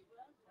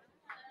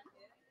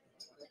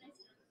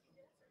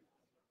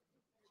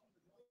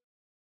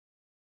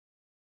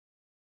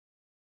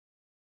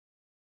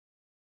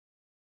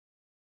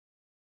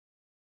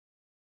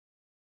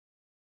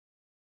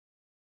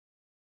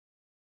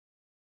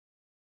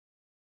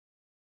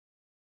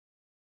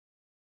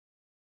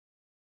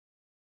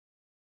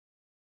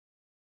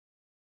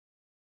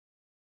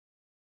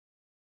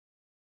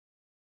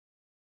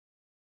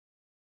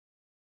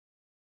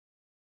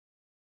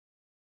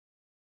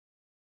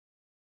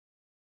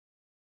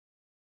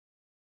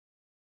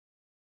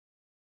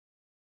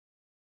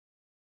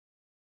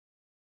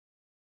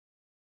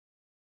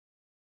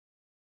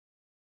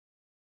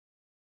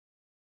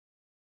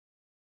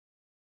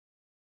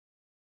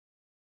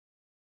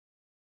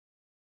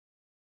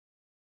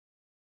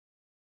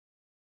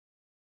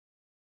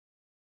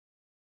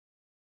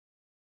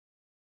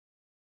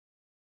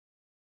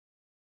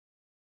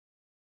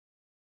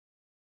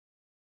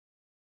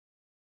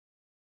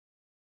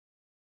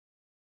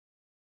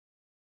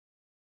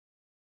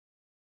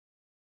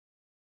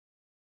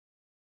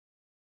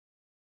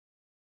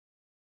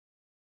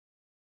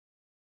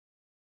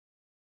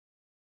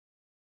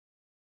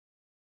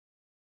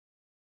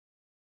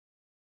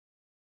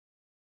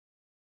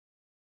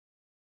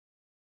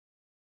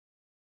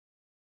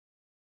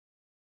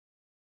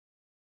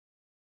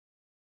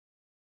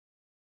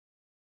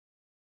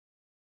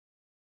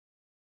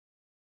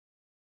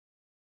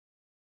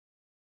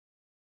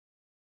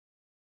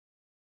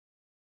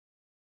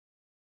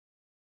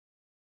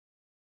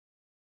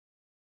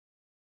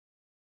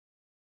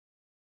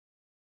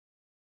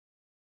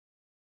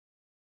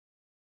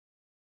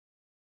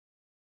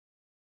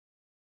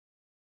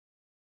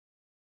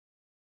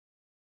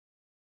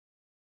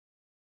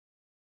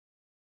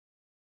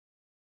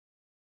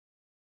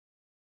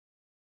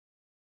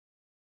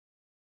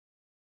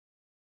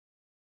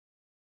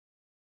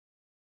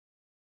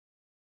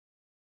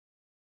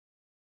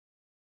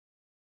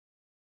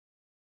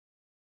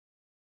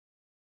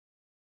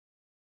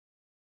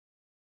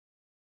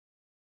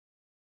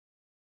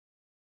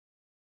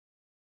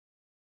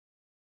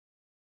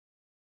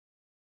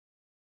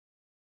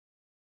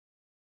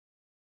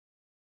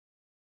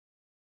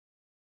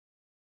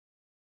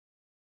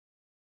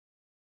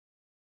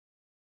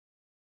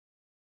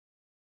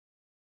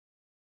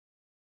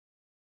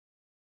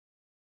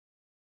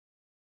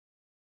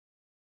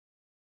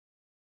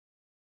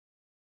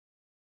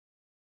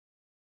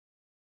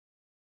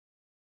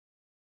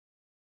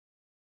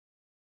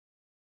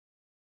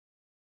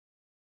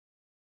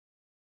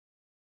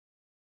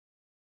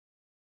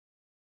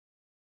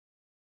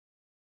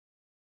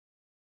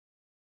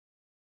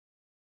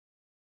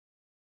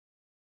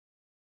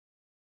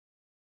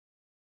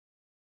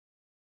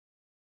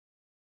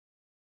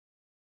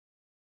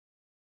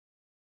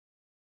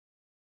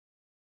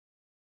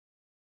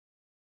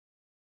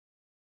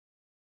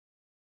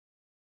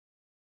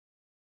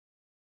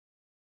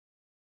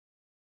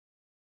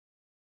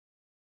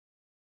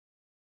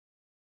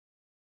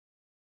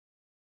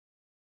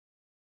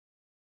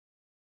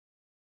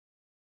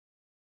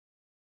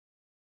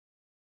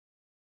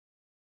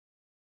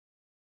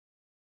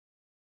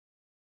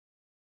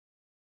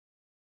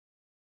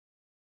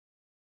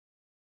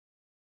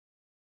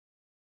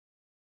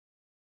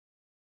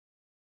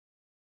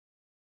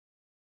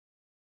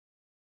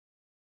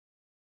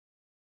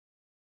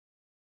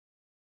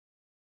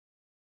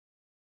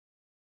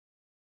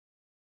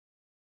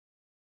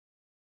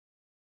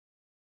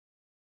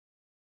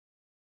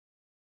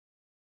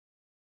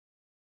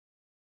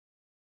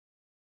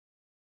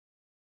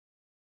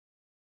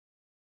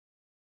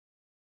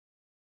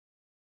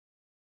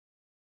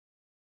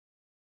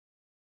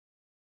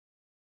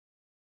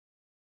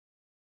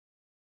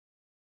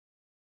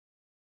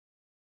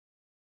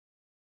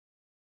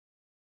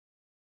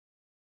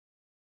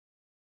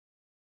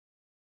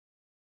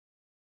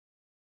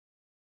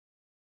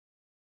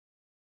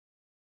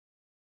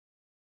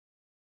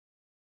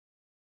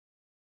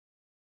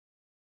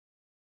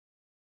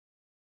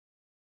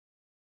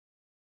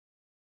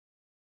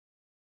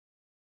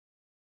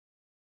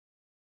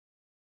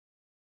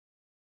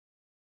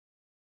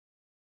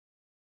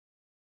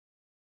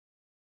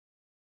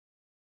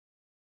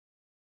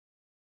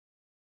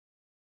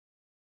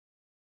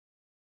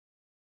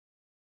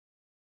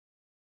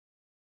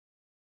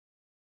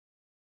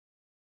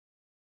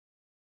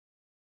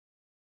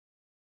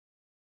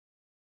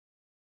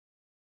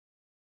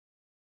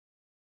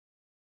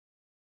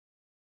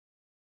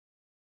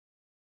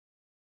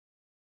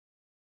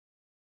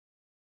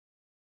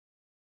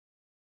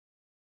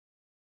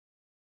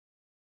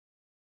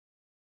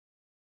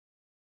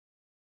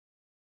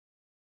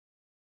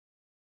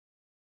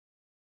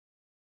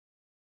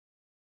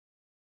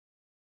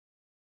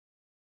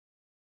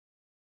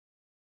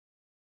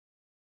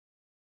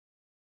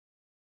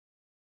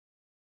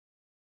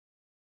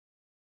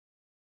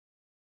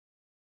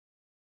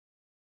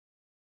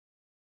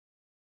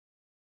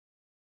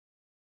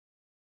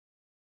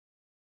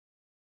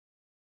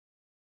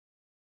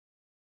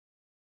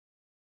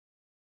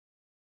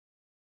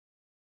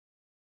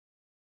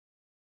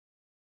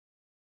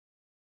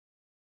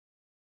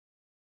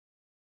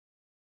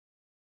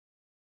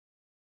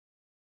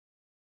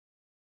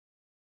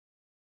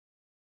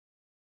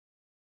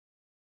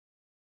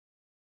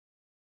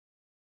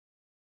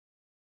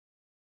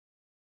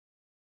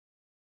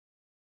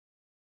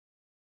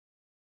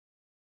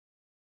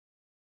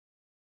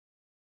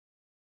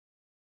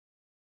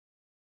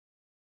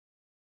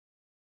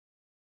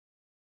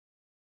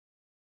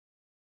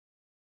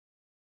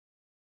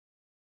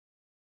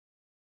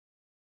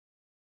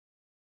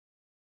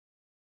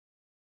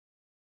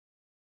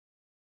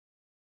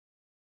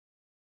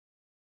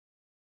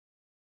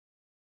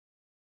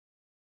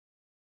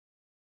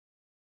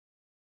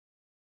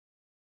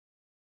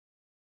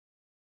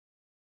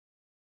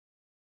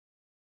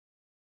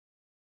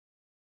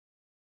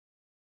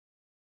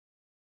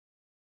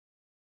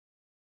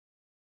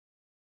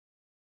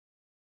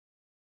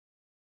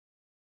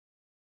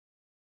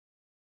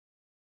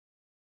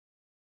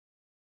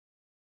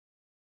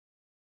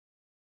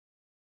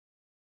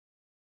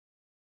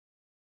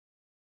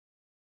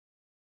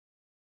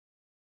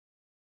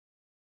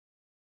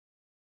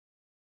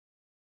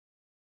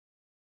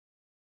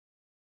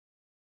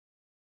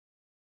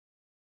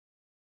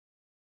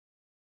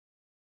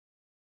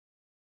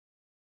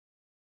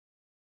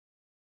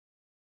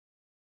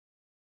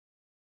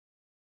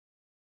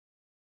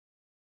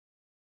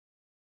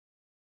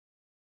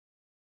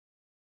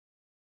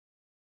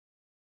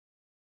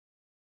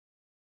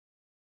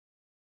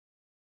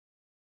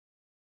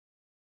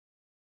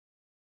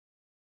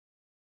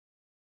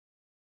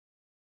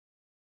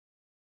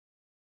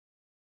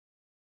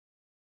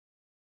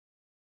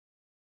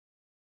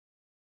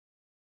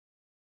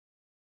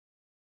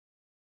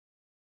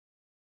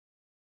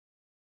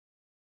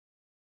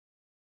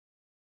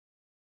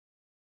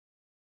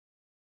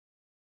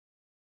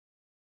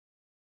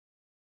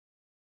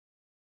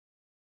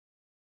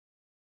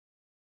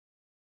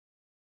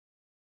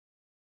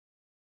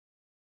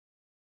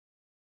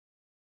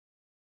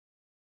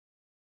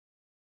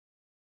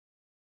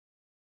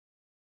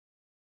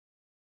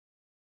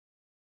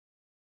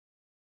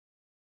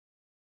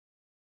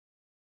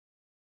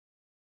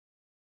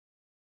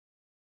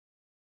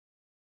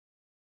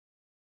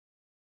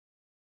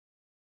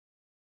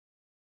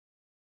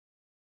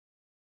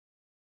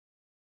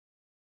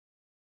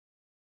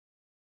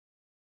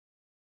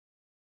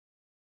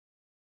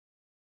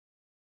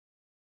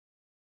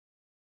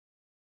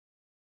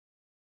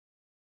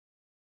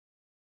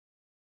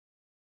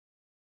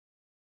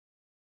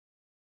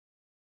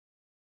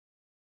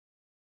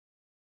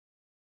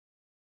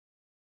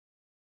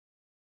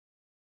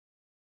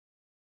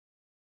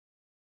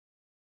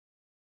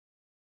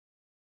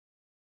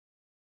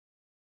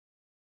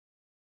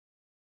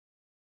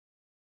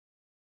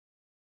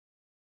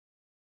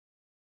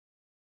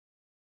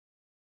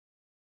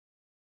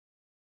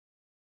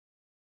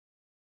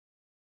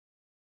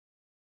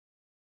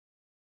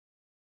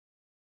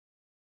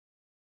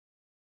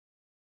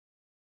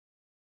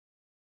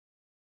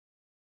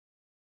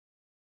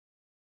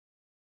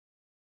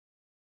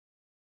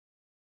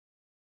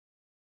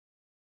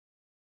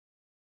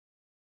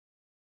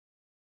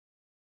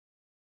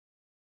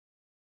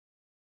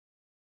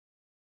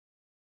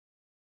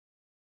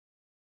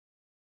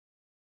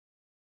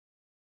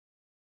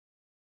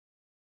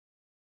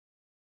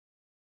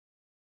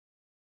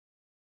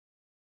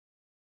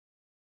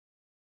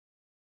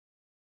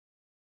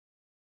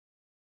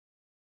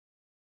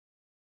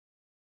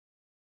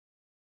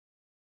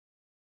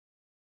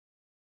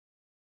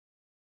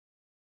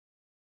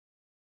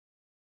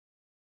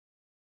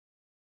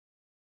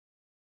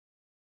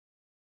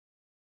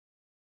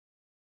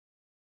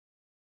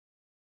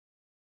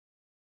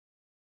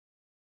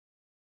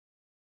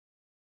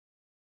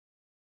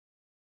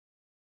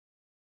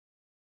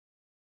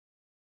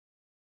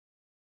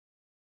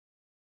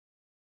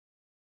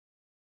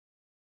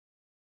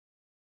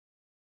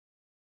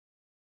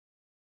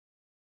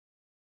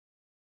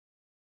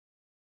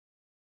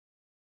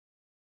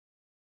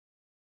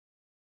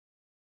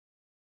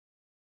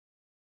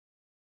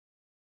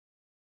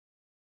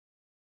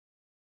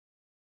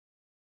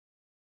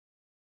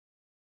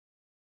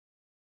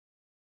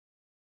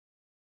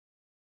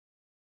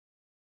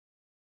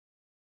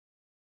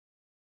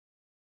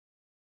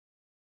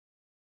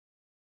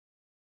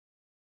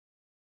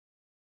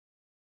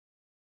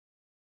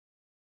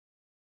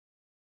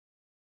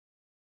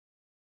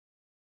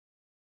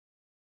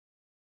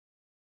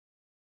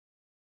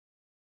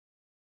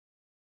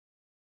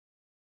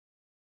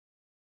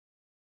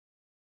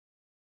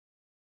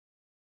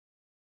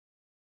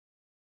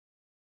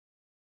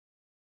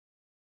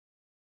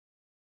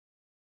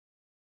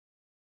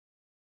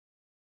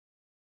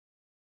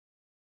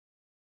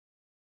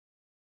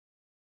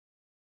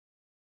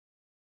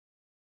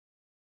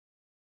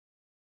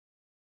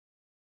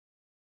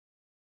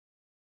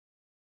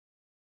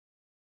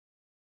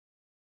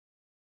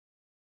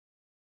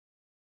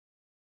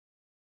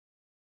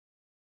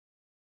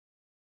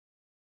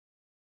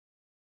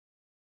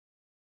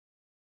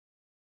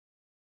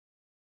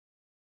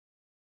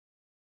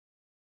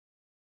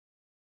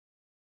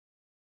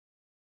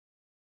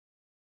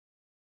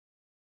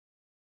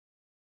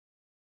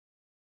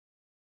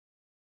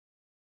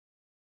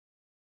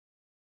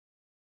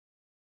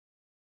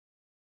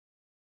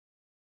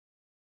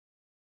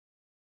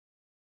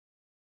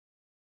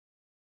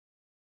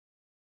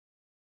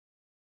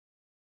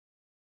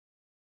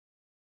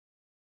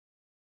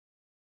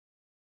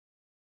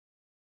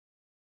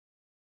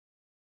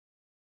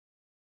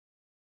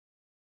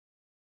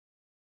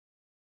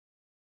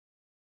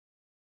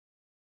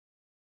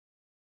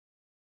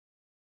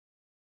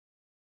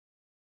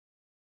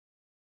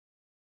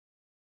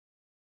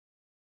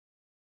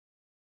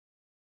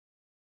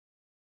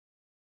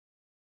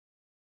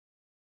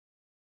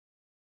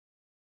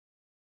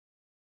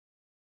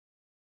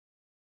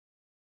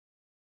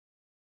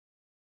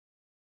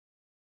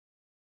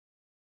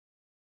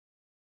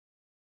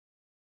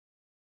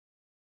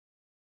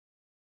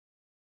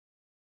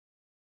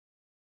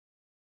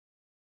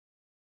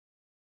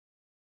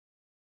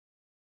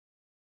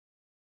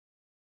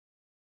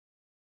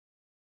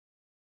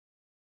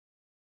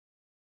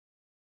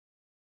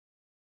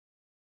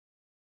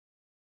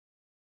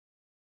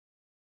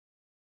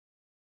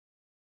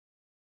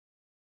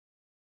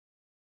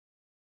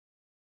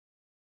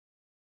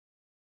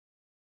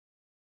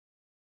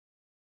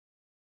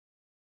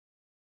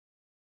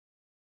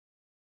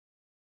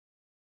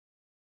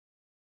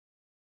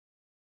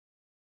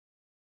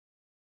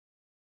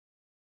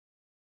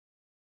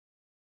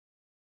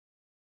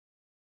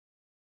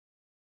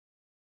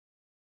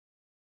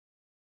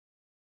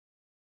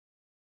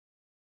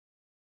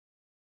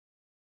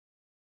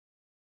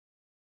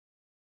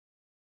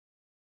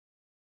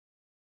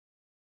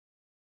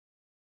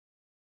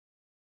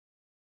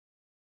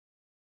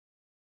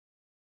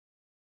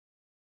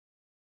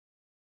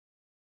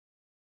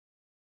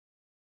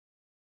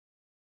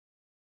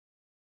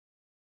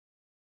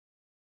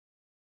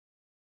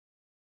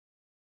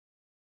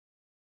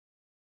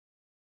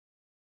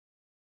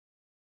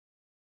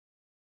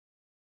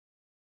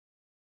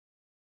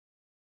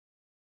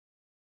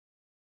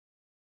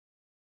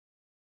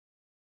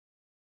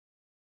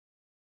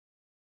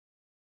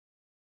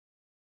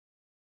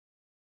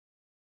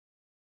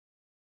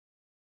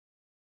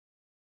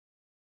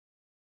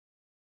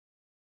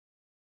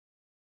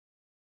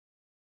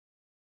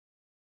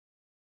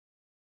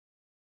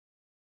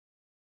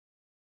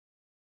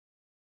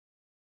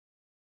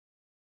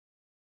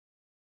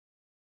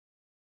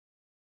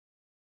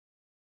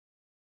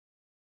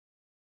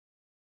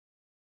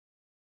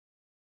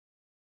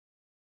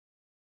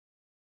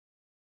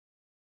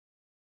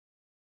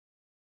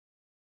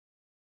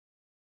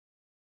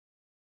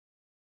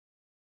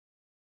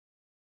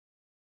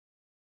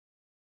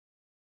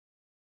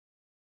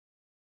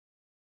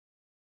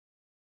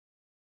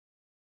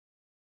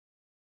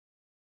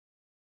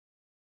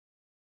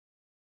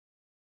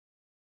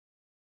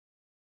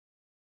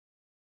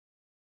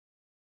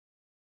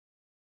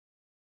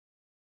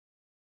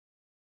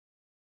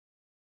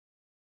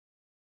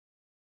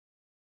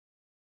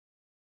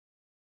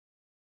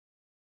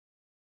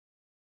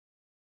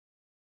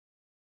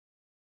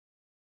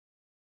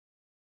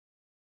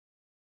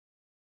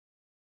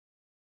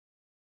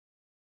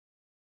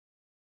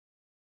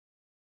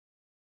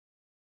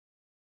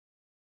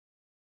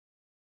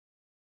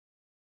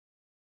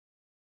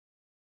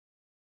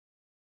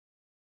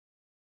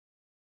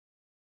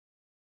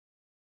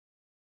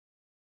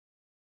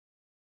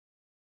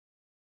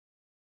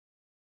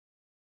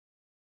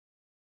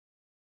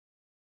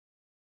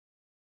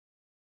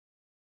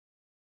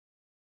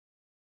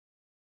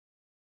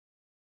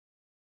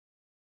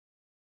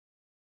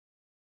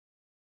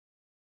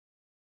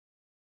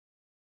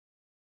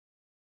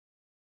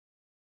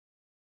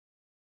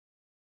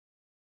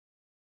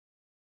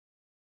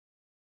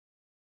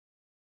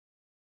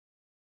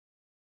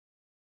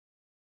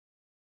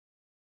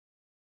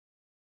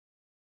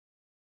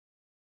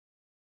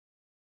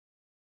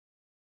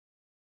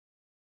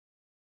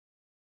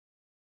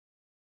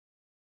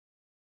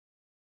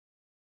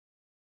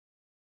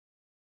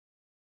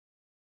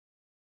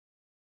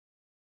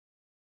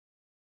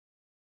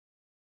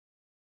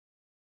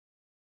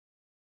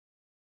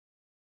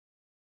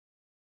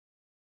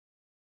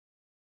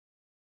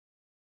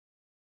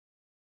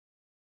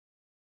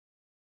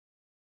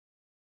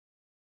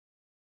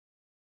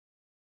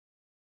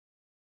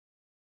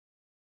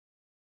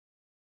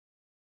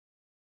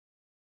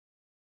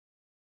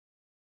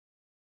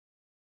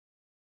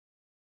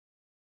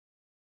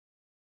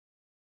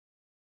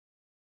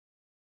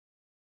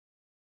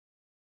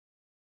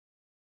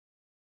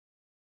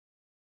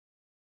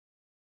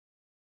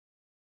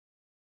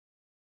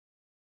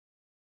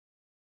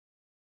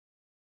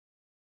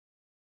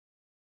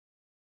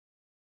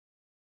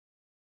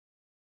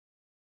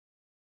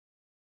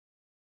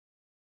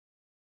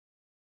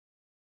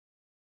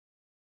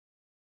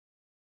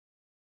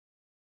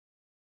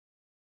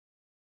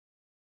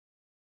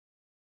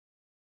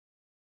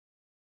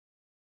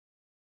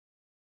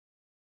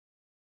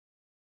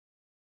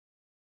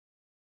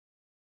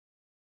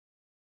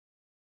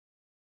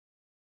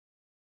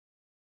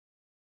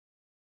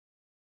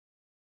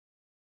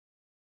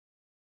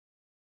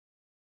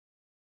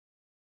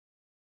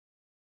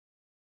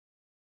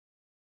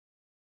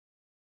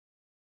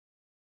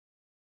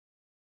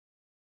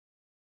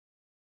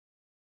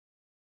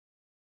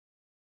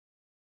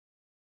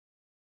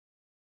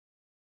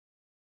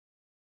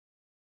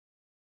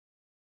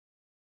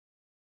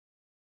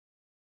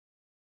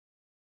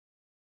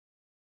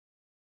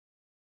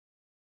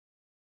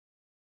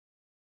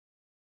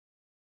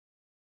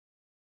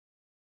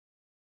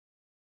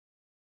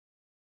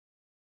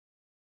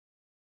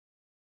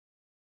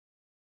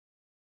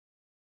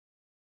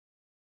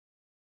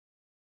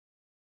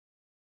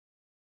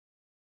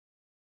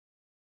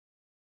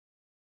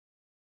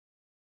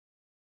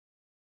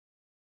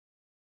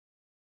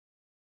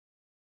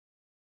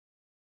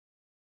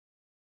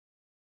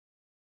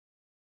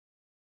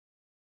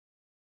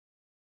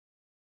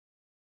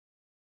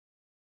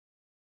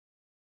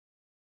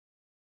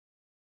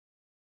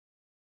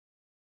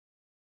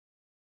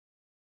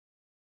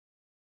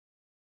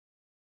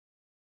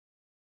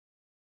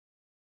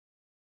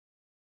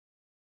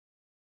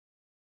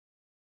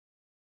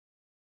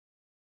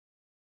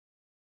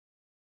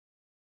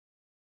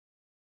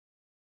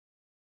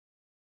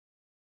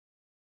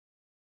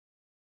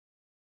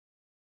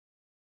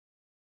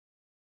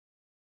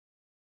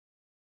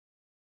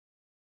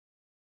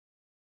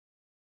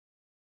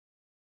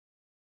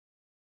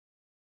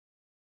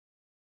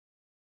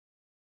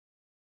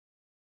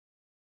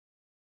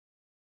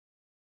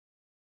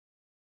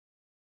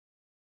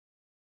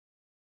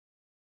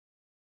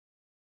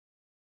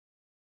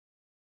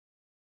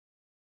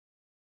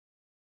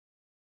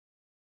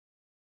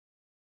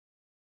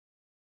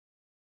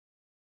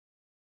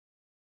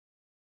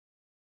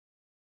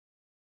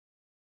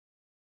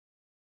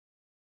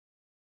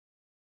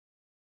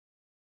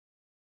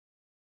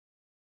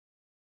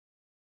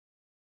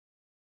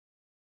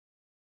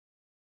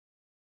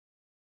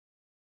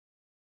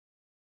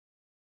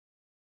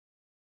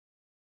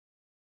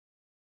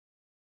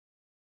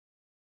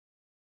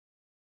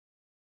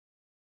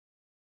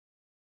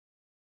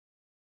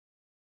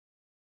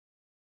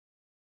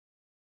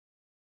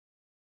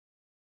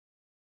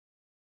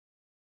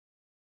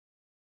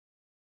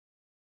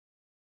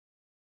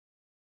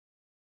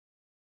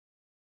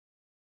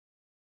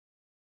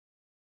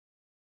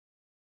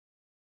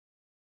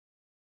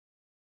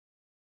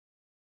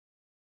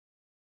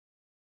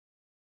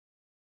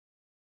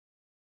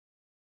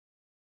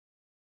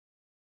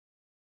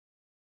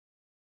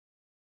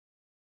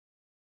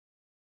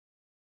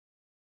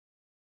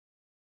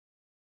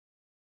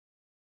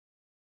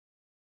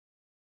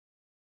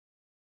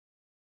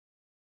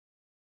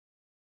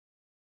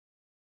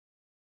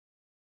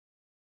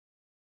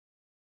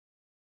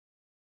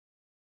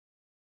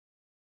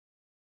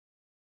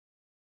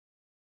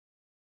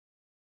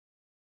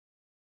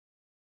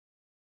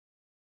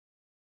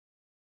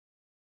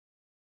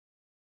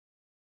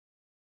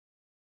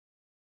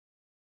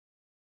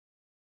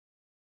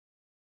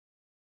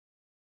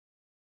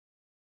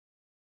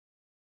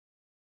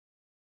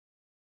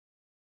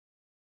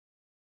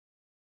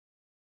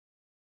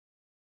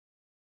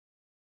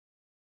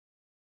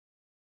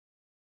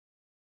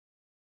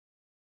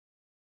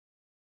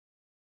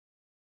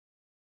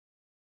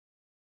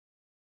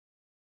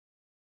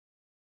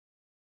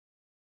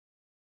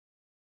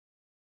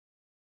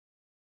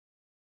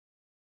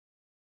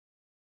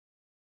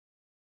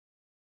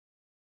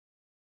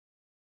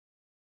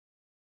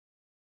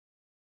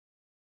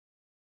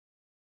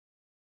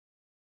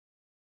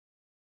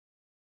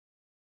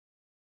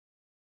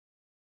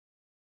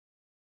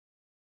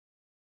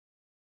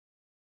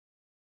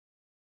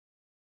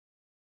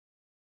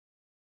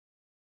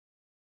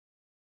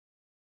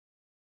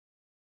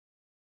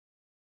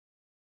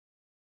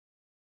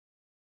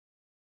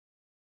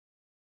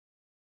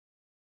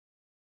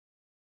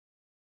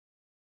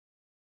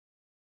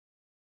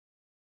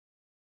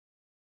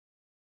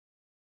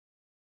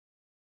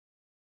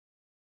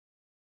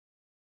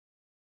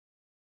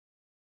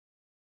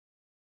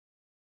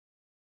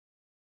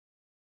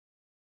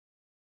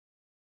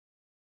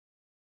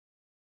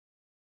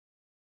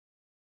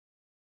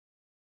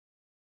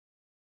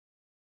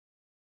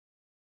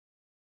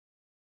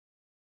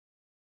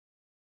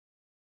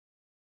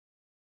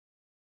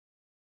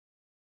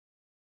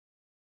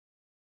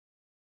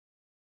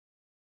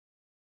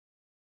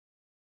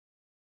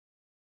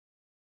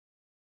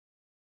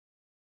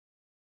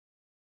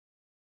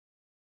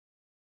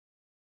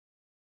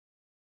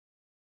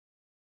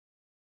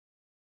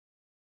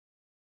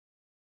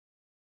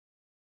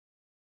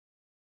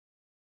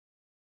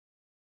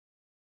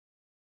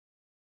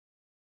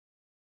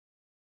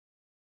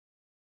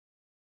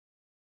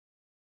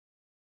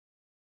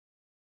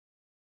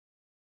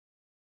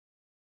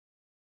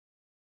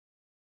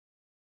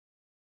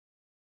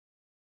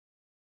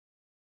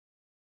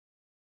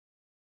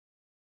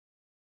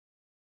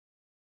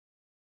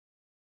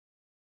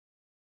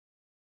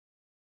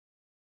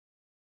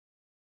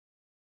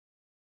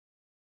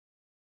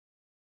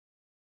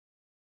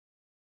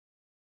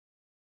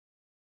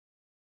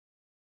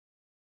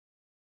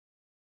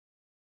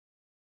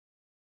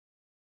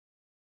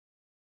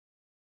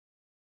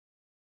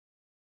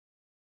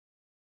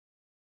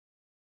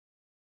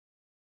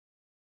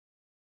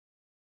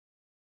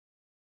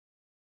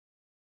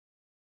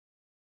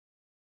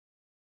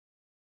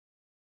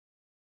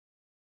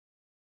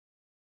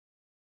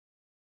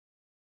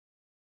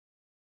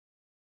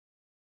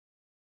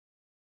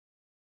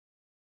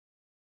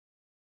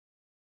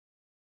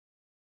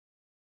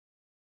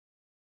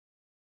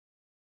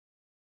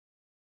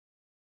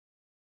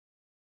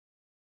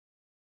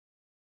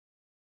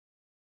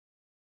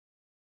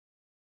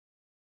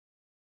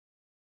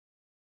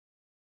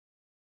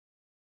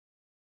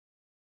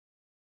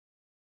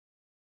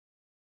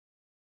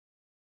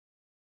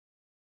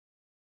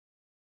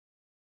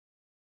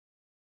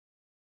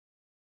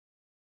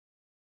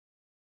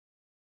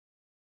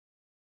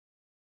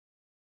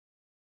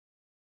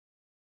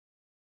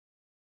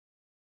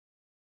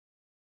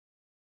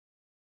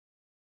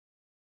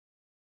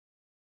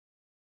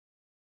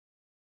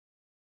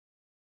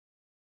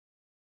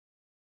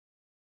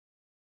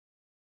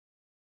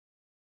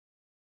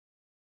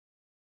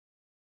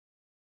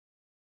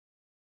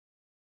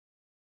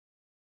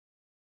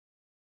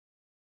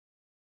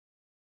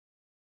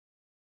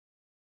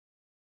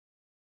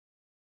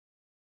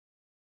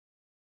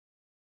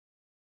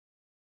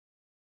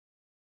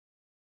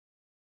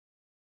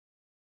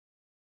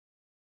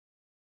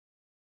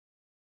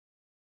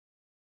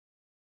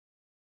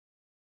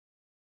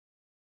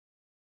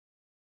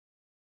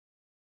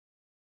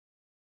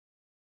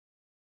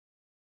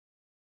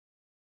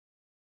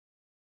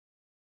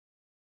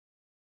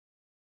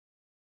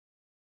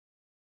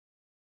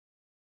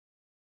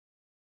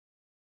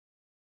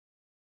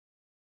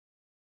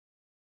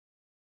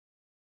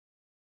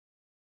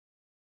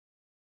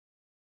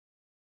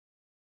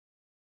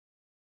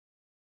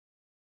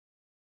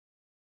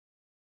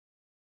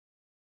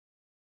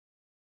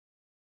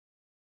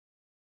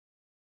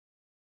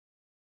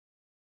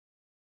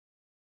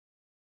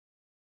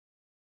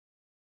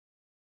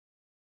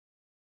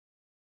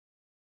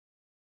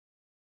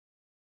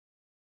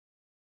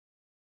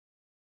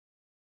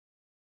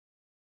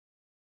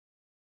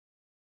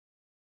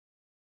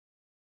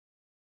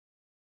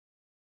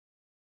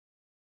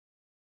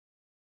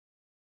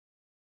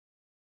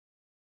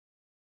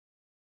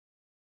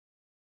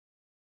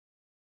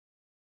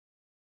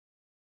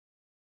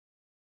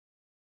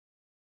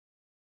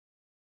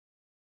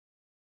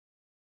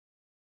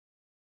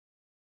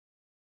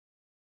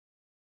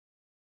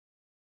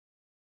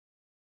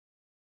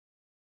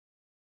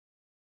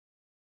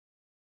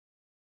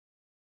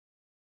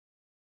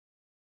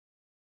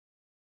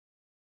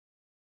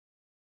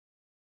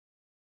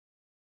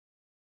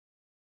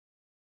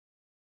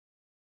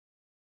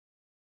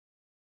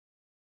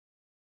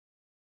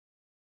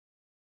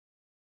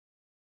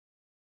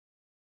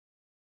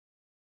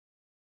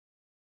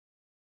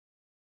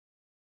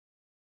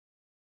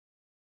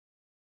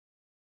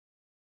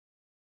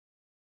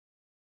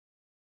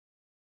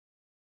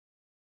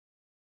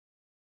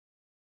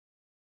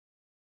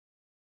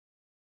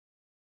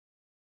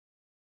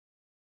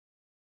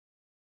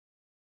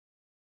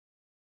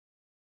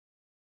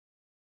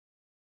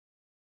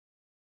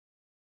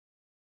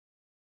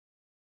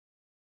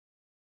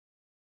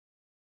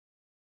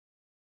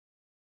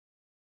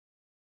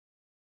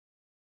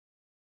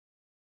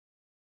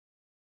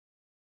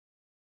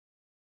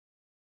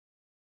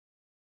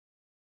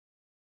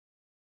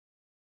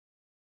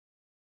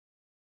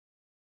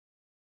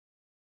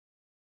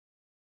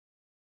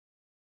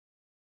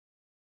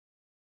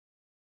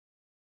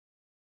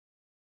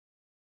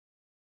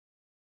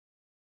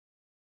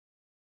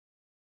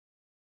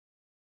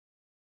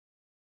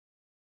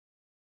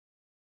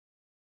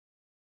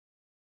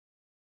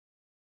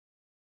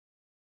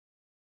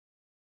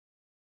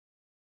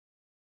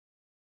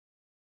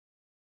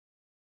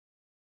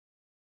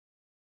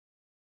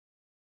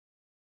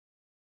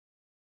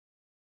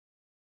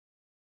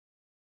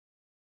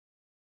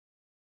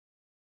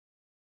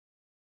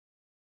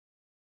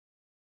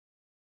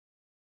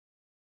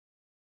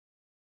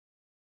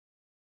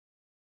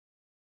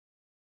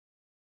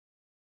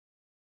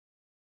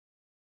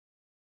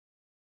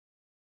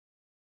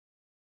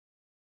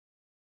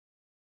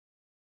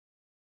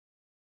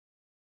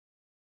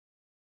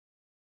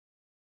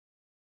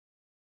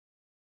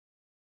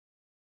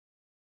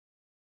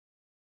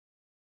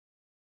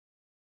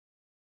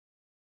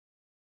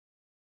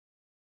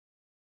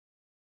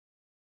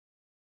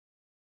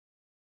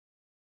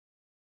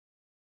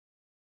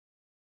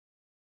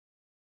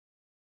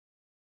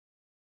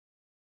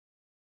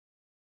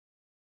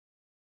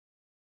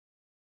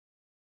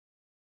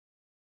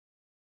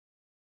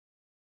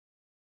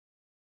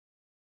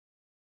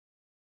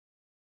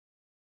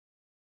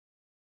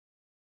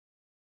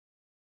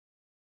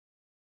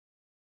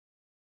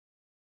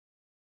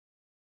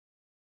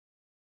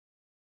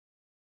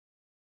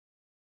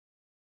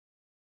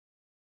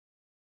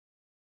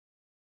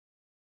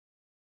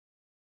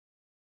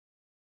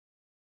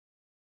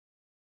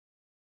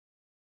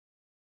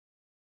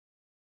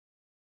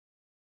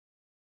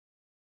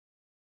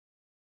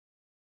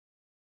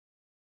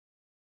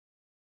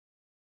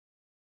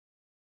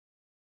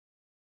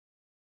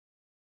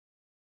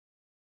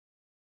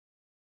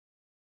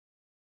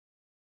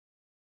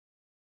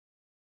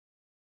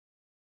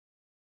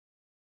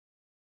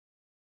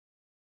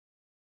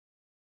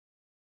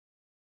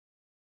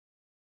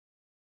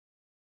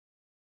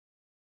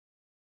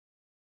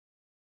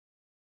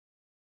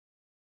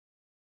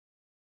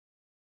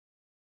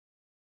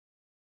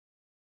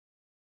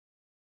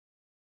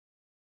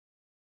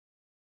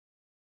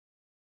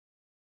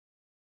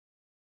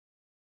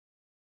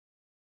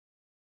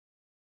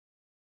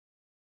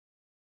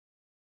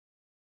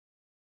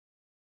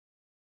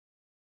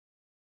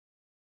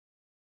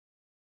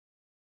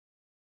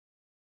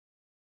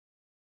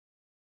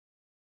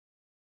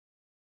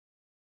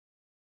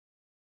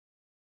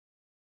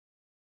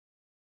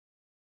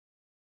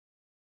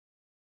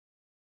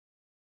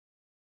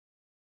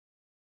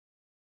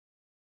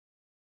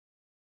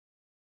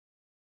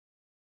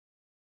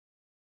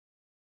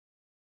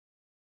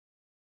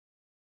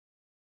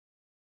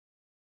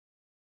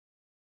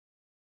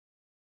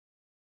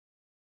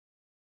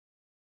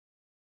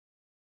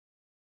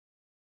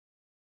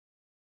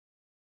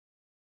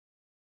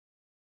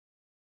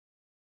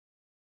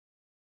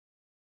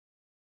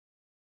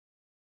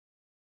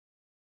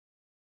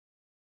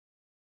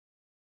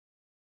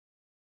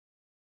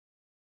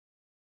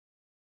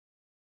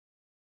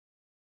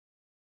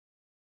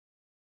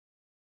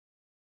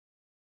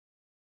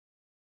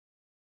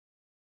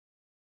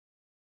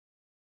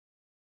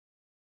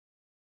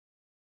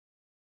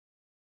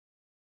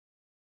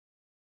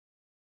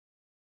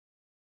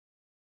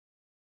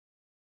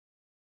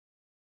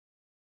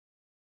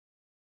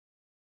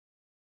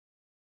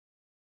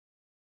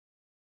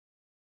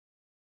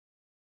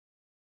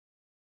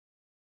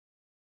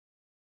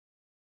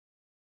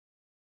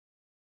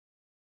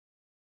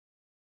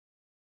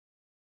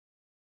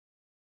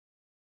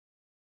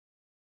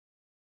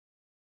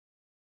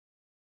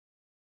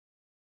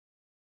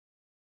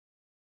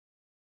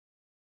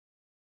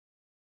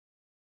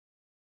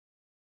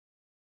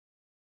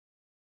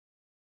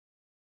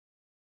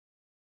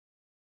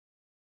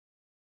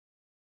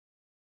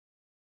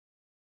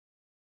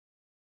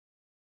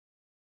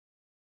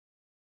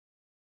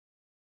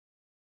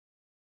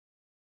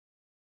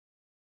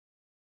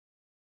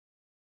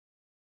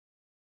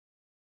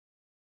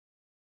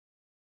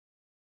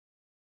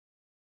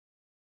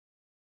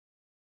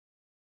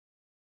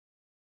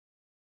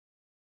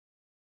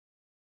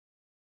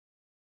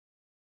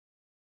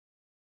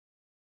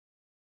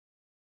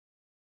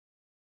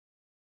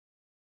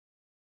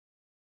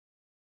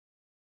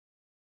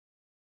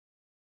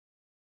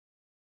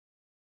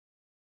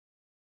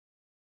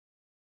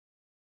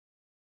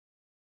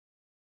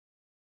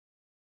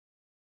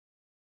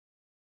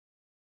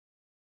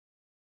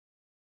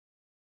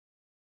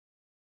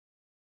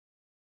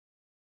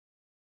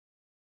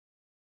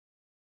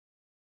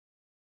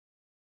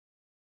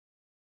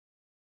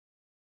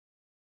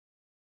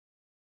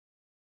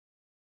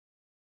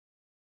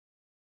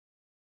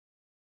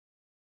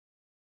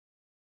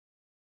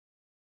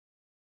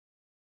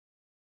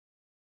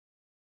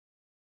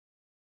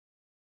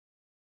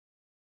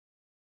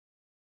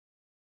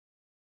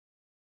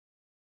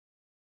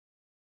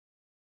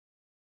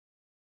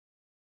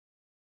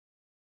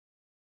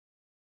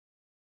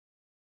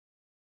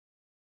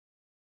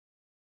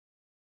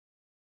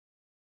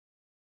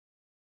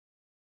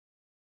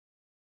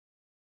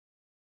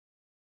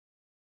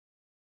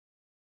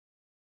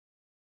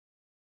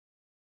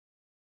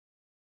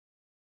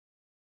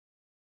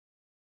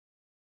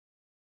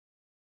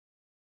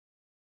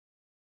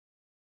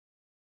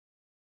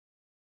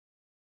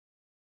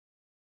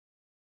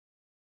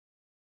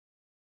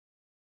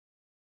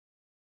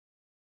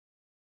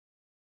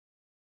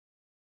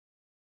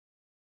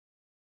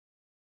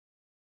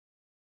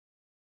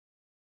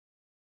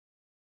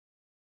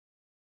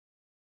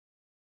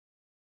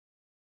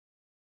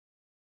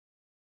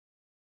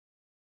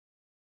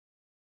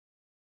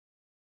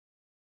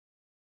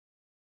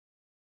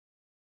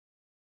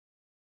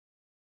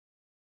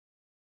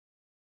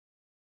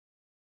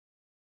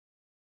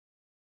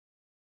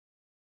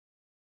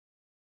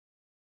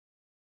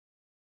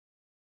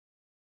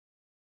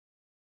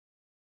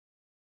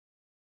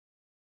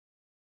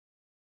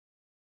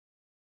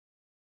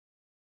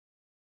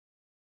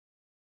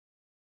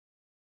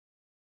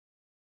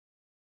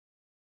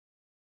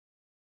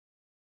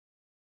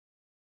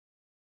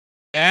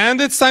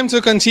 And it's time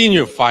to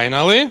continue.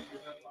 Finally,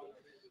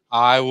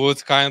 I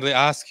would kindly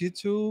ask you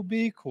to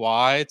be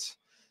quiet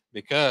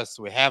because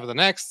we have the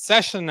next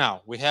session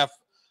now. We have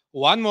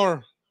one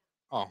more.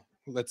 Oh,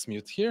 let's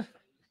mute here.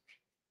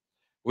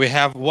 We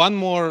have one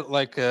more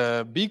like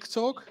big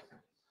talk,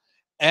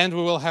 and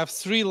we will have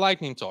 3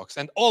 lightning talks,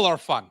 and all are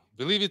fun.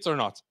 Believe it or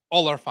not,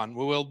 all are fun.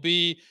 We will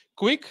be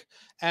quick,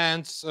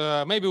 and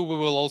maybe we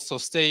will also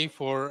stay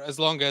for as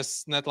long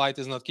as Netlight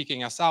is not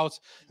kicking us out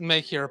and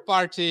make here a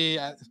party.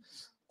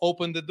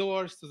 Open the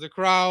doors to the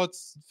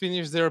crowds,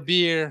 finish their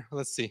beer.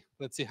 Let's see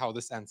how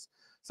this ends.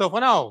 So for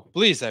now,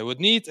 please, I would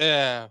need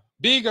a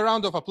big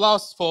round of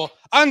applause for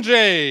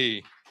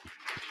Andrei.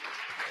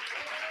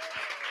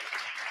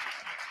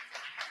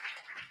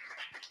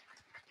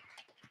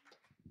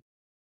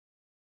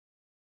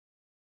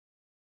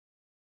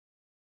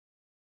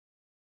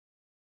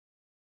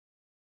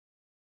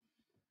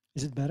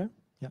 Is it better?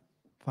 Yeah,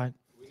 fine.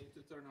 We need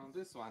to turn on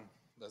this one.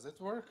 Does it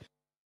work?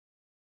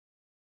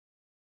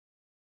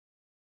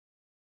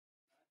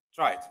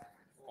 Try it.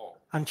 Oh.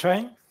 I'm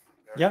trying.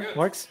 Very Yeah, good.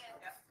 works.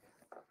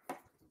 All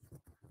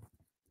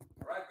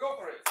right, go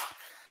for it.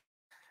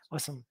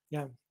 Awesome.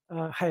 Yeah.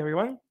 Hi,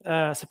 everyone.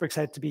 Super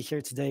excited to be here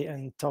today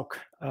and talk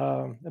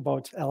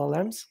about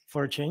LLMs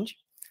for a change.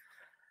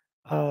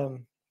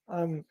 I'm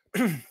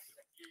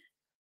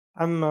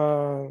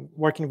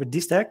working with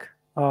DStack,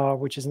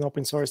 which is an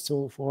open source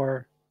tool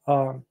for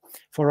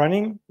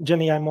running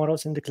Gen AI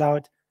models in the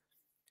cloud.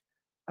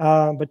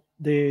 But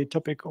the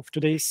topic of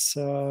today's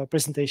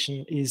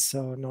presentation is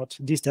not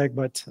DStack,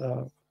 but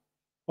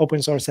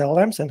open source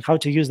LLMs and how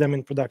to use them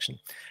in production.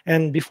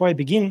 And before I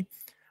begin,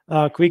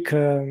 quick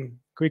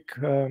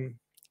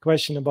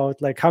question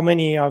about like how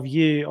many of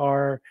you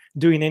are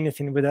doing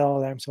anything with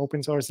LLMs,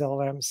 open source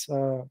LLMs,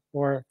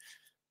 or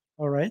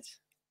all right?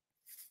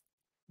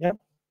 Yeah,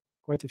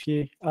 quite a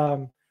few.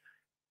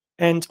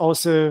 And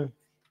also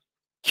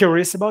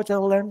curious about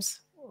LLMs,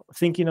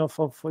 thinking of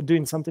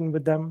doing something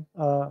with them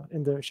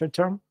in the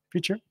short-term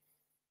future.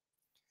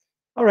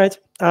 All right,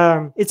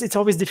 it's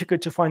always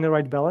difficult to find the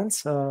right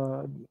balance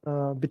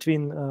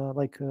between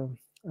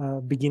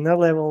beginner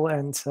level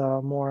and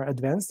more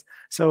advanced.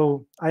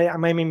 So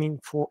I'm aiming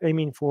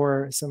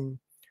for some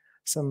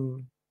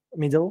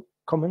middle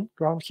common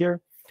ground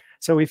here.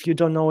 So if you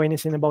don't know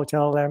anything about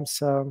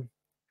LLMs,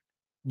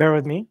 bear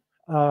with me.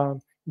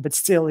 But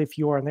still, if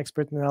you are an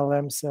expert in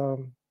LLMs,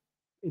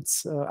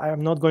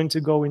 I'm not going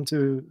to go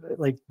into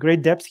like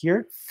great depth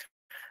here,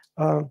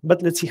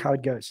 but let's see how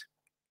it goes.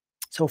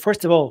 So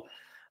first of all,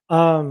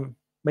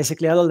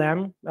 basically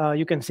LLM,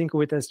 you can think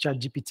of it as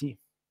ChatGPT.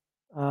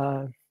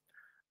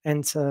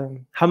 And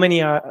how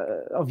many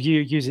of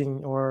you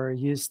using or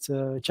used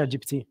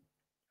ChatGPT?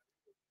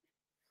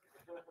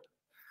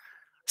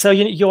 So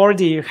you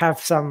already have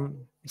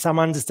some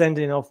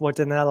understanding of what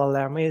an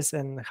LLM is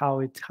and how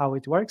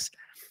it works.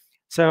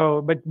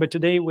 So, but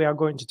today we are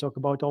going to talk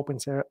about open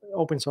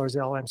source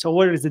LLM. So,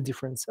 what is the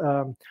difference?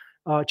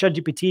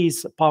 ChatGPT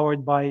is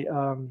powered by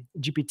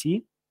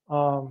GPT,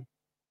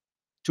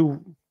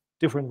 2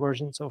 different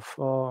versions of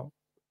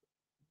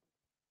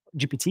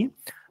GPT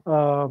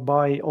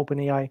by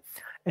OpenAI,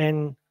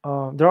 and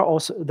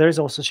there is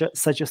also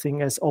such a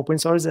thing as open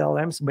source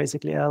LLMs,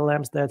 basically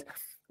LLMs that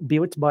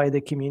built by the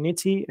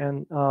community,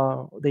 and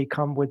they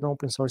come with an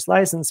open source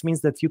license.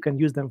 Means that you can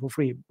use them for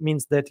free.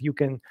 Means that you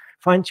can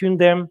fine tune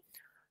them.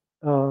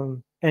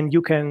 And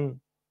you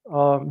can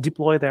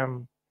deploy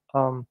them.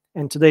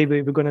 And today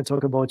we're going to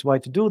talk about why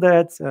to do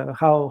that,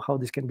 how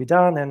this can be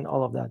done, and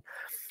all of that.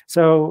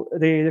 So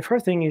the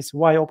first thing is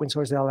why open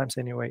source LLMs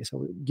anyway.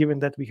 So given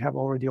that we have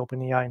already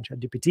OpenAI and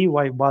ChatGPT,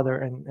 why bother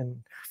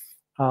and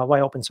why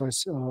open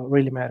source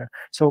really matter?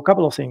 So a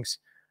couple of things.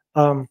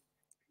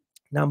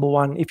 Number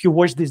one, if you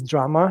watch this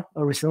drama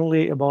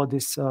recently about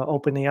this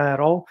OpenAI at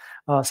all,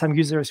 some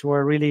users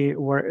were really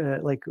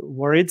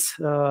worried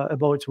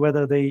about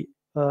whether they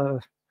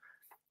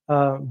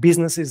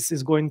business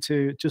is going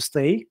to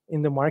stay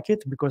in the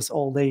market, because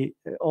all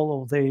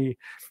of the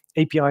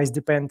APIs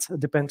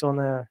depend on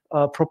a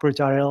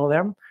proprietary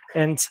LLM,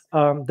 and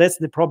that's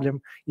the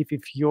problem.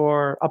 If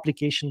your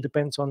application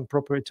depends on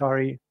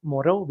proprietary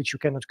model which you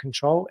cannot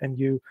control, and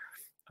you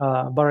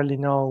barely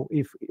know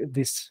if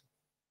this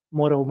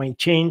model may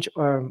change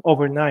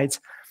overnight,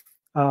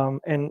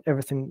 and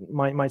everything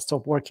might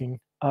stop working.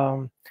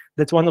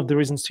 That's one of the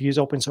reasons to use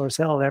open source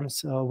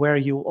LLMs, where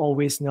you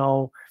always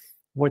know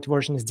what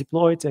version is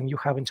deployed, and you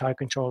have entire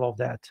control of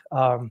that.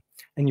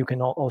 And you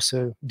can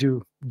also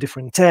do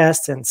different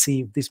tests and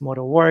see if this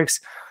model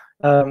works.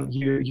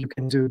 You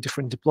can do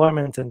different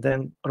deployment and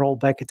then roll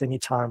back at any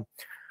time.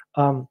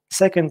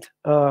 Second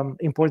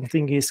important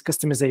thing is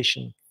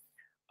customization.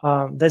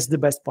 That's the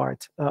best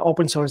part.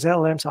 Open source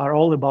LLMs are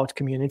all about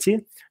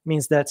community.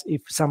 Means that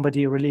if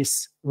somebody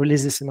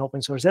releases an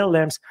open source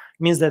LLMs,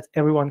 means that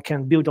everyone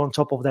can build on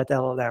top of that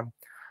LLM.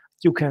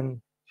 You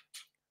can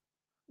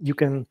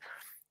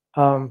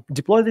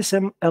deploy this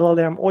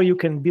LLM, or you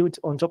can build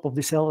on top of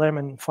this LLM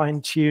and fine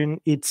tune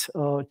it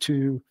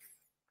to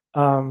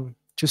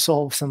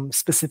solve some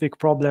specific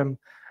problem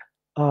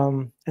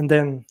and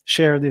then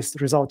share this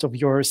result of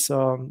yours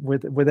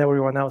with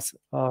everyone else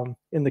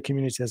in the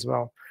community as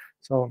well.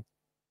 So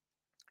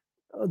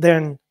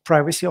then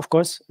privacy, of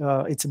course,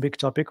 it's a big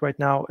topic right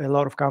now. A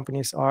lot of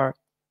companies are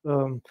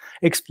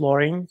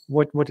exploring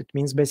what it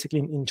means basically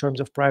in terms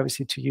of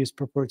privacy to use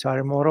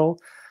proprietary model,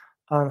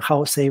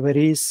 how safe it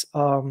is.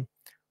 And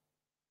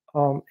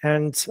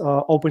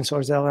open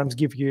source LLMs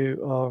give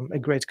you a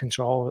great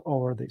control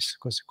over this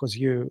because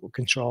you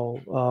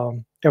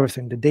control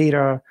everything, the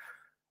data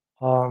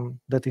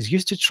that is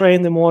used to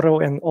train the model,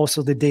 and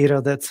also the data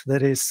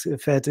that is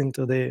fed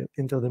into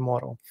the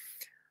model.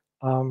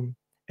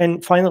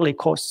 And finally,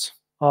 costs.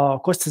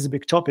 Cost is a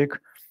big topic.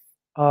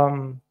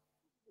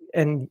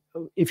 And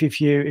if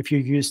you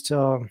used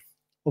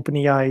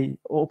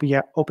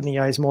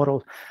OpenAI's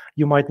model,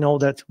 you might know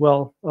that,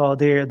 well,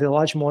 the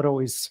large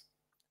model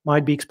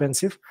might be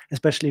expensive,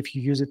 especially if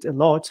you use it a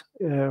lot.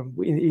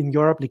 In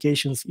your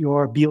applications,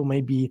 your bill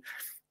may be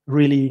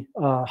really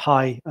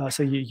high,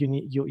 so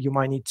you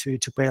might need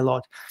to pay a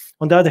lot.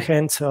 On the other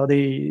hand,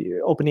 the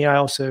OpenAI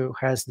also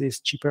has this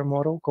cheaper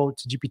model called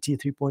GPT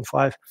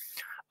 3.5,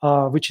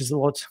 which is a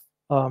lot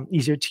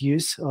easier to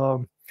use.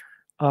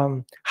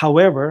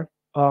 However,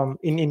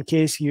 in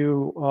case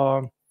you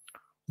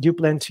do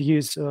plan to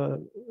use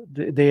the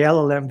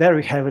LLM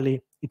very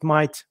heavily, it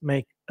might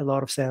make a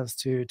lot of sense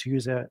to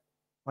use a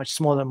much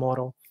smaller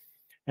model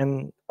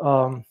and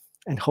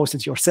host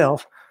it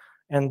yourself.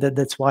 And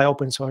that's why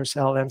open source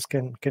LLMs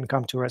can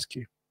come to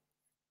rescue.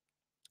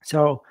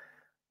 So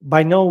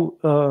by no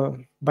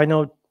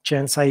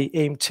chance I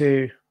aim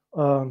to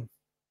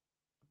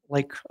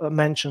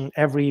mention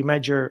every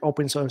major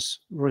open source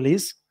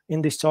release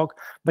in this talk,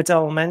 but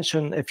I'll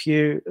mention a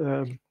few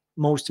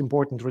most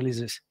important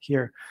releases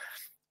here.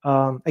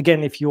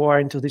 Again, if you are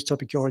into this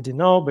topic, you already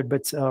know,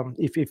 but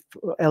if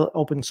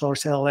open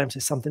source LLMs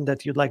is something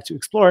that you'd like to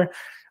explore,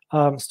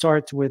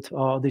 start with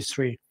these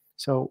three.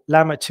 So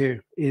Llama 2,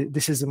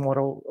 this is a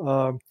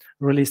model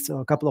released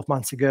a couple of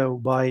months ago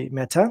by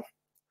Meta,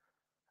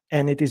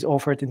 and it is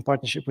offered in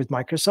partnership with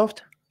Microsoft.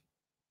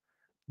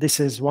 This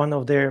is one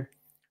of their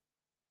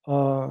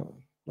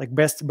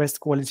best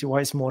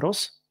quality-wise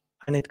models,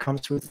 and it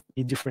comes with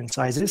different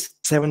sizes: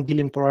 7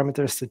 billion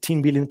parameters,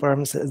 13 billion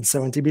parameters, and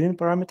 70 billion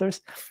parameters.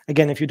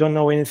 Again, if you don't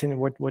know anything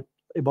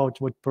about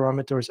what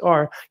parameters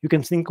are, you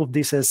can think of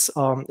this as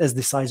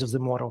the size of the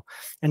model,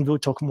 and we'll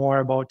talk more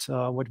about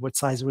what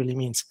size really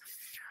means.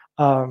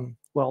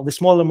 Well, the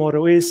smaller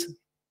model is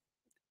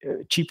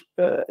cheap.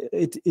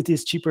 It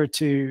is cheaper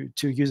to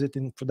use it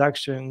in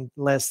production,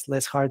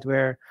 less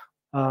hardware.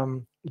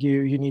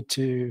 You need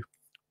to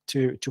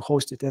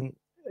host it, and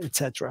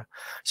etc.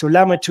 So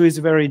Llama 2 is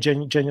a very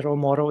general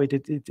model. It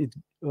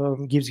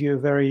gives you a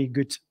very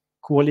good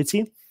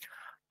quality,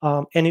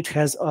 and it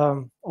has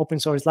open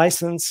source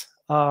license,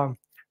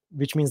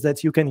 which means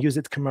that you can use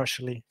it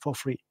commercially for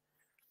free.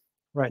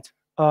 Right.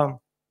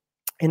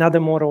 Another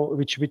model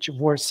which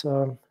worth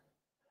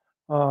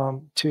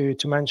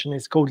to mention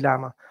is Code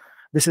Llama.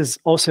 This is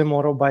also a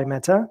model by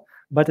Meta,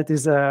 but it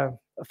is a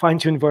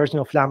fine-tuned version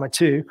of Llama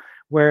 2,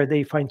 where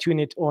they fine-tune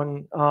it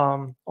on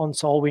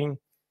solving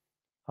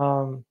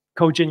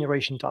code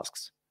generation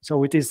tasks.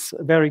 So it is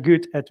very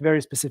good at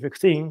very specific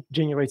thing,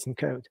 generating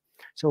code.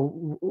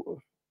 So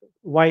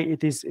why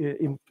it is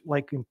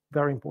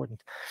very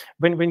important?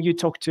 When you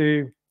talk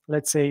to,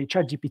 let's say,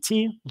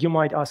 ChatGPT, you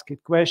might ask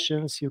it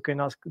questions. You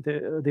can ask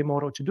the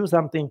model to do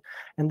something,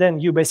 and then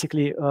you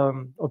basically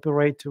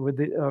operate with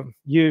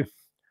the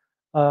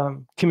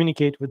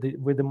communicate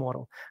with the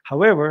model.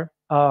 However,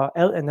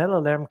 an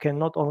LLM can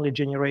not only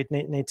generate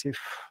native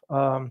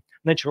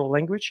natural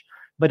language,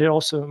 but it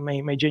also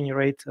may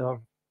generate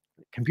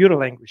computer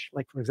language,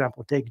 like, for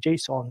example, take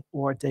JSON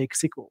or take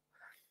SQL.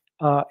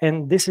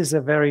 And this is a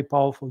very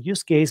powerful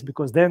use case,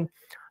 because then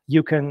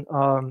you can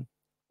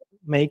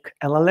make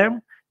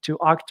LLM to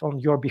act on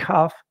your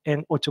behalf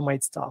and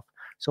automate stuff.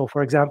 So,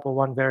 for example,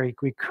 one very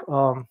quick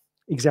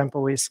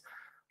example is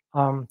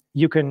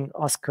you can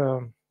ask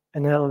an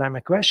LLM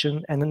a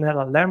question, and an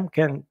LLM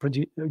can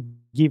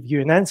give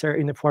you an answer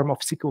in the form of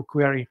SQL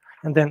query,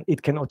 and then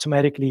it can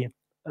automatically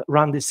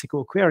run this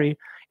SQL query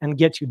and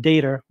get you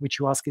data which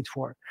you ask it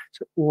for.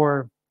 So,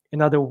 or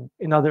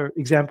another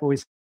example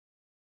is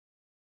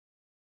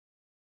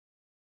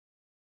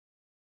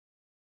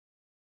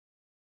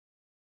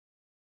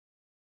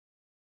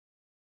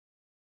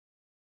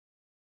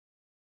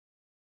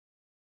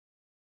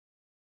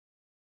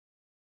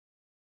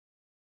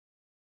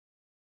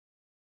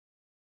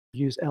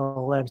use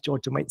LLMs to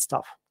automate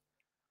stuff.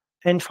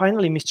 And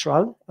finally,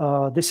 Mistral.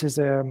 This is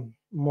a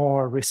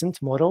more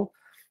recent model,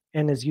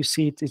 and as you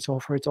see, it's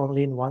offered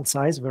only in one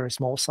size, very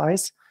small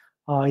size.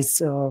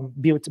 It's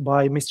built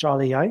by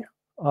Mistral AI,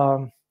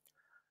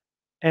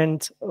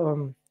 and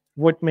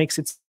what makes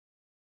it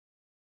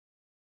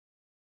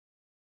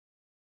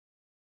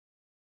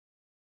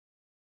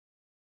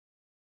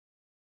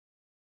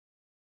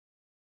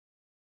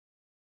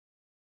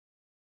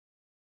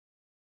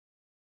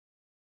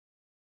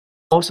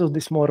also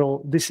this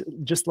model, this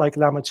just like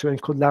Llama 2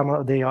 and Code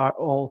Llama, they are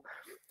all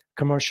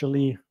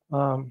commercially,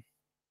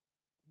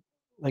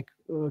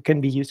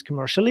 can be used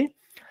commercially.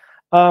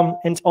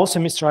 And also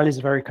Mistral is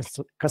very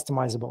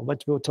customizable,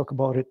 but we'll talk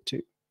about it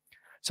too.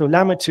 So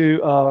Llama 2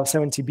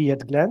 70B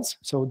at glance.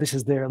 So this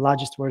is their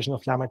largest version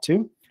of Llama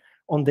 2.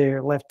 On the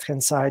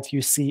left-hand side,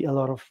 you see a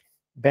lot of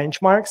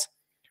benchmarks.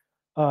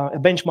 A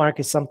benchmark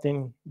is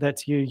something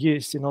that you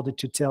use in order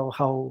to tell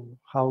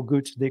how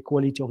good the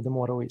quality of the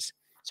model is.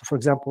 So for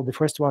example, the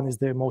first one is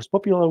the most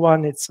popular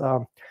one. It's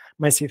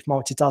massive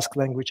multitask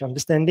language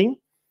understanding.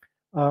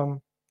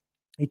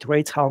 It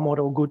rates how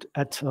model good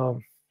at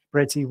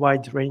pretty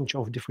wide range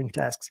of different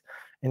tasks.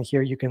 And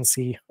here you can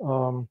see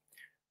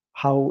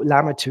how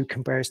Llama 2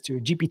 compares to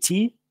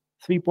GPT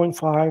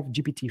 3.5,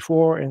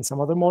 GPT-4, and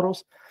some other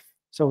models.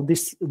 So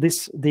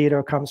this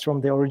data comes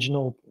from the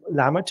original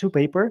Llama 2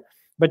 paper.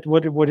 But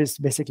what is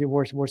basically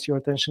worth your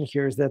attention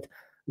here is that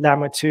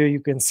Llama 2, you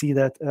can see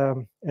that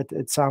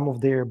at some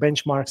of their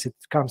benchmarks, it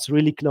comes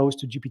really close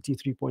to GPT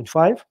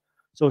 3.5.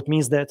 So it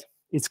means that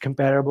it's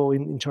comparable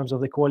in terms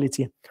of the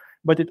quality,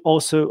 but it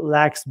also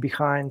lags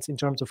behind in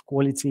terms of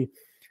quality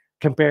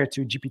compared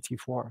to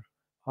GPT-4.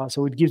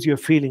 So it gives you a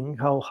feeling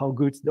how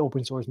good the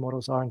open source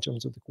models are in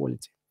terms of the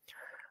quality.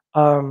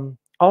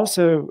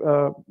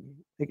 Also,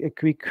 a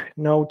quick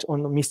note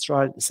on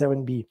Mistral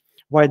 7B,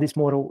 why this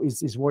model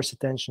is worth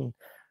attention.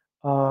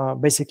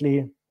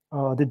 Basically,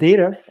 the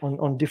data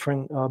on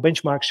different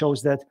benchmarks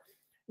shows that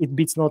it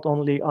beats not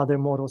only other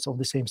models of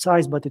the same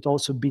size, but it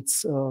also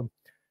beats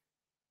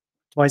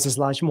twice as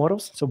large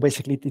models. So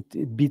basically,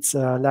 it beats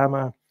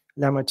Llama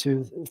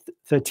 2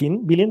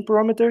 13 billion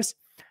parameters.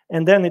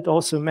 And then it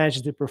also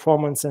matched the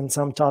performance and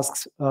some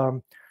tasks,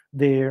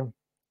 the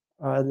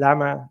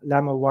Llama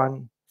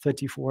 1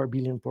 34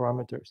 billion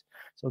parameters.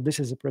 So this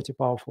is a pretty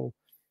powerful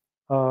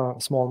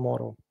small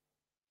model.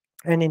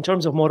 And in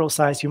terms of model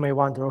size, you may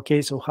wonder,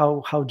 okay, so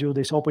how do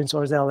these open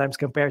source LLMs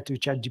compare to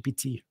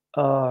ChatGPT,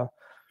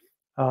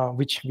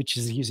 which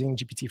is using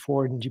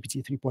GPT-4 and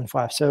GPT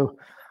 3.5? So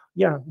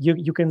yeah,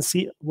 you can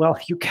see, well,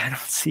 you cannot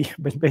see,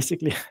 but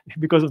basically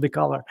because of the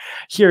color.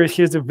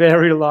 Here's a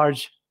very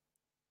large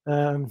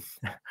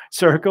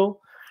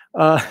circle.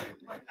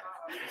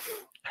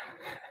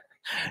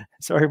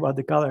 Sorry about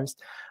the colors.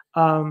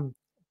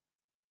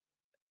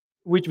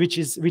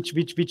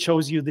 Which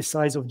shows you the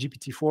size of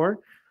GPT-4.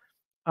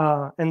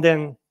 And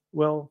then,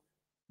 well,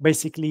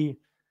 basically,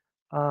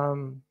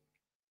 GPT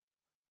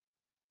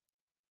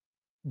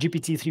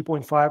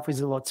 3.5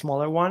 is a lot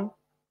smaller one.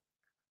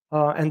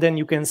 And then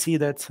you can see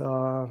that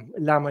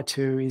Llama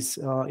 2 is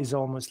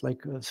almost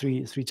like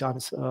three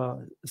times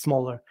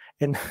smaller.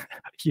 And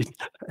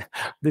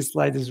this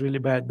slide is really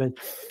bad, but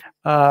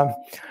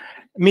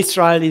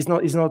Mistral is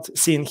not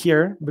seen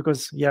here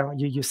because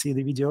you see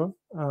the video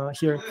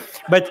here.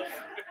 But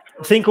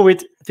think of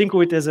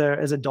it as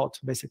a dot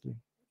basically.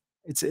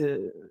 It's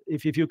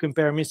if you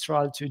compare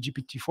Mistral to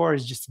GPT-4,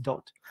 it's just a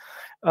dot.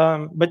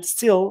 But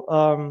still,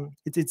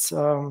 it's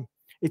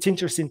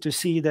interesting to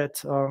see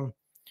that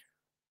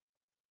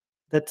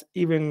that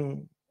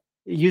even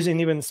using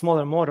even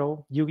smaller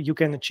model, you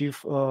can achieve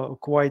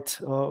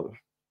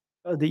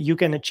you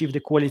can achieve the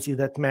quality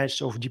that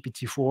matched of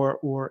GPT-4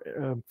 or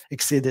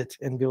exceed it,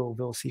 and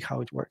we'll see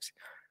how it works.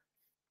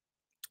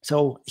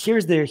 So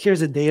here's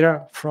the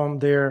data from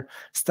their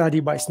study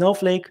by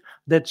Snowflake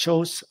that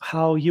shows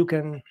how you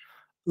can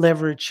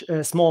leverage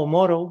a small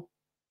model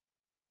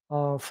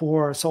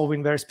for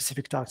solving very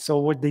specific tasks. So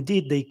what they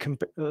did,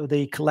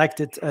 they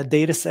collected a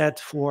data set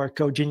for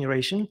code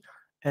generation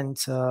and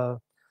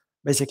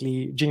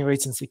basically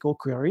generating SQL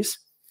queries,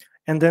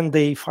 and then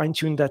they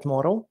fine-tuned that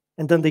model,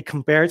 and then they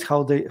compared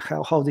how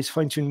this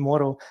fine-tuned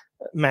model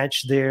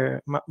match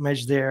their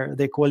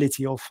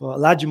quality of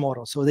larger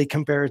models. So they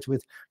compare it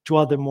with two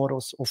other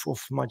models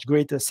of much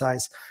greater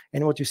size,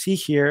 and what you see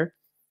here,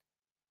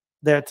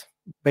 that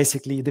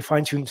basically the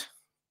fine-tuned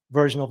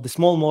version of the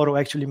small model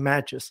actually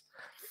matches.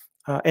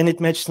 And it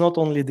matches not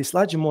only these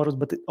larger models,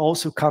 but it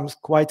also comes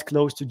quite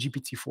close to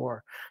GPT-4.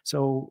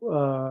 So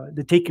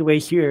the takeaway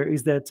here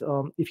is that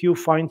if you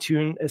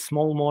fine-tune a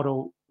small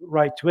model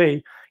right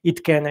way,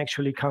 it can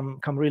actually come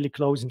really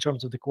close in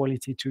terms of the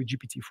quality to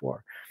GPT-4.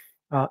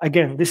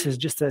 Again, this is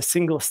just a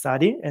single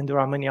study, and there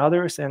are many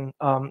others. And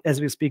as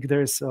we speak,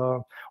 there's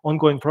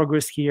ongoing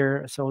progress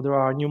here. So there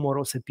are new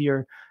models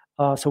appear.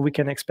 So we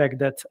can expect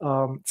that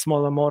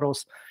smaller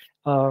models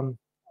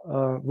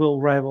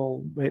will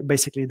rival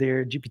basically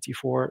their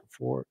GPT-4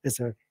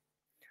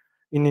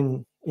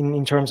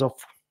 in terms of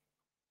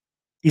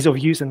ease of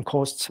use and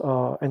costs,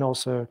 and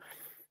also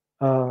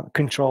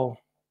control.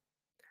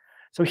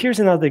 So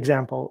here's another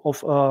example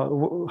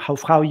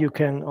of how you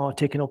can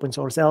take an open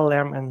source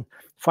LLM and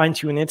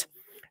fine-tune it,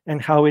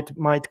 and how it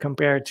might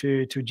compare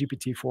to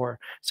GPT-4.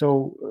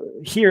 So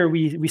here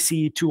we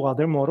see two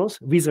other models: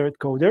 Wizard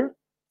Coder,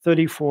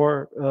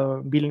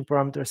 34 billion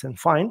parameters, and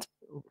Find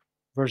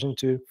version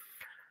 2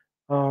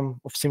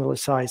 of similar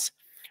size.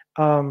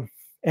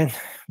 And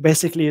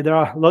basically, there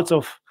are lots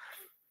of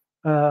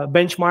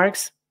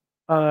benchmarks.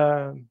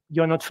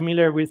 You're not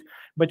familiar with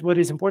But what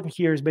is important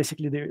here is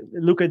basically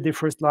look at the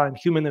first line,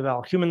 human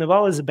eval. Human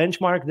eval is a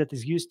benchmark that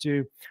is used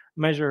to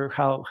measure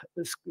how,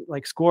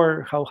 like,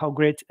 score how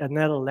great an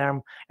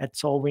LLM at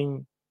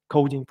solving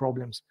coding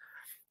problems.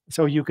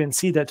 So you can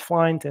see that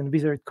Find and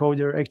Wizard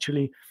Coder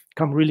actually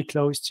come really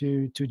close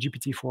to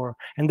GPT-4.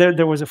 And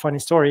there was a funny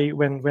story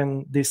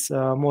when these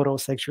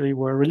models actually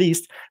were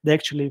released. They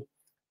actually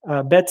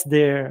bit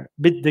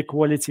the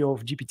quality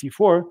of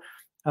GPT-4,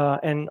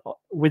 and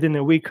within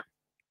a week,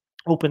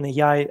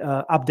 OpenAI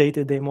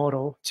updated their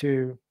model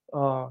to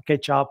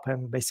catch up,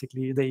 and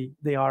basically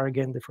they are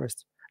again the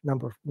first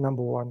number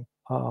one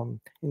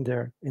in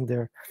their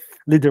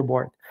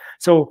leaderboard.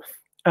 So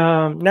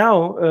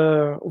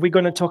now we're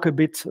going to talk a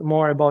bit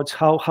more about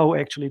how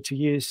actually to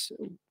use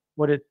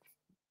what it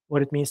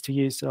means to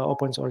use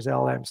open source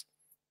LLMs.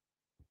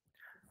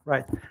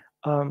 Right.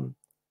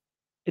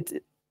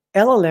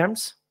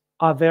 LLMs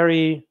are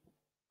very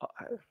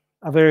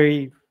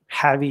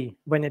heavy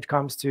when it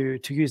comes to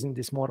using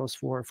these models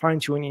for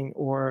fine-tuning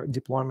or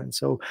deployment.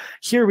 So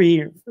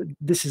here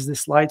this is the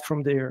slide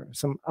from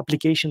some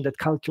application that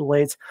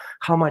calculates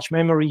how much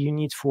memory you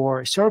need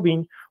for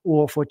serving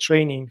or for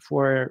training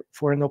for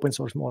an open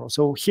source model.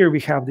 So here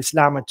we have this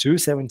Llama 2,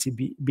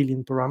 70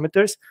 billion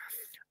parameters.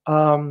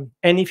 And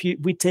if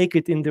we take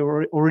it in the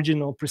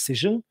original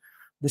precision,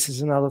 this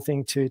is another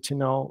thing to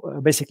know.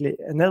 Basically,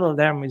 an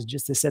LLM is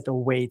just a set of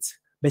weights,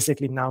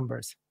 basically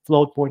numbers,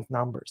 float point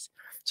numbers.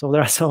 So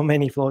there are so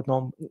many float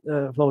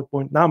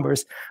point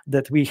numbers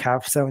that we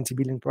have 70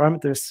 billion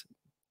parameters.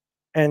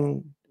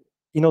 And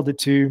in order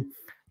to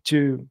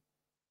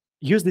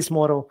use this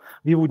model,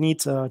 we would need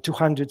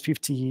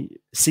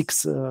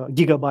 256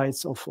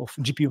 gigabytes of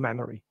GPU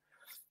memory.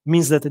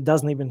 Means that it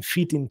doesn't even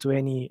fit into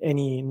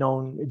any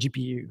known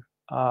GPU,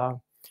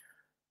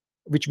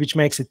 which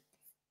makes it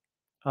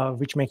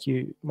might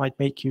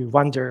make you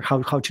wonder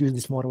how to use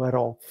this model at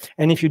all.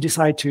 And if you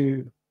decide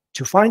to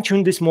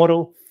fine-tune this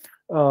model,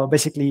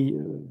 basically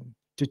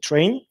to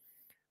train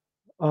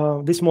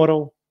this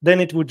model, then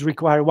it would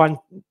require 1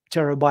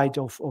 terabyte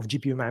of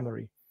GPU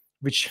memory,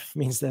 which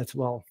means that,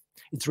 well,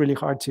 it's really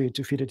hard to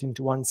fit it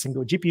into one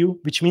single GPU,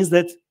 which means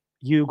that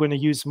you're going to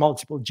use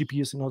multiple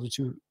GPUs in order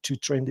to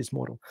train this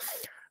model.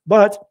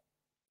 But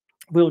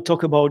we'll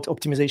talk about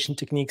optimization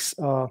techniques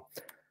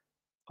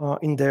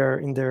in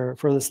their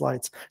further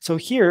slides. So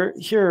here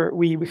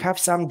we have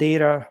some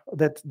data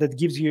that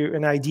gives you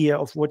an idea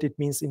of what it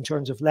means in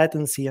terms of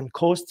latency and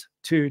cost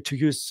to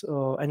use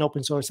an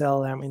open source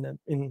LLM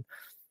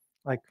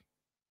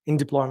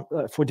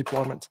for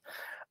deployment.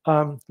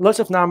 Lots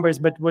of numbers,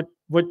 but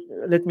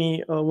let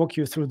me walk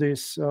you through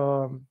this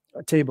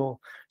table.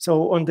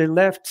 So on the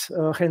left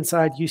hand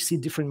side, you see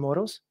different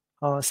models.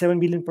 7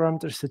 billion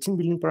parameters, 13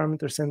 billion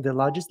parameters, and the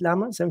largest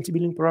Llama, 70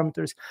 billion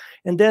parameters.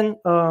 And then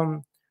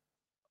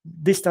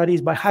this study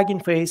is by Hugging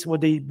Face. What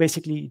they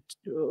basically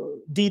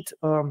did,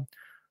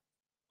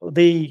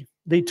 they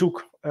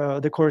took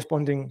the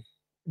corresponding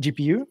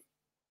GPU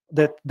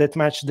that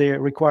matched their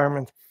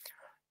requirement,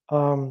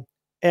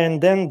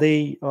 and then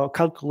they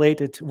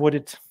calculated what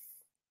it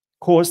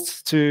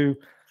costs to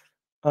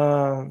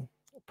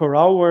per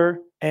hour,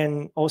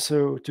 and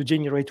also to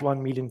generate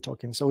 1 million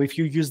tokens. So if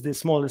you use the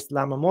smallest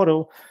Llama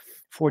model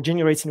for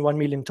generating 1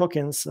 million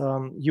tokens,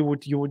 you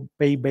would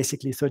pay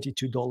basically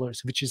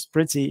 $32, which is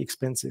pretty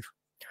expensive.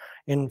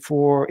 And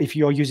if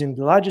you're using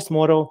the largest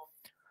model,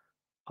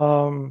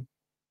 then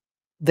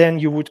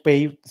you would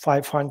pay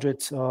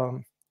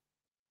 $500.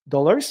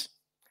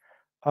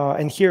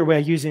 And here we're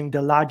using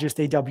the largest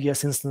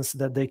AWS instance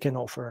that they can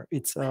offer.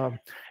 It's 8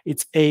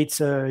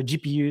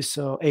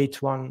 GPUs,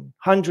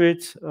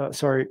 8100,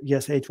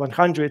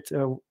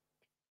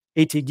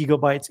 80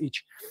 gigabytes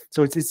each.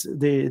 So it's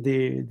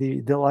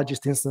the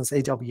largest instance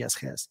AWS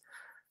has.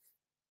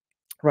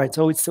 Right,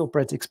 so it's still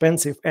pretty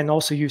expensive. And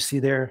also you see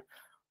there,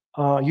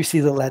 you see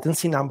the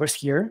latency numbers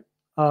here.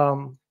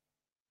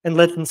 And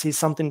latency is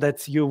something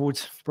that you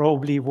would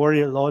probably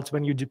worry a lot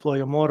when you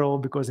deploy a model,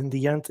 because in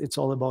the end, it's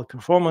all about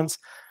performance.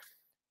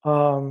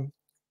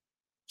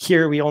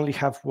 Here, we only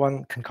have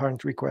one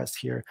concurrent request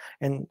here.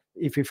 And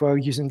if we're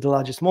using the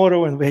largest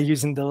model and we're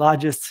using the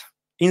largest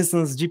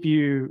instance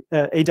GPU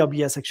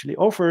AWS actually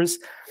offers,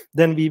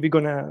 then we're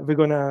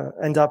gonna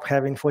end up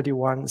having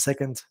 41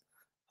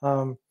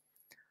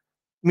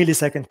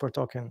 millisecond per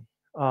token.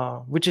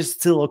 Which is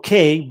still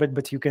okay,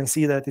 but you can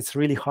see that it's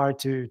really hard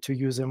to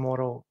use a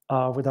model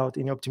without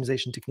any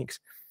optimization techniques.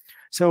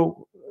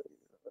 So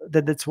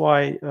that's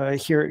why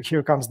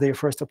here comes the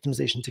first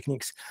optimization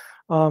techniques,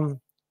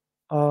 known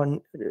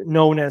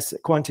as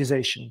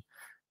quantization.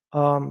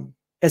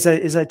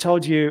 As I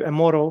told you, a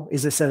model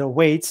is a set of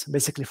weights,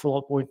 basically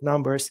float point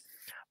numbers,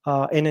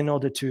 and in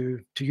order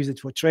to use it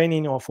for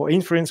training or for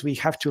inference, we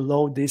have to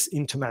load this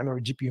into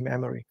memory, GPU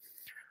memory.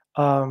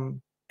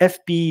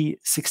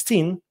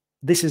 FP16.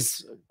 This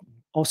is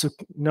also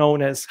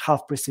known as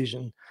half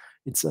precision.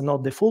 It's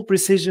not the full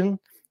precision,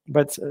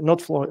 but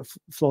not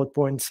float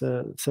point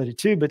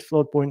 32, but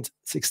float point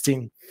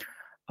 16.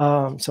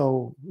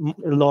 So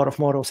a lot of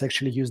models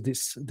actually use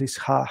this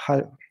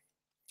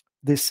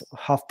this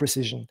half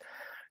precision.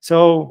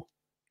 So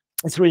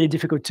it's really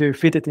difficult to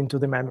fit it into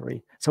the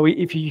memory. So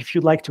if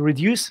you'd like to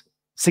reduce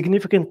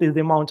significantly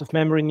the amount of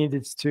memory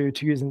needed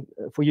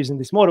for using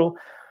this model,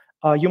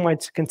 you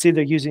might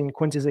consider using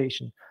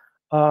quantization.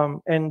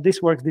 And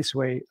this works this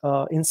way.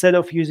 Instead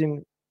of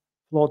using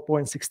float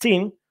point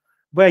 16,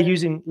 we're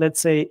using, let's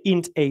say,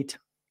 int 8.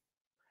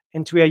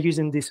 And we are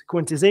using this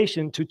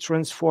quantization to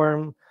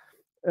transform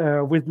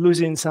with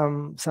losing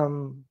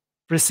some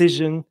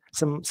precision,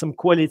 some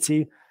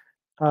quality.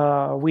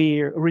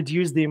 We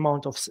reduce the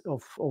amount of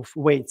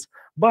weights.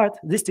 But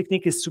this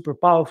technique is super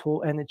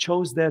powerful, and it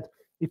shows that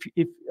if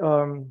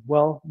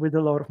well, with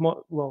a lot of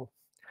most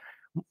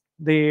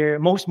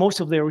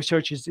of the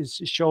research is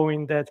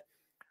showing that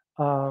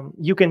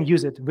you can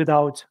use it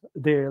without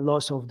the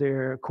loss of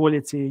their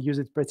quality. Use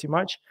it pretty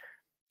much.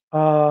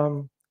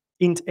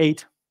 Int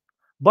 8.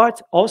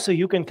 But also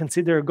you can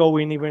consider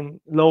going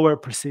even lower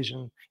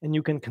precision, and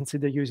you can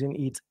consider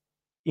using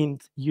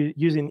int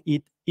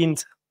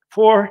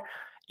 4,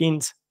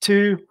 int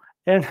 2,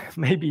 and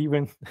maybe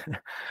even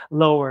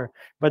lower.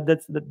 But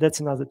that's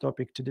another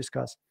topic to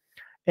discuss.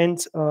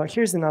 And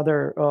here's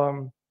another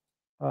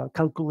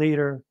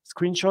calculator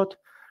screenshot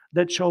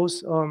that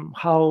shows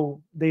how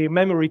the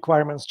memory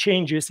requirements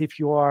changes if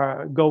you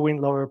are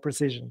going lower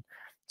precision.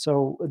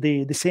 So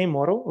the same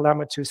model,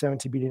 Llama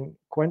 270 billion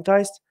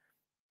quantized,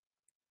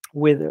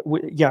 with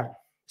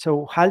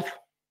so half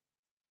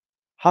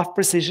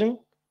precision,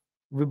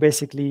 we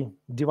basically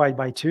divide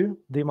by 2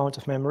 the amount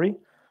of memory.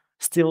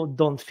 Still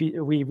don't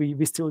fit,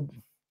 we still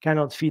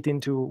cannot fit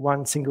into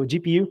one single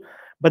GPU,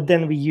 but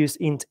then we use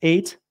int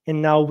 8, and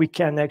now we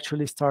can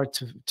actually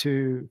start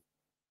to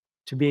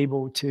be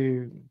able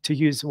to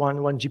use one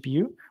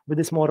GPU with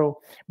this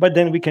model, but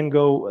then we can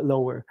go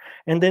lower.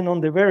 And then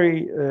on the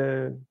very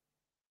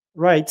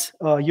right,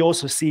 you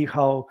also see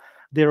how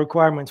the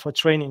requirements for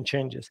training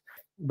changes.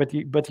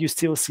 But you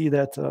still see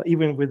that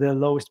even with the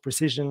lowest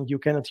precision, you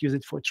cannot use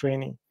it for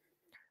training,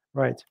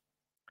 right?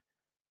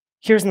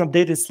 Here's an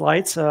updated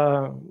slides,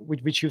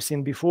 which you've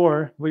seen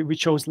before,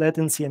 which shows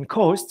latency and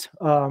cost.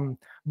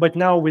 But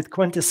now with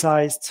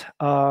quantized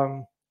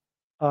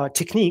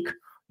technique,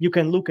 you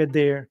can look at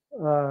the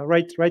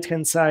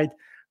right-hand side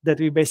that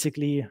we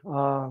basically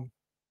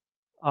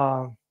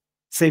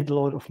saved a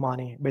lot of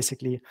money.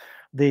 Basically,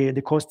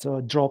 the cost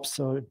drops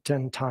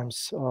 10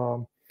 times.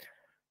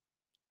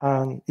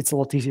 And it's a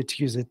lot easier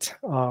to use it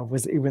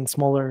with even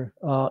smaller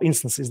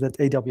instances that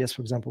AWS,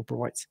 for example,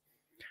 provides.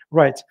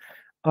 Right.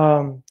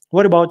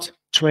 What about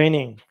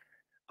training?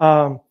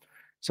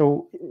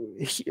 So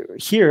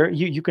here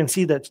you can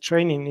see that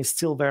training is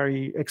still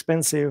very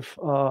expensive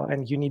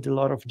and you need a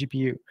lot of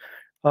GPU.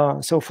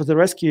 So for the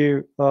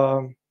rescue,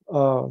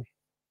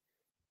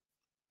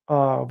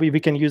 we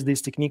can use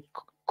this technique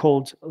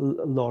called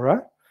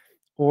LoRa,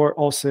 or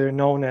also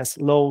known as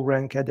low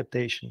rank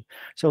adaptation.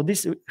 So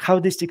how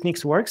this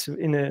techniques works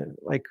in a,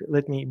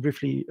 let me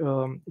briefly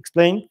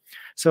explain.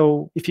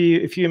 So if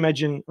you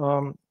imagine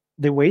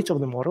the weight of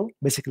the model,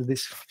 basically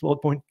this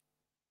float point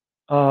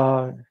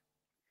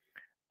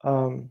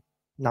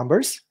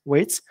numbers,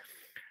 weights,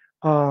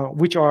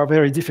 which are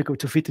very difficult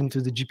to fit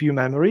into the GPU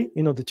memory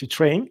in order to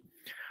train,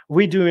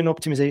 we do an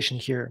optimization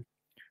here.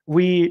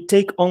 We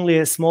take only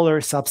a smaller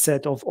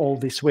subset of all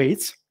these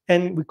weights,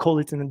 and we call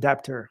it an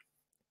adapter.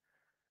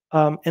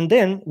 And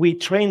then we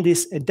train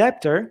this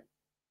adapter,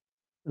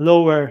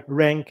 lower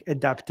rank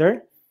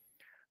adapter,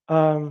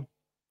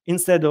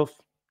 instead of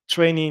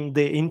training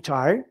the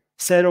entire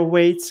set of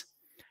weights.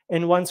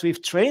 And once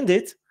we've trained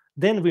it,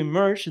 then we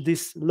merge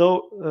this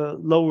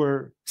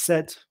lower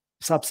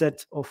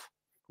subset of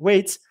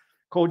weights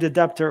called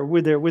adapter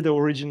with the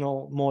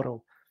original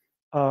model.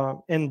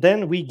 And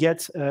then we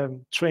get a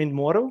trained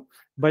model,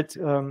 but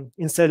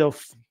instead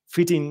of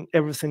fitting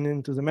everything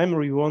into the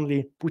memory, we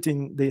only put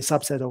in the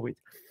subset of it.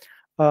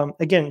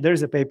 Again,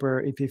 there's a paper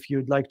if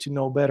you'd like to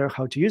know better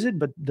how to use it,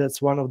 but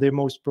that's one of the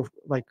most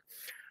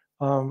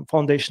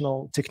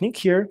foundational technique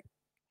here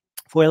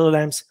for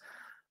LLMs,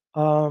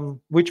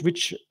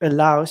 which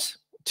allows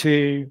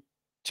to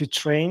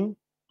train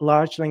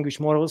large language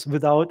models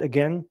without,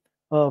 again,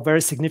 a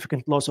very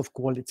significant loss of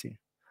quality.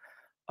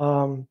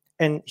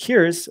 And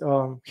here's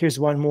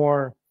one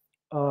more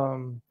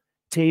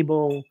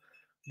table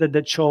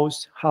that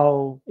shows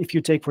how, if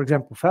you take, for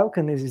example,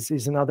 Falcon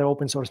is another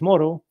open source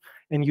model,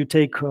 and you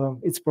take,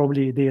 it's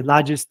probably the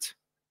largest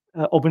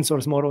open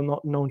source model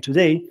not known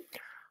today,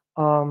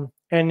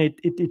 and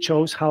it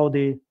shows how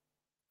the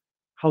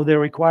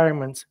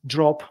requirements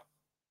drop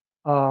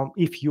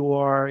if you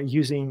are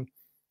using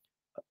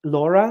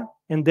LoRa,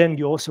 and then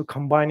you also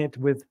combine it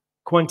with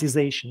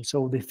quantization.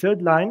 So the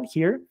third line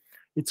here,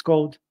 it's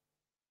called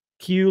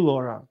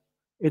QLoRa.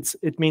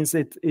 It means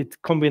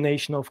it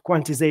combination of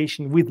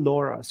quantization with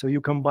LoRa. So you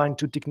combine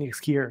two techniques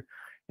here,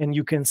 and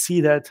you can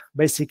see that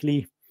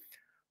basically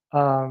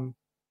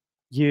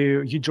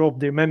you drop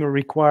the memory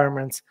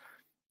requirements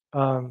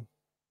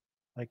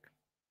like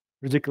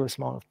ridiculous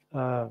amount.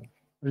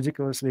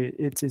 Ridiculously,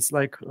 it's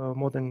like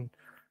more than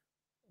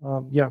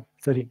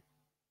 30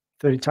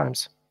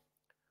 times.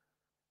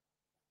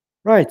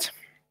 Right.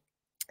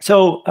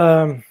 So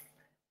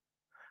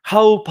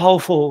how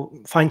powerful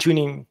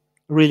fine-tuning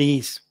really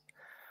is.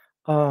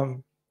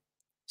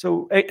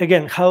 So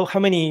again, how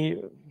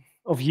many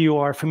of you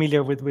are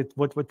familiar with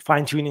what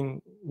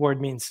fine-tuning word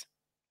means?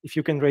 If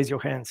you can raise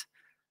your hands.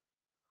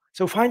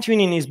 So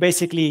fine-tuning is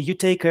basically you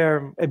take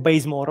a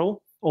base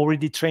model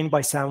already trained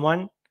by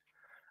someone,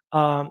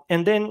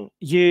 and then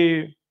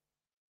you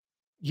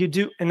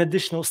do an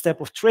additional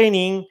step of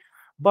training,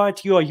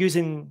 but you are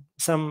using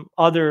some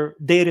other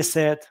data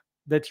set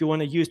that you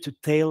want to use to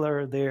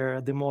tailor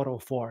the model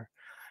for.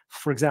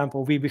 For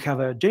example, we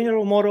have a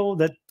general model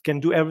that can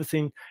do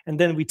everything, and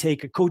then we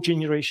take a code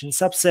generation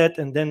subset,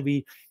 and then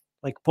we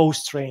like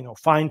post-train or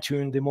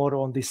fine-tune the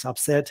model on this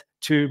subset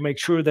to make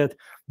sure that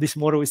this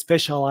model is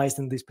specialized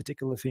in this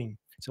particular thing.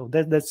 So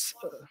that's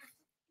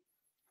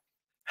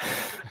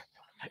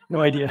no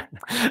idea.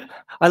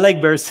 I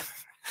like bears.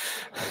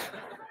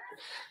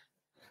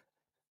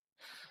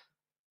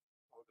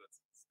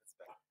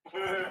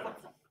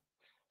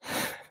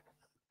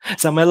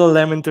 Some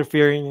LLM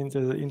interfering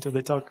into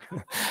the talk,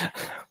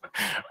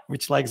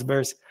 which likes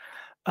bears.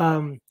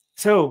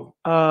 So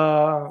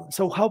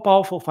how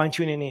powerful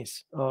fine-tuning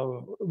is?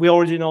 We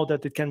already know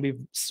that it can be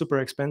super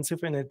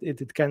expensive, and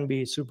it can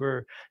be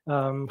super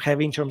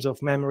heavy in terms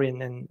of memory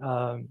and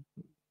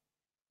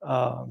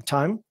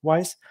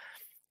time-wise.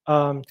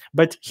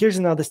 But here's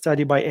another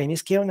study by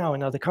Anyscale, now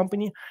another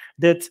company,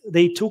 that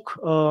they took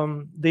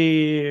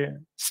the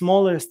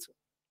smallest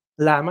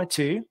llama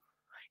 2,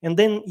 and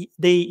then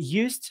they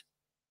used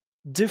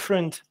two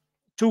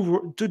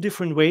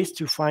different ways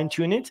to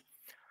fine-tune it.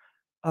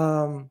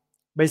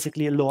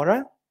 Basically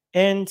LoRa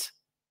and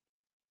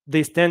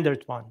the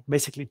standard one,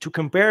 basically to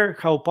compare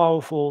how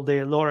powerful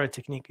the LoRa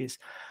technique is.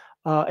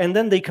 And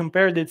then they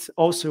compared it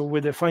also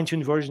with a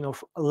fine-tuned version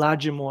of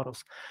larger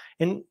models.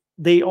 And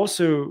they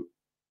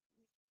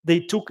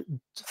took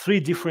 3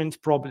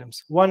 different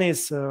problems. One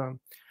is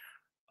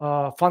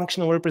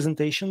functional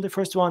representation. The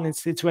first one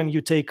is it's when you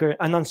take an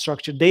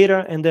unstructured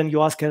data and then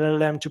you ask an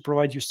LLM to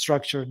provide you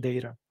structured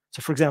data.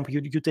 So for example,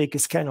 you take a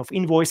scan of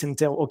invoice and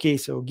tell, okay,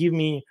 so give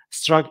me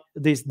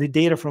the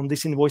data from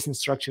this invoice in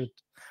structured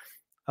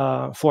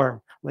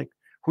form. Like,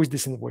 who is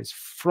this invoice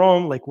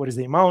from? Like, what is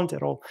the amount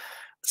at all?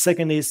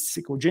 Second is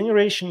SQL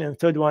generation, and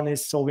third one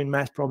is solving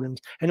math problems.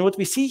 And what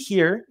we see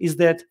here is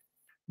that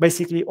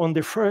basically on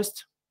the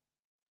first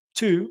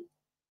 2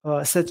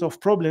 sets of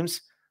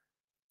problems,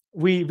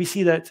 we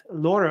see that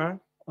LoRa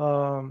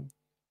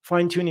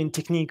fine-tuning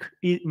technique,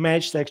 it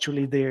matched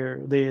actually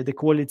the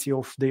quality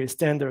of the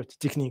standard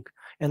technique.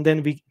 And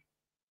then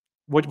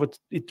what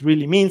it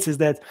really means is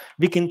that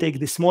we can take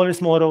the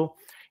smallest model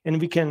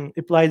and we can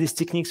apply these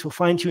techniques for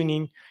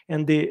fine-tuning,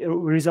 and the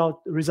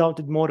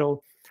resulting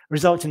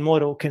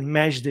model can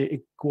match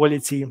the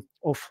quality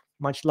of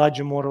much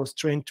larger models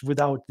trained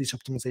without this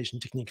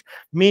optimization technique.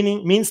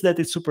 Means that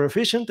it's super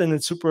efficient and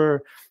it's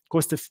super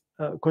cost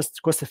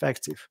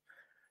effective.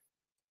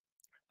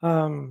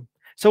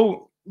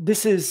 So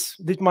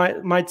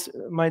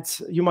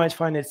you might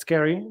find it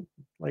scary,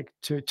 like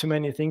too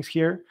many things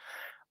here,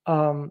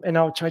 and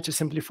I'll try to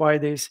simplify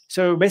this.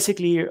 So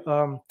basically,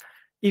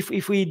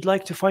 if we'd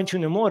like to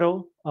fine-tune a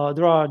model,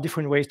 there are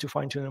different ways to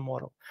fine-tune a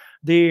model.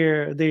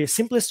 The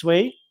simplest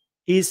way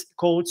is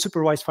called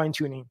supervised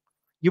fine-tuning.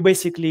 You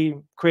basically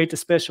create a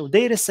special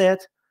data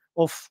set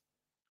of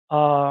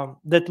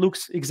that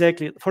looks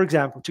exactly. For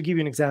example, to give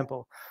you an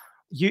example,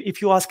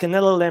 if you ask an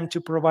LLM to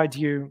provide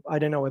you, I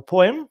don't know, a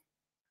poem,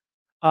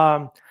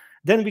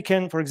 then we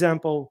can, for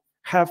example,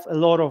 have a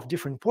lot of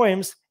different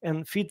poems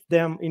and feed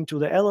them into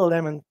the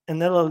LLM, and an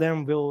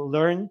LLM will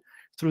learn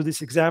through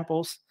these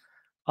examples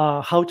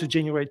how to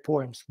generate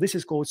poems. This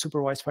is called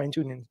supervised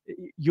fine-tuning.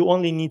 You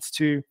only need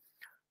to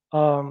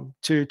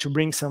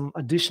bring some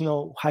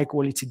additional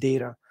high-quality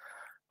data,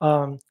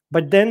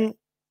 but then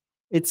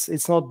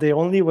it's not the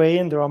only way,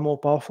 and there are more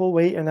powerful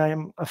way, and I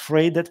am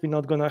afraid that we're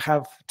not going to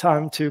have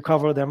time to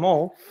cover them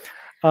all.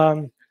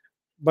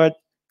 But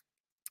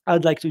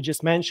I'd like to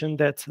just mention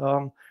that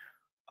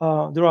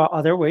there are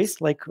other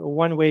ways. Like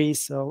one way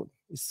is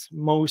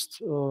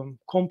most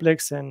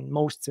complex and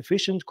most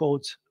efficient,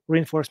 called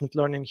reinforcement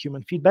learning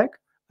human feedback,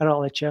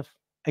 RLHF.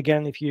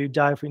 Again, if you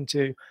dive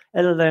into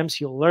LLMs,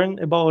 you'll learn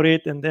about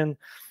it, and then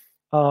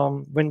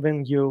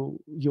when you'll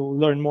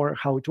learn more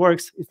how it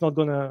works, it's not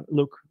going to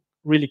look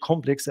really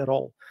complex at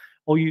all.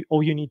 All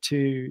you need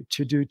to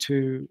do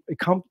to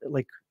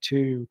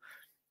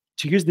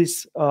use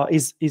this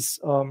is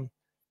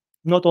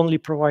not only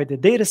provide the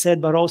data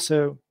set, but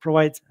also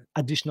provide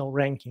additional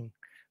ranking.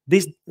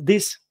 This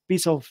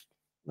piece of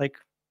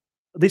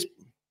this,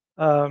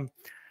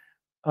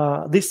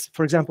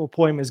 for example,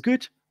 poem is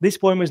good. This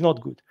poem is not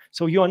good.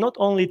 So you are not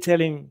only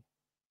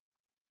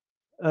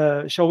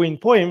showing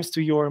poems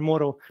to your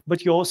model,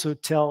 but you also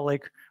tell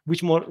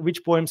which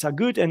poems are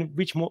good and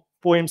which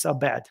poems are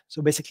bad.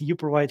 So basically, you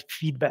provide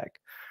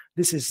feedback.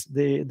 This is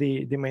the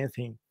main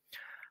thing.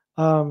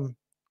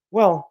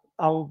 Well,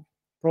 I'll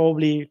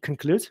probably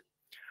conclude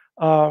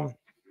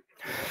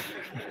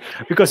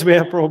because we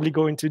are probably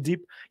going too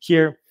deep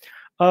here.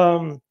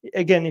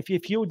 Again,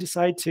 if you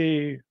decide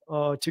to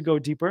go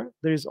deeper,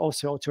 there is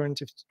also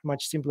alternative,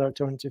 much simpler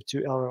alternative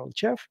to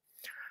LLChef,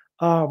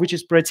 which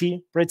is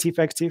pretty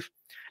effective.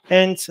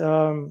 And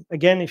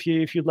again, if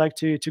you'd like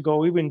to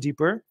go even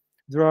deeper,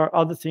 there are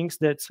other things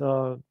that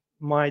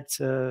might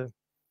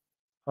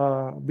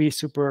be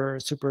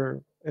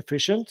super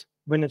efficient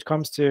when it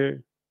comes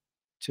to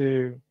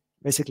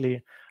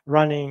basically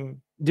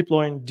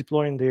deploying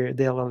the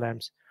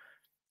LLMs.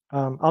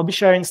 I'll be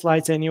sharing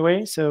slides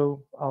anyway,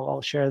 so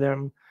I'll share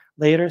them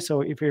later.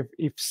 So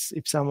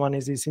if someone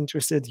is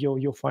interested,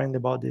 you'll find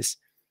about this.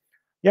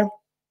 Yeah,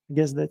 I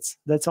guess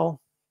that's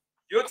all.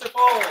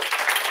 Beautiful.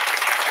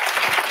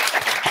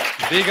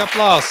 Big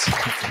applause.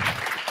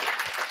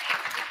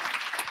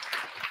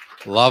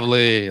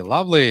 Lovely,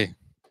 lovely.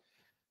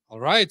 All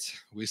right,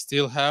 we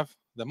still have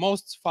the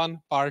most fun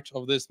part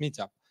of this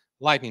meetup,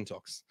 lightning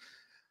talks.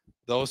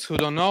 Those who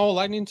don't know,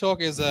 lightning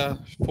talk is a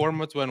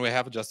format when we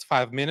have just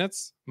 5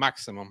 minutes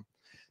maximum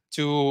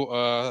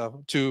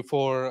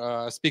for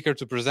a speaker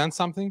to present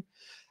something,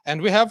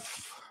 and we have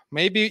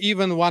maybe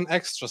even one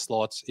extra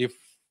slot if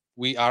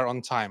we are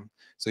on time.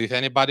 So if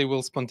anybody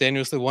will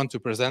spontaneously want to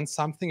present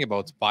something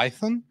about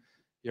Python,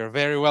 you're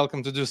very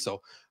welcome to do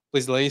so.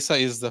 Please, Laisa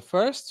is the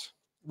first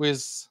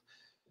with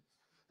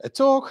a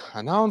talk,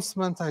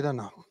 announcement, I don't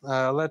know.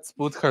 Let's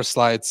put her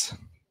slides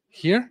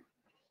here.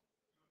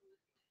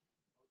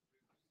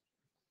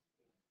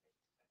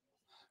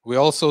 We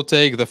also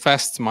take the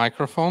fast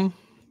microphone.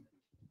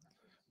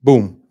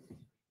 Boom.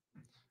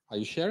 Are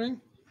you sharing?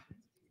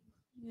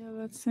 Yeah,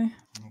 let's see.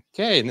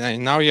 Okay,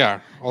 now you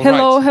are. All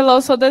hello, right. hello.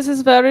 So this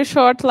is very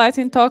short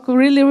lightning talk,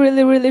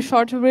 really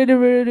short,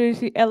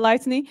 really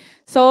lightning.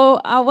 So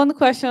one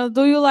question: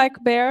 do you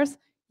like bears?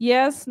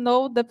 Yes,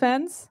 no,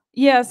 depends.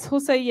 Yes, who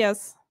say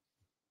yes?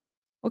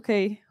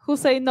 Okay, who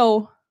say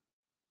no?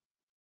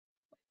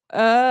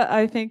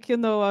 I think you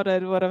know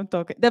already what I'm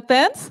talking.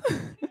 Depends.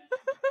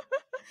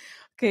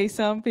 Okay,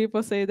 some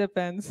people say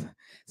depends.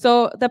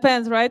 So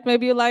depends, right?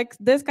 Maybe you like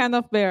this kind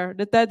of bear,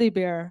 the teddy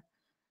bear.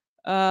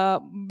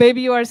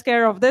 Maybe you are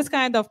scared of this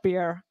kind of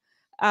bear.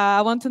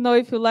 I want to know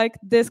if you like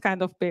this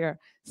kind of bear.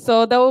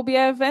 So there will be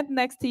an event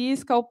next year.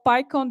 It's called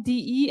PyCon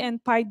DE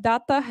and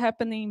PyData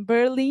happening in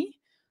Berlin,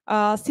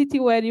 a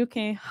city where you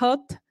can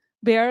hunt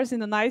bears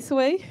in a nice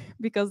way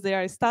because they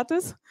are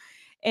status.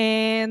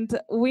 And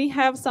we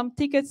have some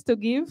tickets to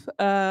give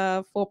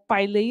for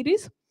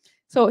PyLadies.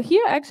 So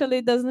here actually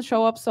it doesn't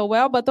show up so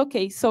well, but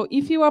okay. So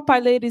if you are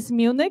PyLadies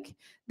Munich,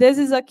 this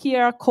is a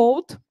QR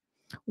code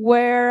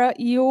where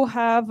you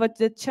have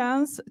the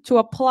chance to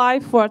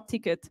apply for a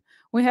ticket.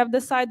 We have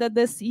decided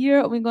this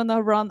year we're going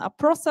to run a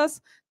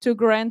process to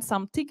grant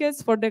some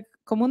tickets for the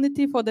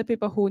community, for the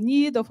people who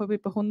need or for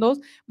people who knows,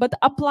 but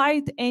apply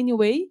it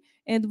anyway,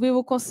 and we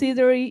will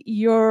consider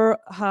you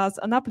as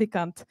an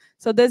applicant.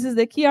 So this is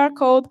the QR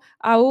code.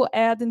 I will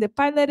add in the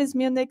PyLadies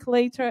Munich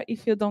later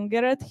if you don't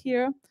get it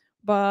here.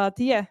 But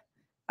yeah,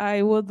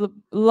 I would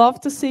love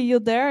to see you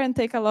there and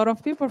take a lot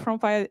of people from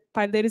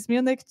PyLadies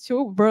Munich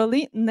to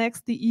Berlin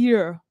next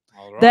year.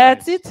 All right.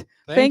 That's it.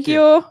 Thank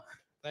you.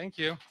 Thank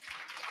you.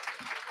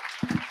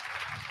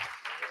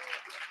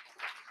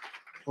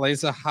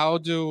 Lisa, how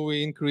do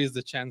we increase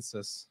the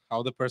chances?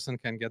 How the person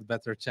can get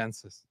better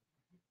chances?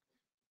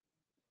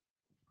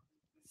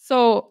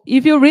 So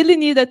if you really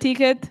need a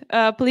ticket,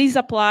 please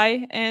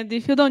apply. And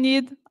if you don't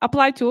need,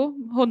 apply too.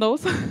 Who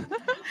knows?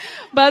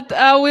 But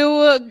we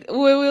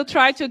will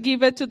try to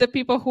give it to the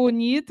people who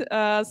need.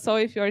 So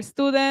if you're a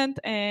student,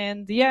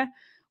 and yeah,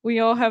 we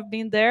all have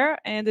been there,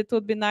 and it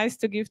would be nice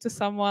to give to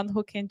someone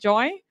who can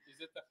join.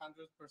 Is it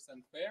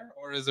 100% fair,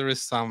 or is there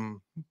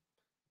some?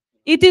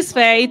 It is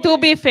fair. It will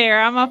be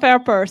fair. I'm a fair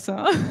person.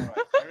 All right, very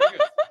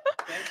good.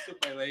 Thanks to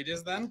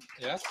PyLadies then.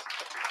 Yes.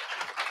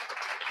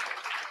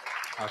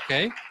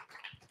 Okay.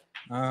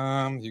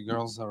 You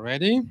girls are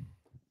ready.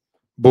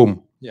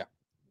 Boom. Yeah.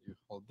 You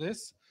hold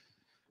this.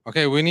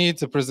 Okay, we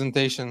need a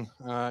presentation.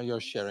 You're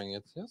sharing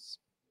it, yes?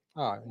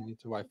 You need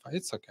the Wi-Fi.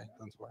 It's okay.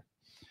 Don't worry.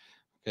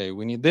 Okay,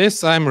 we need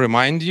this. I'm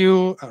reminding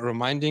you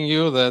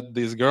that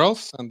these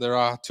girls, and there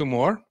are two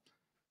more,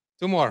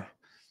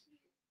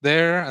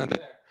 there and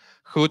there,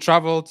 who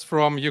traveled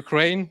from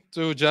Ukraine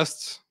to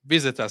just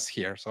visit us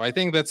here. So I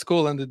think that's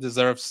cool, and it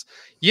deserves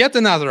yet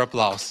another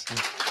applause.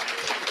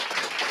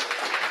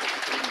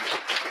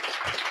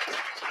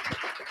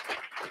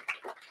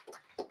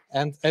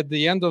 And at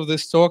the end of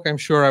this talk, I'm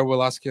sure I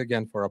will ask you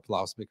again for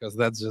applause, because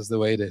that's just the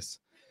way it is.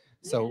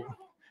 So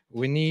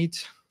we need...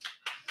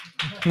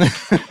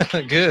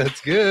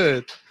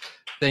 Good.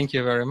 Thank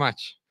you very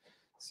much.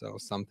 So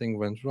something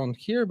went wrong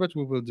here, but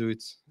we will do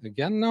it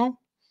again now.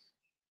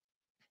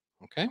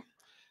 Okay.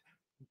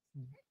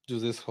 Do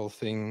this whole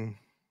thing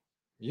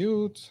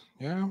mute.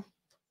 Yeah.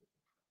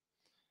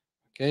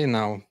 Okay,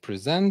 now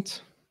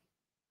present.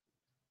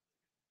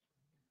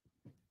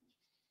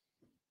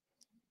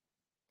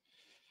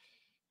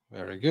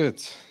 Very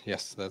good.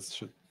 Yes,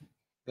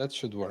 that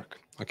should work.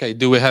 Okay,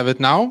 do we have it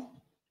now?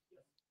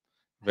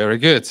 Very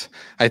good.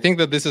 I think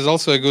that this is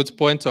also a good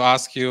point to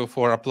ask you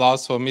for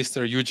applause for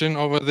Mr. Eugen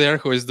over there,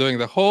 who is doing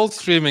the whole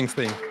streaming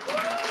thing.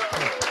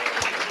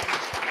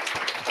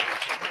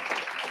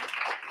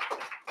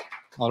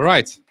 All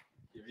right.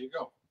 Here you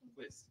go,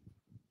 please.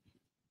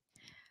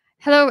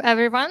 Hello,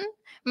 everyone.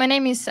 My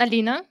name is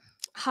Alina.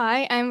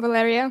 Hi, I'm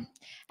Valeria.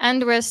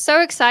 And we're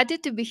so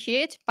excited to be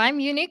here at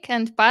PyMunich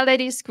and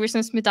PyLadies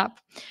Christmas Meetup.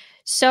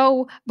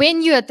 So we're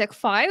new at Tech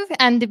 5,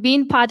 and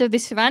being part of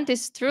this event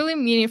is truly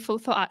meaningful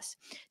for us.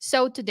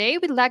 So today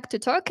we'd like to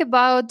talk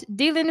about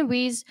dealing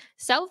with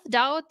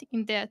self-doubt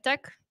in the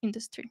tech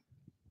industry.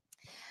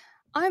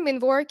 I've been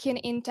working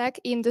in tech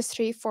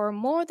industry for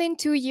more than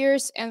 2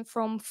 years, and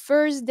from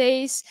first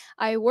days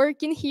I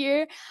work in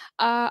here,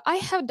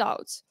 I have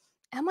doubts.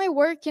 Am I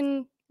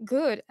working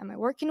good? Am I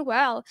working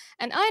well?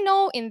 And I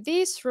know in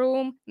this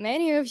room,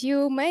 many of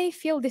you may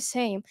feel the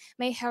same,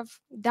 may have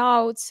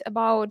doubts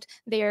about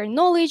their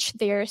knowledge,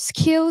 their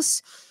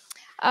skills.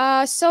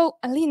 So,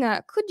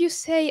 Alina, could you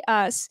say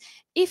us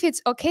if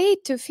it's okay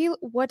to feel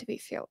what we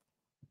feel?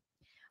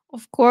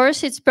 Of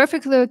course, it's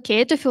perfectly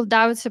okay to feel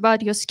doubts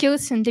about your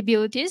skills and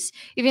abilities,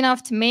 even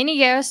after many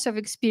years of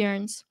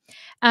experience.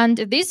 And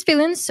these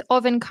feelings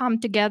often come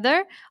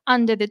together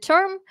under the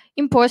term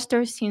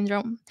imposter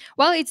syndrome.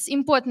 Well, it's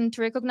important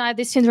to recognize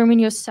this syndrome in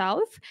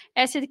yourself,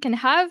 as it can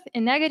have a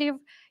negative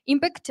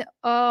impact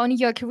on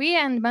your career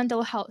and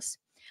mental health.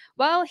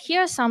 Well,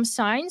 here are some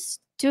signs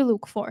to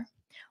look for.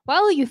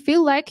 Well, you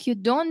feel like you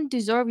don't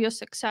deserve your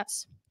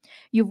success.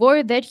 You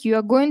worry that you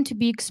are going to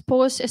be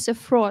exposed as a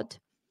fraud.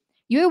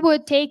 You were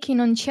taking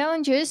on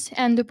challenges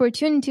and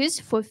opportunities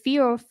for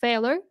fear of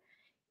failure.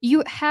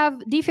 You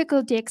have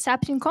difficulty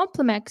accepting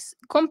compliments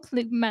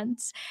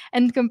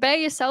and compare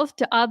yourself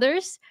to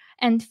others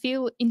and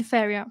feel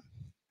inferior.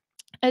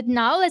 And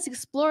now let's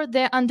explore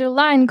the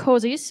underlying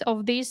causes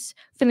of these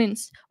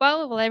feelings.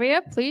 Well,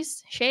 Valeria,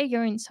 please share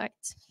your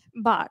insights.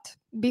 But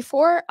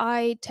before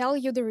I tell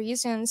you the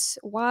reasons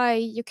why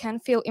you can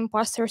feel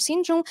imposter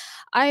syndrome,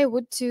 I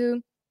would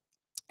to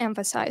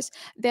emphasize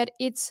that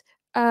it's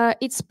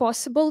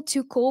possible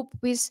to cope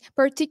with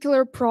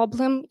particular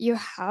problem you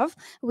have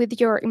with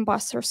your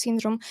imposter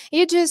syndrome.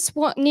 You just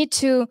need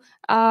to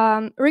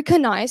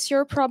recognize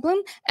your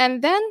problem,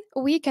 and then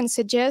we can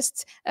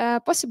suggest a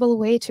possible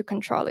way to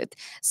control it.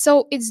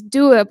 So it's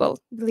doable,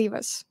 believe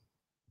us.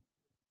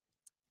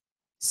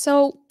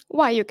 So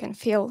why you can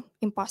feel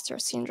imposter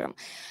syndrome?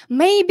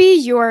 Maybe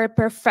you're a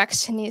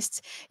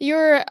perfectionist.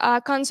 You're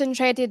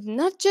concentrated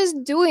not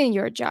just doing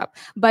your job,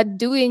 but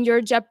doing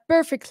your job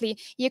perfectly.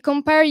 You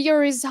compare your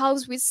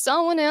results with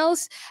someone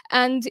else,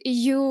 and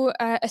you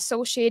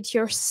associate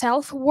your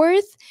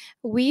self-worth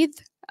with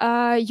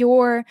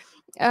your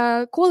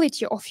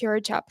quality of your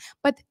job.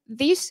 But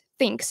these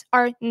things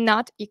are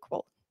not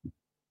equal.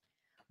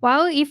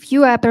 While if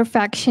you are a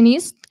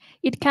perfectionist,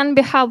 it can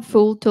be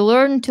helpful to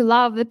learn to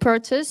love the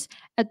process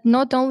and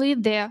not only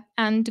the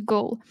end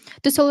goal,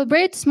 to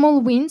celebrate small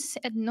wins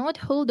and not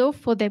hold off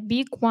for the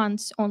big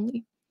ones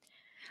only.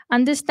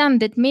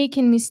 Understand that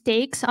making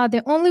mistakes are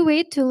the only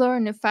way to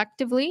learn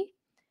effectively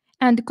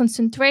and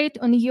concentrate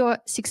on your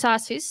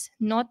successes,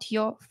 not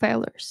your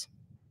failures.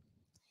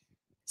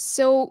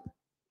 So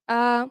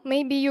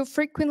maybe you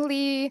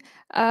frequently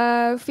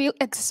feel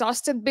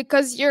exhausted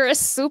because you're a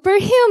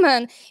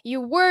superhuman. You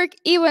work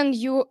even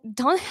you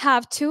don't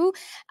have to,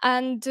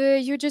 and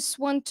you just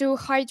want to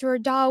hide your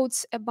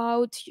doubts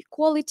about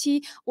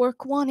quality or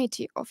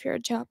quantity of your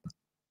job.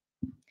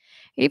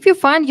 If you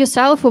find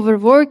yourself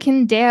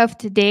overworking day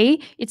after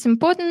day, it's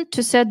important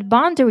to set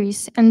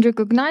boundaries and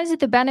recognize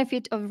the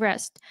benefit of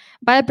rest.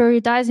 By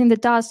prioritizing the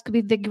task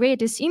with the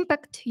greatest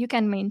impact, you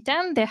can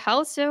maintain the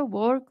healthier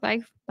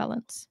work-life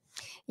balance.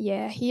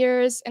 Yeah,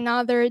 here's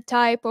another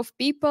type of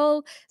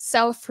people,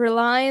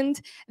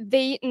 self-reliant.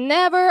 They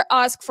never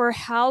ask for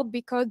help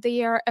because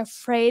they are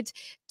afraid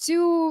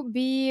to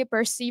be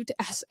perceived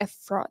as a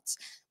fraud.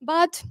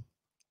 But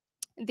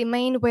the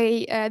main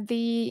way,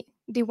 the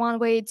one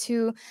way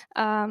to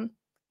the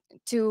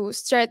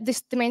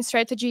main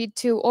strategy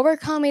to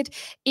overcome it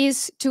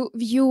is to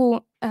view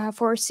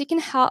for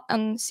seeking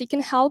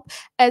help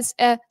as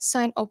a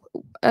sign of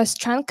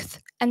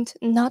strength and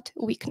not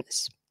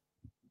weakness.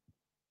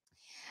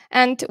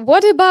 And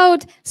what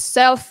about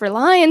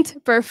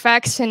self-reliant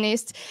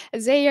perfectionists?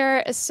 They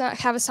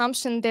have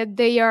assumption that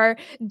they are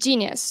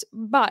genius,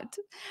 but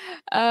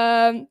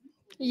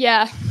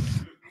yeah,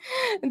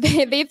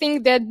 they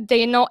think that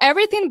they know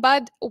everything.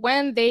 But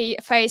when they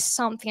face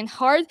something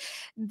hard,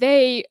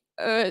 they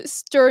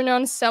turn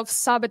on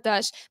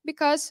self-sabotage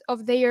because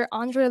of their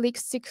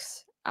unrealistic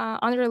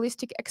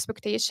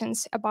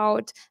expectations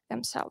about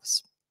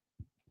themselves.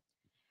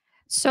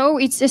 So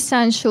it's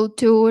essential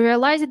to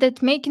realize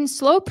that making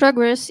slow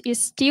progress is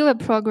still a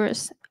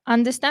progress.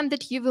 Understand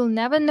that you will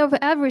never know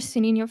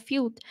everything in your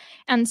field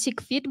and seek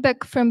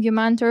feedback from your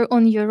mentor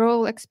on your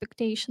role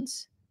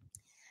expectations.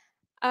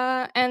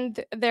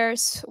 And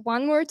there's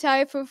one more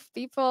type of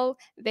people.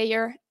 They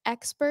are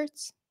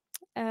experts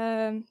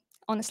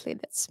Honestly,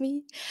 that's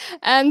me.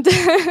 And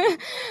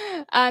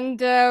and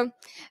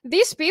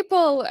these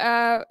people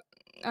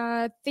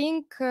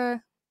think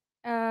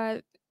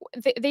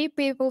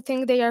people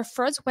think they are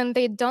frauds when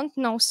they don't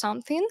know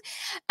something,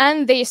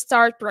 and they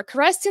start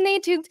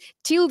procrastinating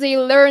till they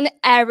learn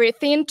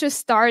everything to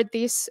start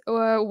this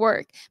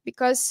work,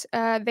 because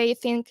they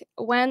think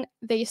when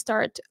they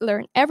start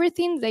learn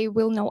everything, they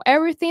will know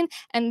everything,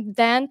 and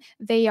then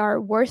they are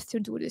worth to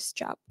do this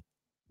job.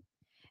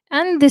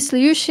 And the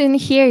solution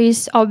here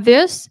is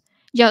obvious.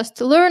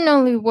 Just learn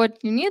only what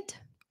you need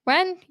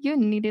when you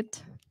need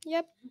it.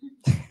 Yep.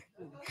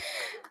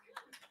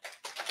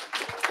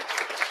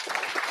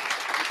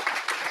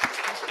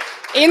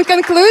 In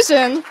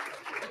conclusion,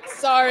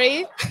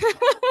 sorry.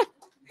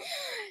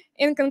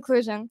 In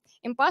conclusion,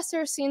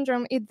 imposter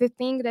syndrome is the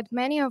thing that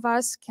many of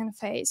us can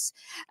face,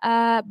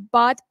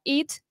 but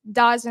it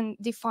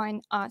doesn't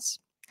define us.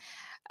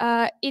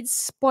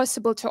 It's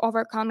possible to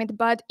overcome it,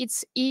 but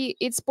it's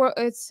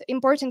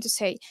important to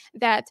say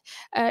that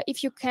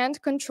if you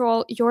can't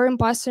control your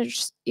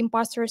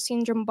imposter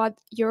syndrome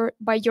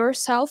by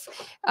yourself,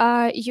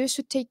 you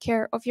should take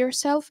care of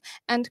yourself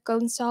and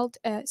consult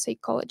a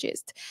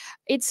psychologist.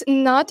 It's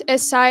not a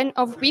sign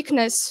of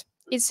weakness;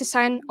 it's a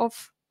sign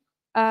of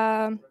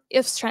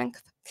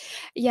strength.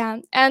 Yeah,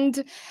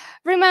 and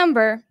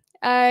remember,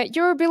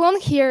 you belong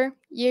here.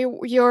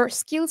 Your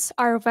skills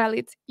are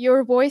valid.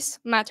 Your voice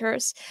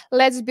matters.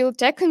 Let's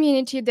build a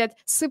community that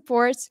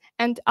supports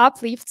and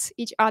uplifts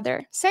each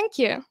other. Thank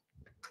you.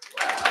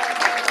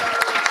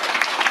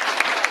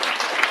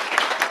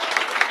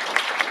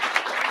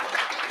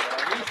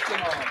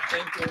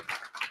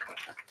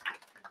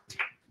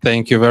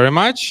 Thank you very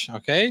much.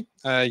 Okay,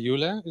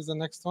 Yulia is the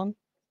next one.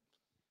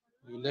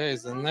 Yulia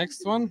is the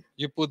next one.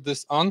 You put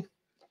this on.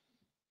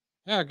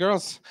 Yeah,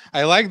 girls.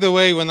 I like the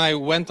way when I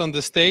went on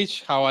the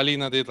stage, how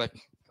Alina did, like,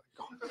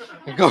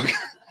 go.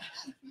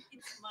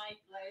 It's my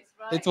place,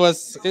 right? It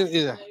was,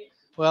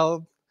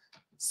 well,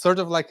 sort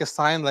of like a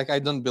sign, like I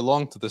don't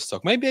belong to this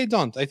talk. Maybe I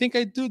don't. I think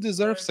I do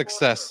deserve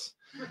success.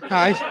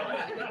 I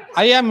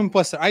am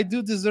imposter. I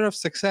do deserve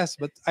success,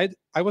 but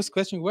I was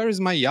questioning, where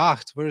is my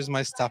yacht? Where is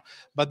my stuff?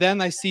 But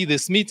then I see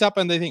this meetup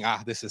and I think,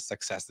 this is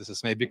success. This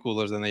is maybe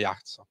cooler than a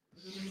yacht. So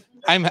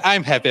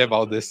I'm happy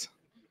about this.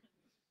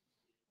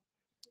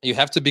 You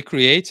have to be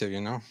creative,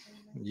 you know.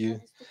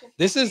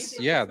 This is,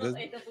 yeah.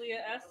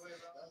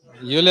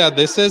 Yulia,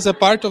 this is a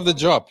part of the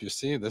job. You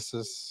see, this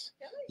is,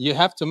 you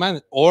have to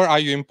manage. Or are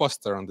you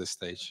imposter on this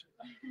stage?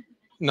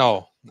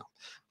 No.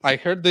 I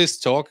heard this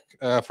talk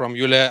from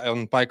Yulia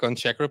on PyCon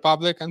Czech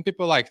Republic, and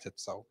people liked it.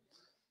 So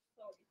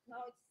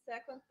now it's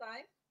second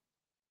time.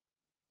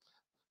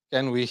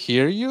 Can we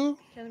hear you?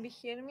 Can we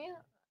hear me?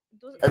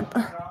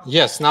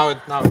 Yes, now.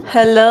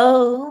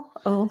 Hello.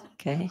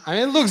 Okay. I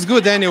mean, it looks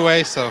good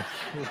anyway, so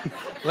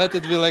let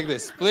it be like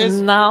this,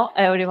 please. Now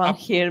everyone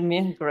hear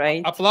me.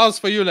 Great. Applause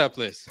for Yulia,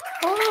 please.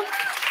 Oh.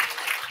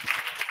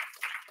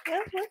 Yeah,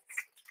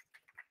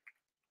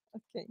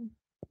 okay.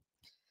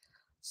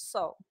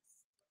 So.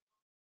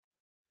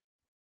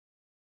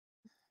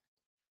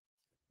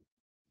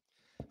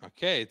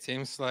 Okay, it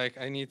seems like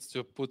I need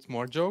to put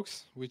more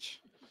jokes,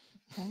 which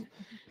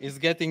is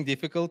getting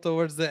difficult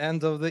towards the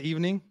end of the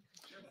evening.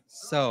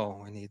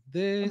 So I need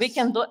this. We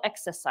can do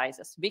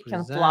exercises. We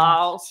can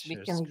applause. We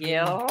can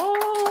yell.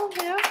 Oh,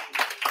 yeah.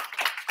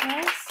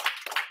 Nice.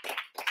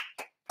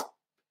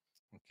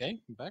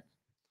 Okay, back.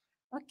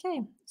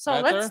 Okay, so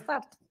let's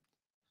start.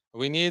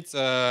 We need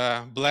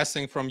a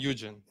blessing from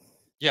Eugene.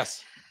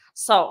 Yes.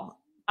 So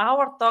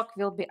our talk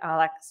will be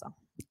Alexa.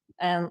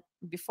 And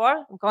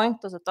before going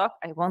to the talk,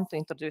 I want to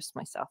introduce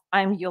myself.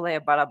 I'm Yulia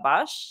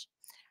Barabash,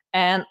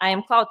 and I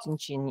am cloud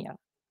engineer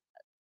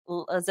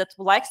that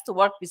likes to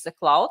work with the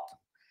cloud,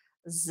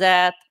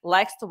 that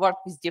likes to work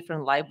with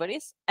different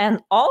libraries,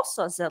 and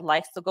also that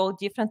likes to go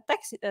different tech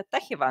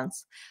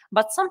events.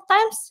 But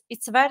sometimes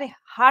it's very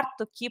hard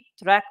to keep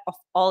track of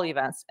all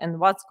events and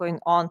what's going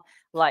on,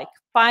 like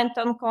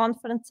Python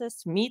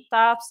conferences,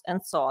 meetups,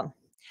 and so on.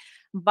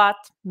 But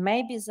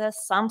maybe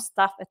there's some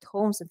stuff at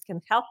home that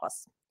can help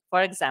us.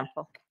 For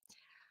example,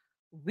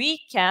 we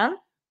can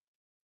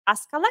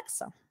ask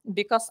Alexa,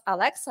 because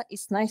Alexa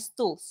is nice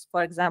tools.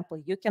 For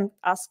example, you can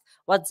ask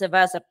what's the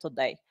weather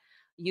today.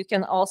 You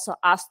can also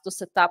ask to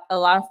set up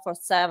alarm for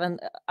 7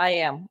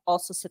 a.m.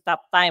 Also set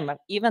up timer,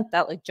 even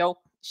tell a joke.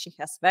 She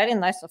has very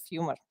nice of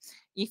humor.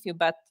 If you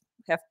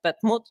have bad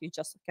mood, you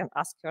just can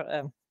ask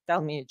her,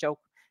 tell me a joke,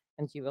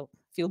 and you will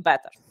feel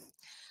better.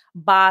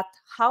 But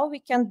how we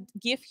can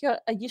give her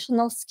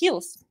additional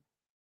skills?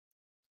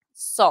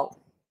 So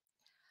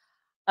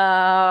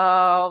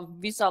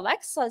with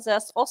Alexa,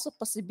 there's also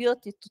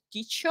possibility to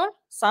teach her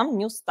some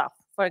new stuff.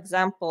 For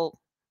example,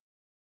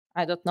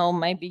 I don't know,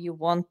 maybe you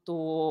want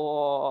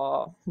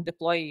to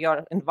deploy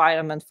your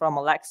environment from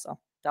Alexa.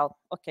 Tell,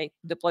 okay,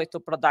 deploy to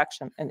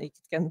production, and it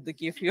can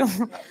give you.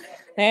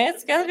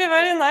 It can be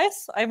very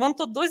nice. I want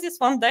to do this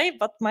one day,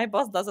 but my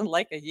boss doesn't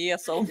like idea,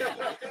 so.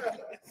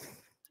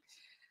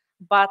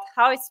 But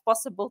how it's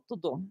possible to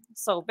do?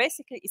 So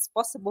basically, it's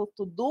possible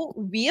to do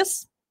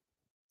with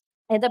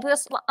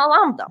AWS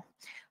Lambda.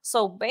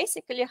 So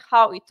basically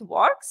how it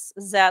works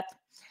is that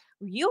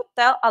you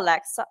tell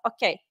Alexa,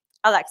 okay,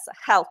 Alexa,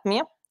 help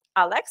me.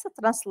 Alexa,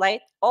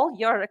 translate all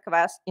your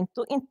requests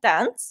into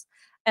intents.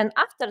 And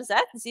after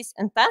that, these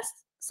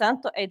intents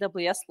sent to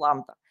AWS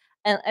Lambda.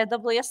 And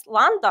AWS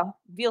Lambda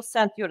will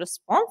send you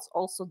response,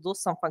 also do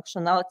some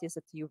functionalities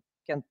that you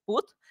can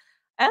put,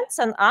 and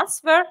send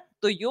answer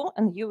to you,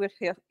 and you will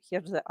hear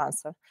the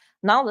answer.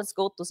 Now let's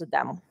go to the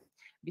demo.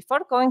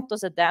 Before going to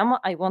the demo,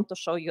 I want to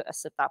show you a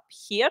setup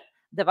here,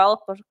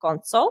 developer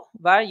console,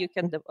 where you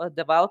can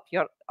develop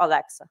your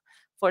Alexa.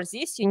 For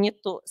this, you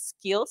need to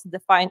skills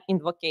define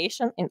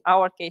invocation. In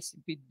our case,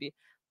 it would be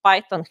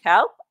Python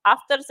help.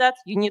 After that,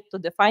 you need to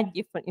define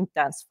different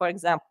intents. For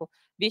example,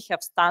 we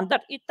have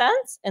standard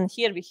intents, and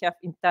here we have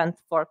intent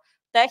for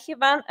tech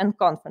event and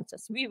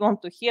conferences. We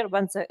want to hear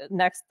when the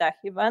next tech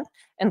event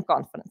and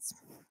conference.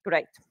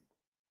 Great.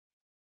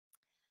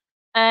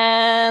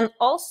 And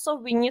also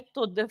we need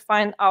to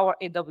define our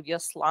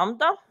AWS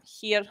Lambda.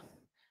 Here,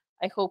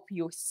 I hope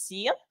you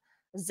see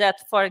that,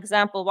 for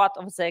example, one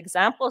of the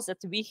examples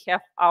that we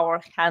have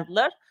our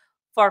handler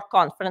for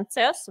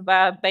conferences,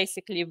 where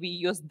basically we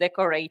use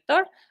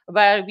decorator,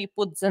 where we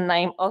put the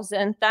name of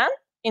the intent.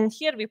 In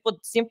here, we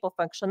put simple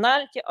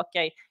functionality.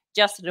 Okay,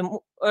 just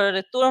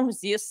return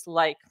this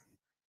like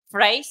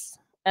phrase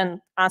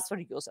and answer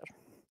user.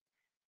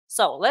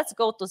 So let's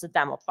go to the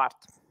demo part.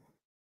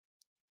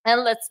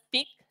 And let's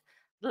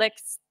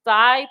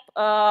type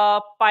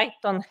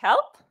Python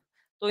help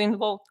to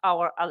invoke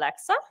our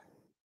Alexa.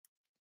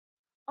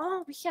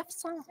 Oh, we have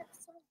some.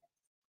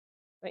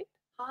 Wait.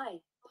 Hi,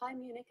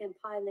 PyMunich and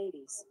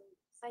PyLadies.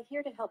 I'm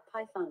here to help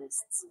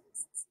Pythonists.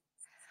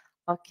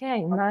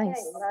 Okay,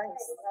 nice.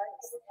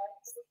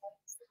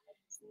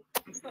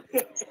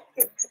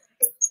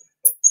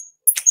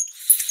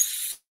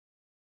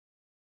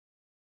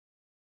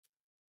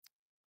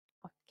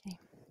 Okay.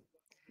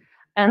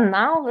 And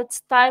now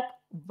let's type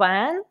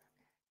when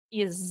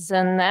is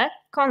the next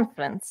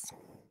conference.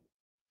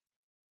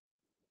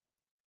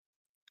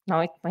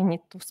 Now I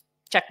need to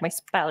check my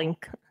spelling.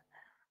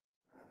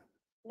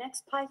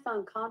 Next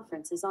Python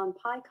conference is on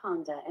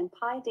PyConda and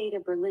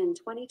PyData Berlin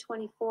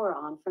 2024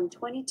 on from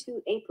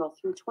 22 April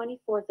through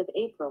 24th of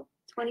April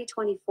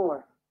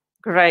 2024.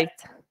 Great.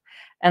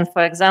 And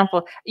for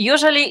example,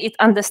 usually it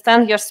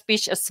understands your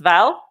speech as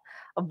well,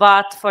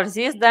 but for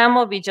this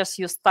demo, we just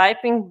use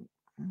typing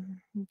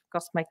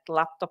because my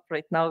laptop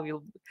right now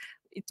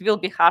it will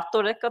be hard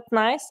to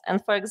recognize.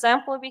 And for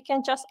example, we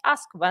can just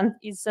ask when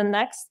is the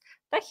next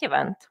tech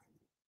event.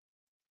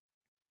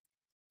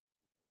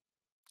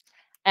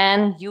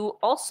 And you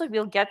also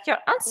will get your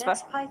answer.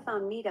 Next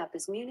Python meetup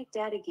is Munich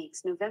Data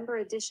Geeks November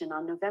edition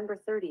on November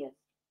 30th.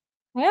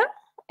 Yeah,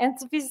 and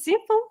with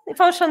simple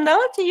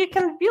functionality, you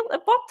can build a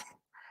bot.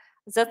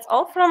 That's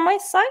all from my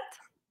side.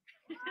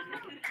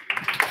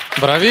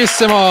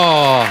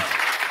 Bravissimo!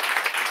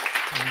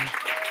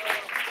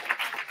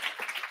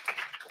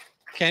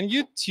 Can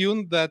you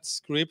tune that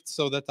script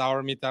so that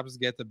our meetups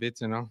get a bit,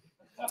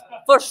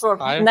 For sure.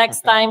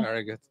 Next time.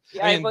 Very good.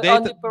 Yeah, I mean,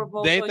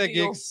 data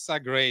gigs are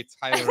great.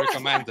 Highly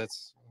recommended.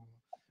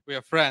 We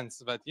are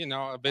friends, but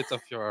a bit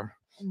of your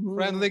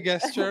friendly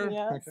gesture.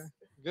 Yes. Okay,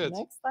 good.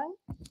 Next time.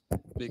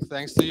 Big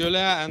thanks to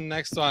Julia. And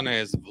next one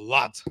is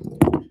Vlad,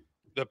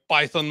 the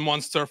Python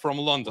monster from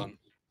London.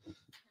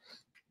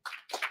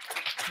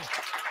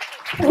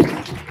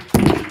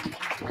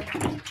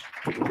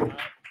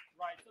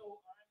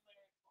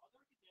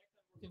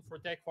 For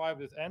Tech 5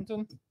 with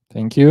Anton.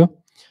 Thank you.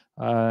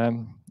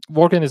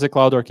 Working as a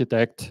cloud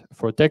architect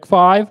for Tech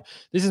 5.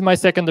 This is my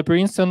second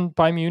appearance on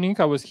PyMunich.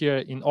 I was here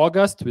in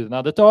August with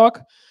another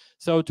talk.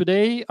 So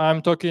today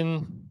I'm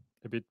talking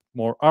a bit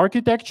more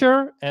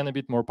architecture and a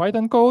bit more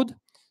Python code.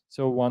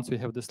 So once we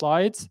have the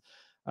slides,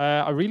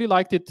 I really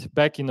liked it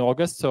back in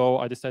August, so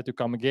I decided to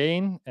come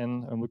again,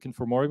 and I'm looking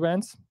for more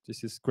events.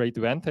 This is a great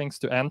event, thanks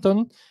to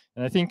Anton.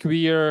 And I think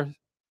we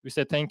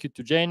said thank you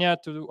to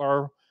Jania, to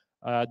our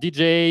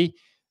DJ.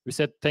 We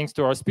said thanks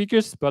to our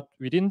speakers, but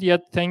we didn't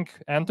yet thank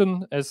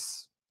Anton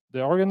as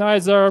the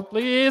organizer.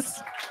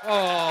 Please.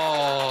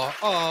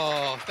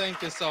 Oh, thank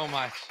you so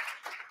much.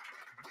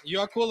 You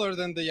are cooler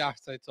than the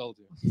yacht, I told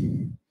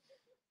you.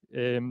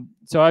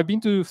 So I've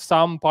been to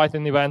some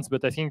Python events,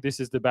 but I think this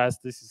is the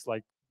best. This is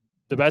like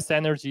the best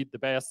energy, the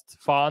best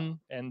fun,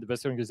 and the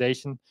best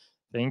organization.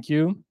 Thank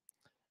you.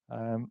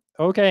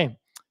 Okay,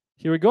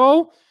 here we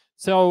go.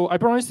 So I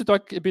promised to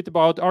talk a bit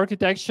about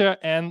architecture,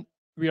 and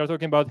we are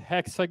talking about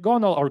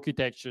hexagonal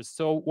architecture.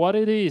 So what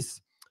it is,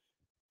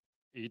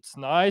 it's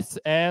nice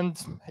and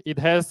it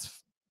has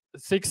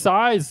 6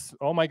 sides.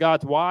 Oh my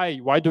God, why?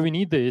 Why do we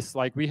need this?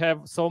 Like, we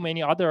have so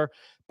many other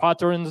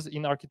patterns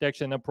in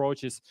architecture and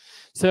approaches.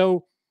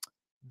 So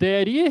the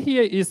idea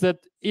here is that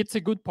it's a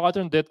good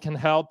pattern that can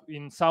help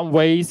in some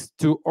ways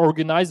to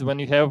organize when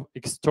you have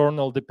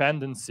external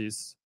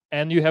dependencies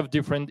and you have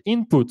different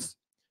inputs.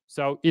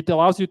 So it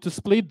allows you to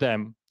split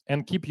them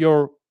and keep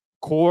your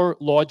core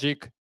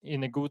logic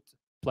in a good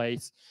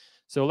place.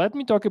 So let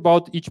me talk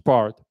about each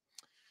part.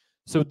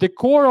 So the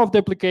core of the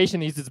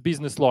application is its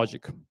business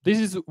logic. This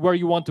is where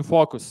you want to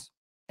focus.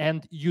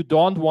 And you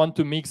don't want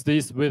to mix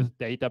this with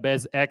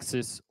database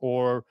access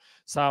or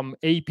some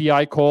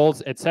API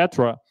calls,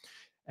 etc.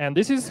 And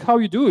this is how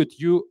you do it.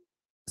 You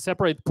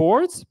separate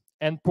ports,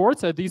 and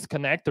ports are these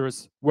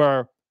connectors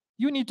where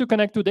you need to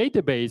connect to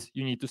database,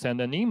 you need to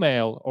send an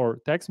email or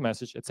text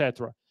message,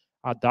 etc.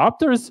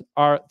 Adapters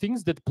are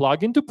things that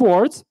plug into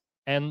ports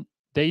and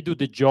they do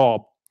the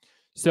job.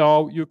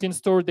 So you can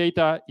store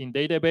data in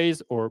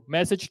database or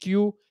message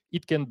queue.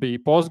 It can be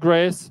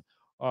Postgres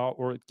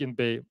or it can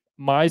be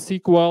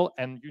MySQL,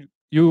 and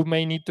you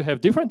may need to have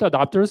different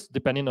adapters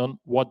depending on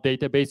what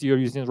database you're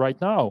using right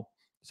now.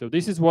 So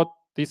this is what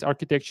this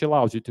architecture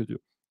allows you to do.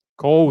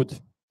 Code.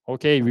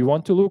 Okay, we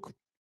want to look,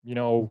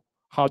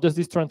 how does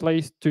this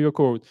translate to your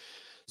code?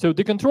 So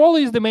the controller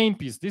is the main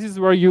piece. This is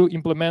where you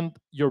implement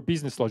your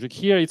business logic.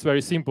 Here it's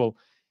very simple.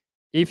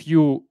 If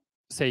you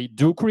say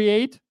do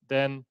create,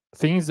 then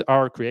things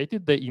are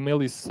created, the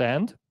email is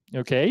sent,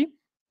 okay?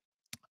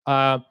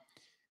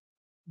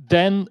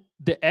 Then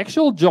the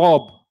actual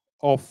job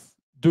of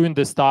doing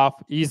the stuff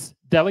is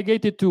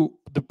delegated to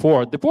the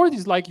port. The port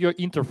is like your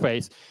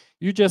interface.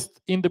 You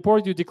just, in the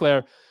port, you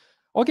declare,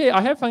 okay,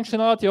 I have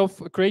functionality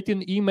of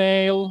creating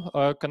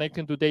email,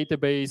 connecting to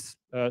database,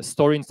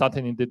 storing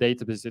something in the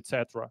database,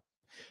 etc.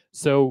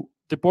 So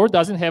the port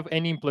doesn't have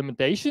any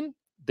implementation.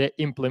 The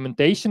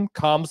implementation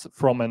comes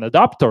from an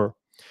adapter.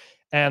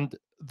 And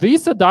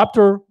this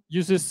adapter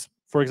uses,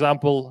 for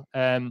example,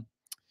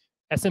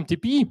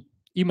 SMTP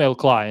email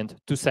client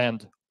to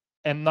send.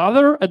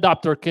 Another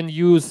adapter can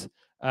use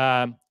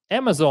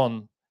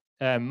Amazon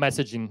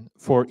messaging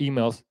for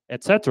emails,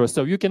 etc.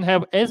 So you can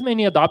have as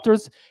many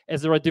adapters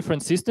as there are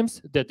different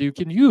systems that you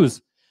can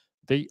use.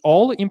 They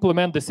all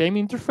implement the same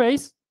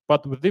interface,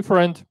 but with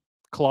different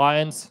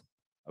clients,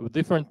 with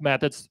different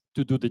methods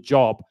to do the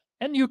job.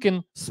 And you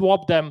can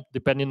swap them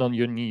depending on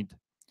your need.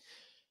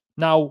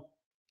 Now,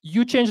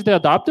 you change the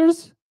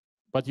adapters,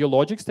 but your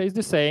logic stays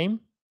the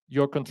same,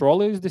 your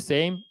controller is the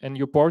same, and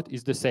your port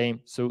is the same.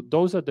 So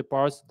those are the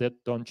parts that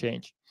don't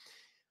change.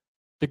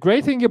 The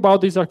great thing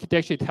about this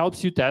architecture, it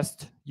helps you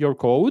test your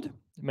code.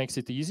 It makes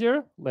it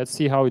easier. Let's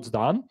see how it's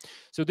done.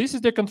 So this is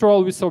the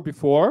control we saw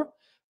before.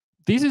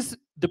 This is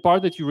the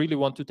part that you really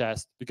want to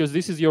test, because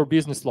this is your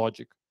business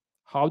logic.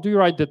 How do you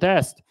write the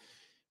test?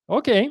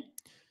 Okay,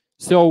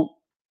 so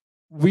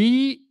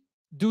we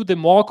do the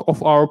mock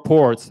of our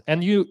ports,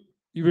 and you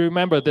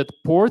remember that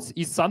ports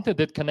is something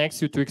that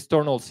connects you to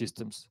external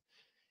systems.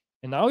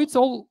 And now it's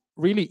all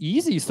really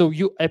easy. So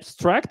you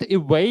abstract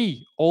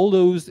away all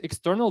those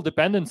external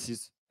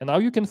dependencies. And now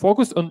you can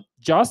focus on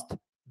just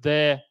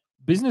the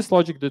business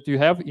logic that you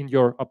have in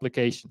your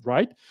application,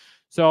 right?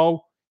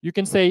 So you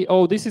can say,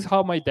 oh, this is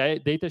how my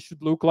data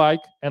should look like.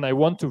 And I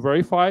want to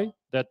verify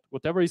that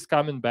whatever is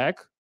coming back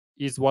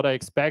is what I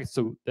expect,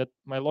 so that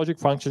my logic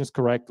functions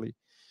correctly.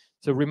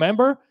 So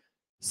remember,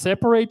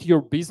 separate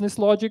your business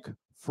logic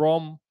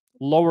from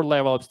lower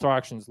level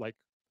abstractions like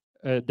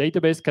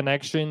database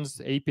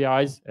connections,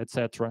 APIs,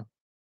 etc.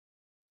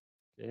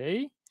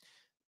 Okay.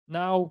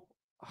 Now,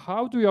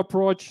 how do you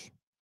approach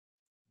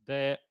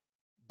the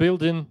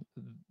building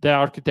the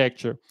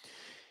architecture?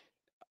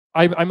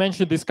 I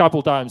mentioned this a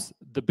couple times.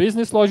 The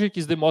business logic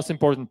is the most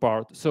important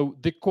part. So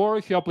the core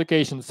of your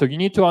application. So you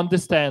need to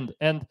understand.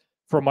 And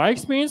from my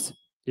experience,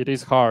 it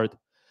is hard.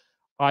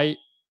 I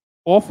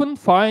often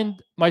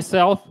find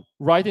myself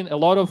writing a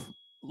lot of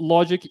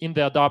logic in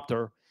the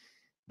adapter.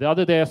 The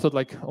other day I thought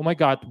like, oh my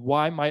God,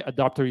 why my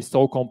adapter is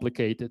so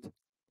complicated?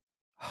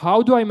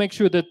 How do I make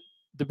sure that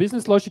the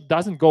business logic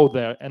doesn't go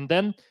there? And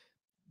then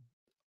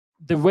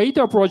the way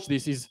to approach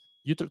this is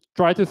you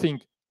try to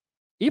think,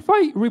 if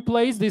I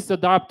replace this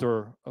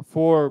adapter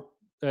for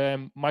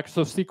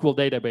Microsoft SQL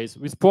database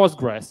with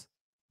Postgres,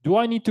 do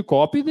I need to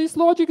copy this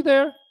logic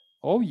there?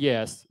 Oh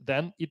yes,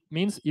 then it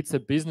means it's a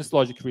business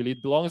logic really.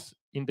 It belongs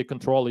in the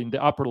control in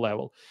the upper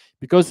level.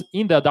 Because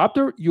in the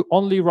adapter, you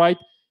only write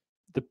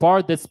the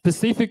part that's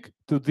specific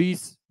to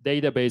this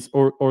database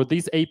or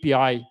this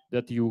API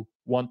that you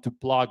want to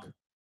plug,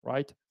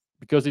 right?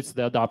 Because it's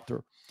the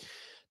adapter.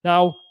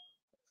 Now,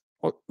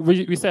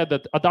 we said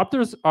that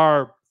adapters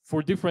are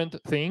for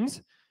different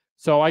things.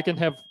 So I can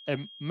have a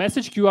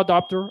message queue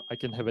adapter, I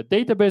can have a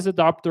database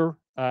adapter,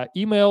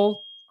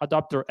 email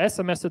adapter,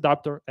 SMS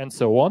adapter, and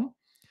so on.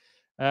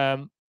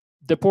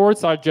 The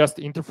ports are just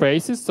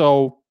interfaces.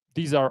 So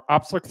these are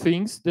abstract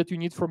things that you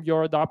need from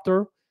your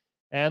adapter.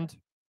 And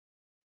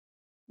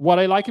what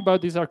I like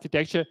about this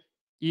architecture,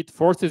 it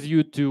forces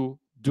you to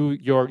do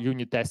your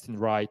unit testing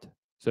right.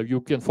 So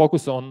you can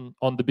focus on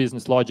the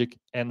business logic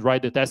and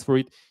write the test for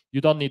it.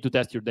 You don't need to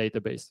test your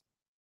database.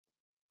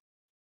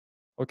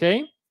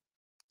 Okay?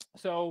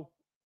 So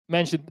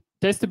mentioned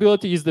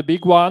testability is the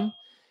big one.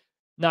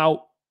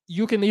 Now,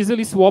 you can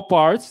easily swap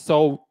parts.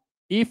 So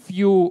if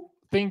you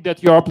think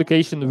that your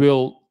application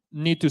will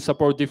need to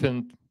support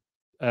different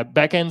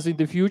backends in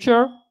the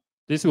future,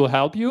 this will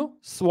help you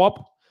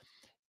swap.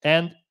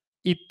 And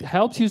it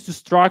helps you to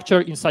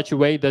structure in such a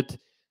way that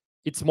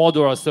it's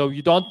modular, so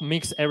you don't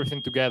mix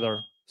everything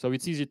together. So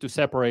it's easy to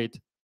separate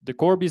the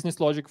core business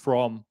logic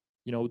from,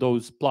 you know,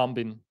 those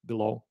plumbing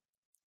below.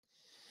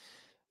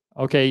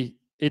 Okay,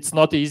 it's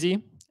not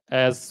easy.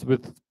 As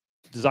with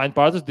design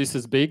patterns, this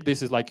is big.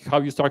 This is like how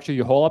you structure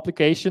your whole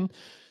application.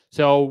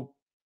 So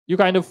you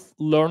kind of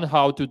learn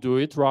how to do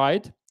it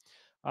right.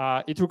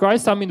 It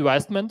requires some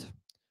investment,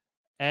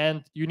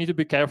 and you need to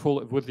be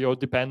careful with your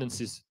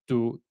dependencies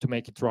to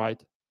make it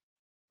right.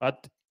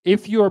 But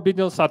if you are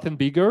building something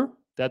bigger,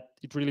 that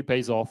it really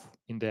pays off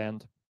in the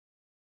end.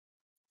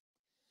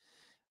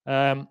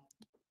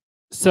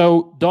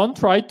 So don't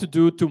try to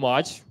do too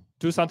much.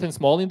 Do something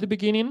small in the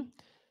beginning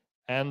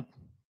and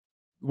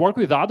work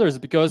with others,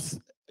 because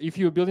if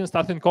you're building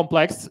something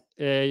complex,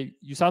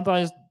 you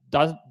sometimes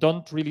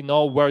don't really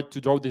know where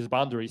to draw these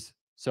boundaries.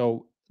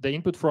 So the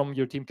input from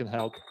your team can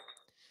help.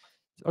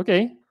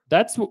 Okay,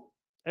 that's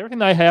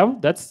everything I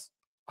have. That's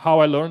how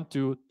I learned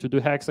to do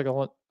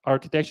hexagonal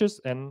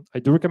architectures, and I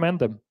do recommend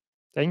them.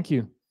 Thank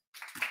you.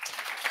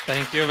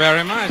 Thank you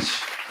very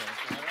much.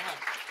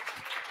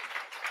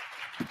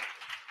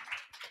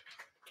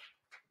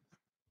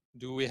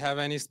 Do we have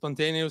any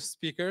spontaneous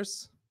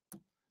speakers?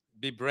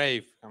 Be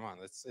brave. Come on,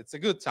 it's a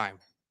good time.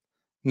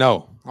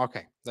 No.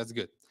 Okay, that's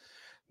good.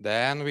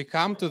 Then we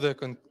come to the.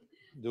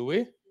 Do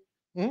we?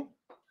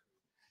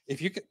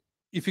 If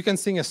you can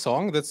sing a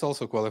song, that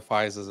also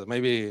qualifies as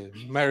maybe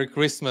Merry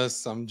Christmas,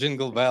 some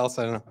jingle bells.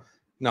 I don't know.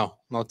 No,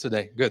 not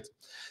today. Good.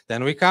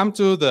 Then we come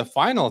to the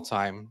final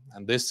time,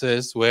 and this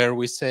is where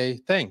we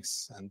say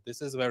thanks. And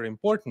this is very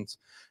important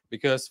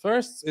because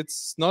first,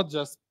 it's not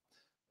just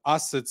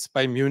us, it's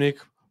PyMunich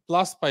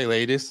plus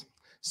PyLadies.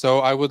 So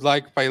I would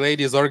like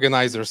PyLadies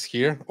organizers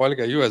here.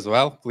 Olga, you as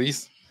well,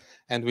 please.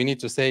 And we need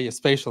to say a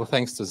special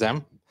thanks to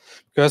them.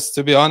 Because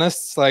to be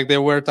honest, like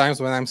there were times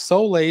when I'm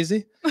so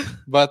lazy,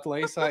 but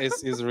Lisa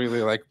is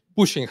really like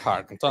pushing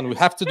hard. Anton, we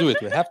have to do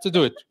it. We have to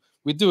do it.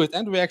 We do it,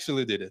 and we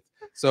actually did it.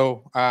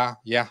 So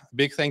yeah,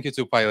 big thank you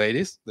to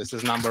PyLadies. This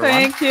is number one.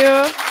 Thank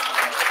you.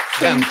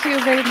 Thank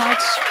you very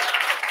much.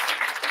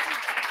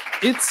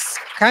 It's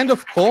kind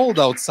of cold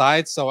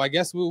outside, so I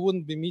guess we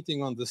wouldn't be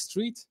meeting on the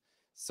street.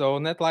 So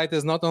Netlight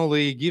is not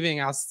only giving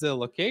us the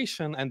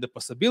location and the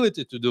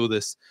possibility to do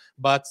this,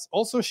 but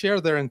also share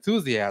their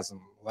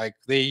enthusiasm. Like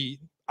they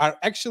are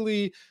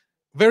actually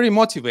very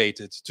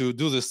motivated to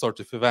do this sort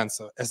of events,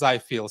 as I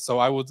feel. So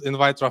I would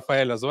invite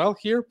Rafael as well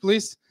here,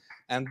 please.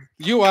 And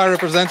you are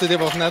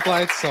representative of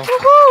Netlight, so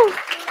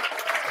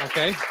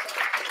okay,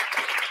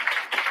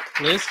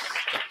 please.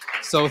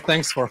 So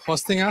thanks for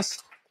hosting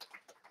us.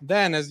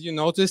 Then, as you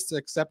noticed,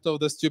 except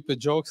of the stupid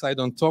jokes, I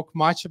don't talk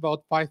much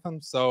about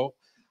Python. So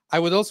I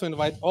would also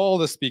invite all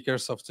the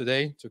speakers of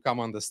today to come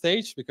on the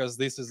stage, because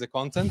this is the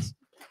content.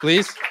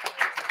 Please.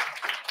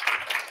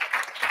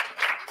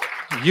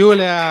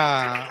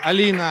 Yulia,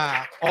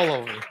 Alina, all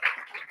of you.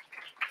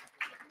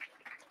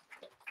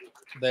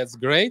 That's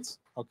great.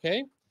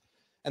 Okay.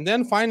 And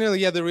then finally,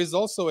 yeah, there is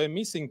also a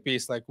missing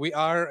piece. Like we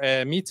are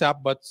a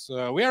Meetup, but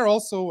we are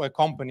also a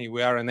company.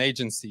 We are an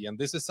agency. And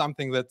this is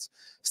something that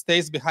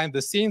stays behind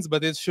the scenes,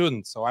 but it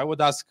shouldn't. So I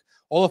would ask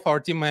all of our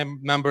team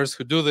members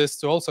who do this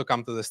to also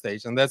come to the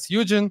stage. And that's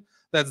Eugen,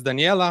 that's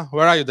Daniela.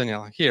 Where are you,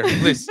 Daniela? Here,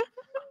 please.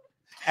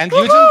 And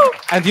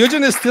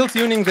Eugen is still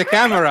tuning the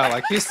camera.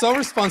 Like he's so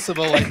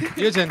responsible. Like,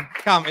 Eugen,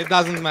 come. It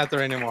doesn't matter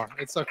anymore.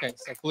 It's okay.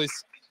 So please.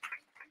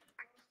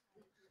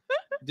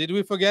 Did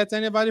we forget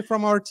anybody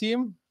from our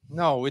team?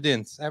 No, we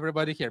didn't.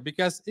 Everybody here,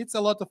 because it's a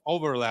lot of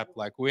overlap.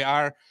 Like we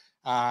are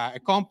a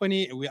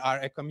company, we are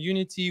a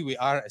community, we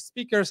are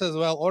speakers as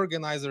well,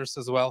 organizers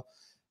as well.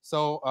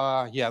 So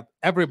yeah,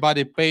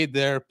 everybody paid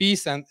their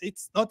piece, and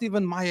it's not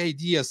even my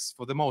ideas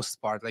for the most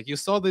part. Like you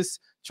saw these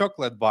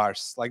chocolate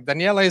bars. Like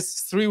Daniela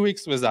is 3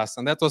 weeks with us,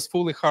 and that was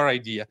fully her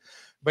idea.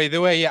 By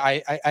the way,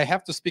 I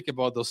have to speak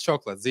about those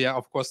chocolates. They are,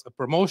 of course,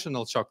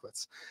 promotional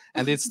chocolates.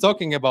 And it's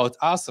talking about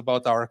us,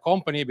 about our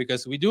company,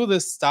 because we do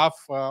this stuff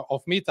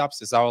of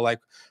meetups. It's our like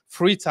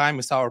free time,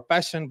 it's our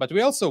passion. But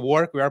we also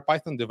work. We are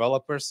Python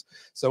developers.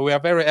 So we are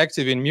very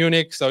active in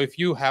Munich. So if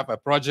you have a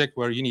project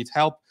where you need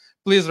help,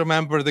 please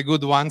remember the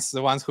good ones,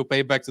 the ones who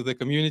pay back to the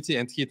community,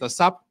 and hit us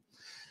up.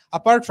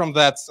 Apart from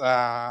that,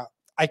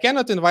 I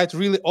cannot invite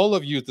really all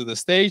of you to the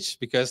stage,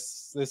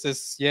 because this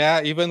is,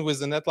 yeah, even with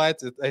the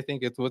Netlight, I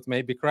think it would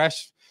maybe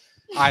crash.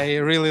 I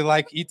really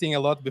like eating a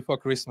lot before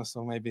Christmas,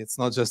 so maybe it's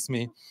not just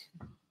me.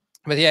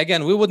 But yeah,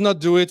 again, we would not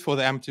do it for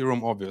the empty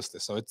room, obviously.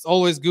 So it's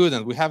always good,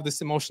 and we have this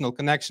emotional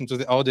connection to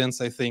the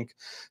audience, I think.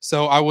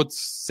 So I would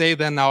say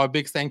then now a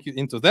big thank you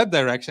into that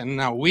direction.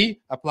 Now we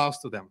applause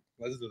to them.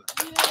 Let's do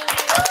that.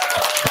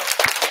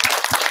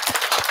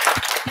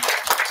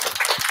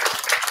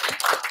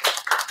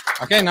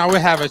 Okay, now we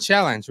have a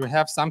challenge. We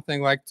have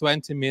something like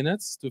 20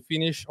 minutes to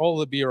finish all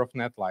the beer of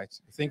Netlight.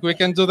 You think we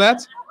can do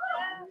that?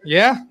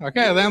 Yeah?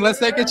 Okay, then let's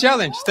take a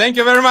challenge. Thank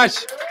you very much.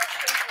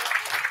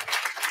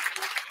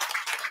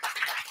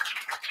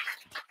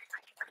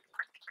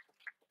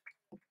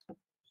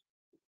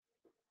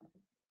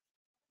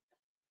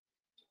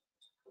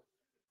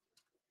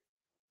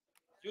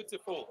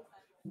 Beautiful.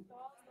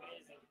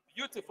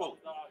 Beautiful.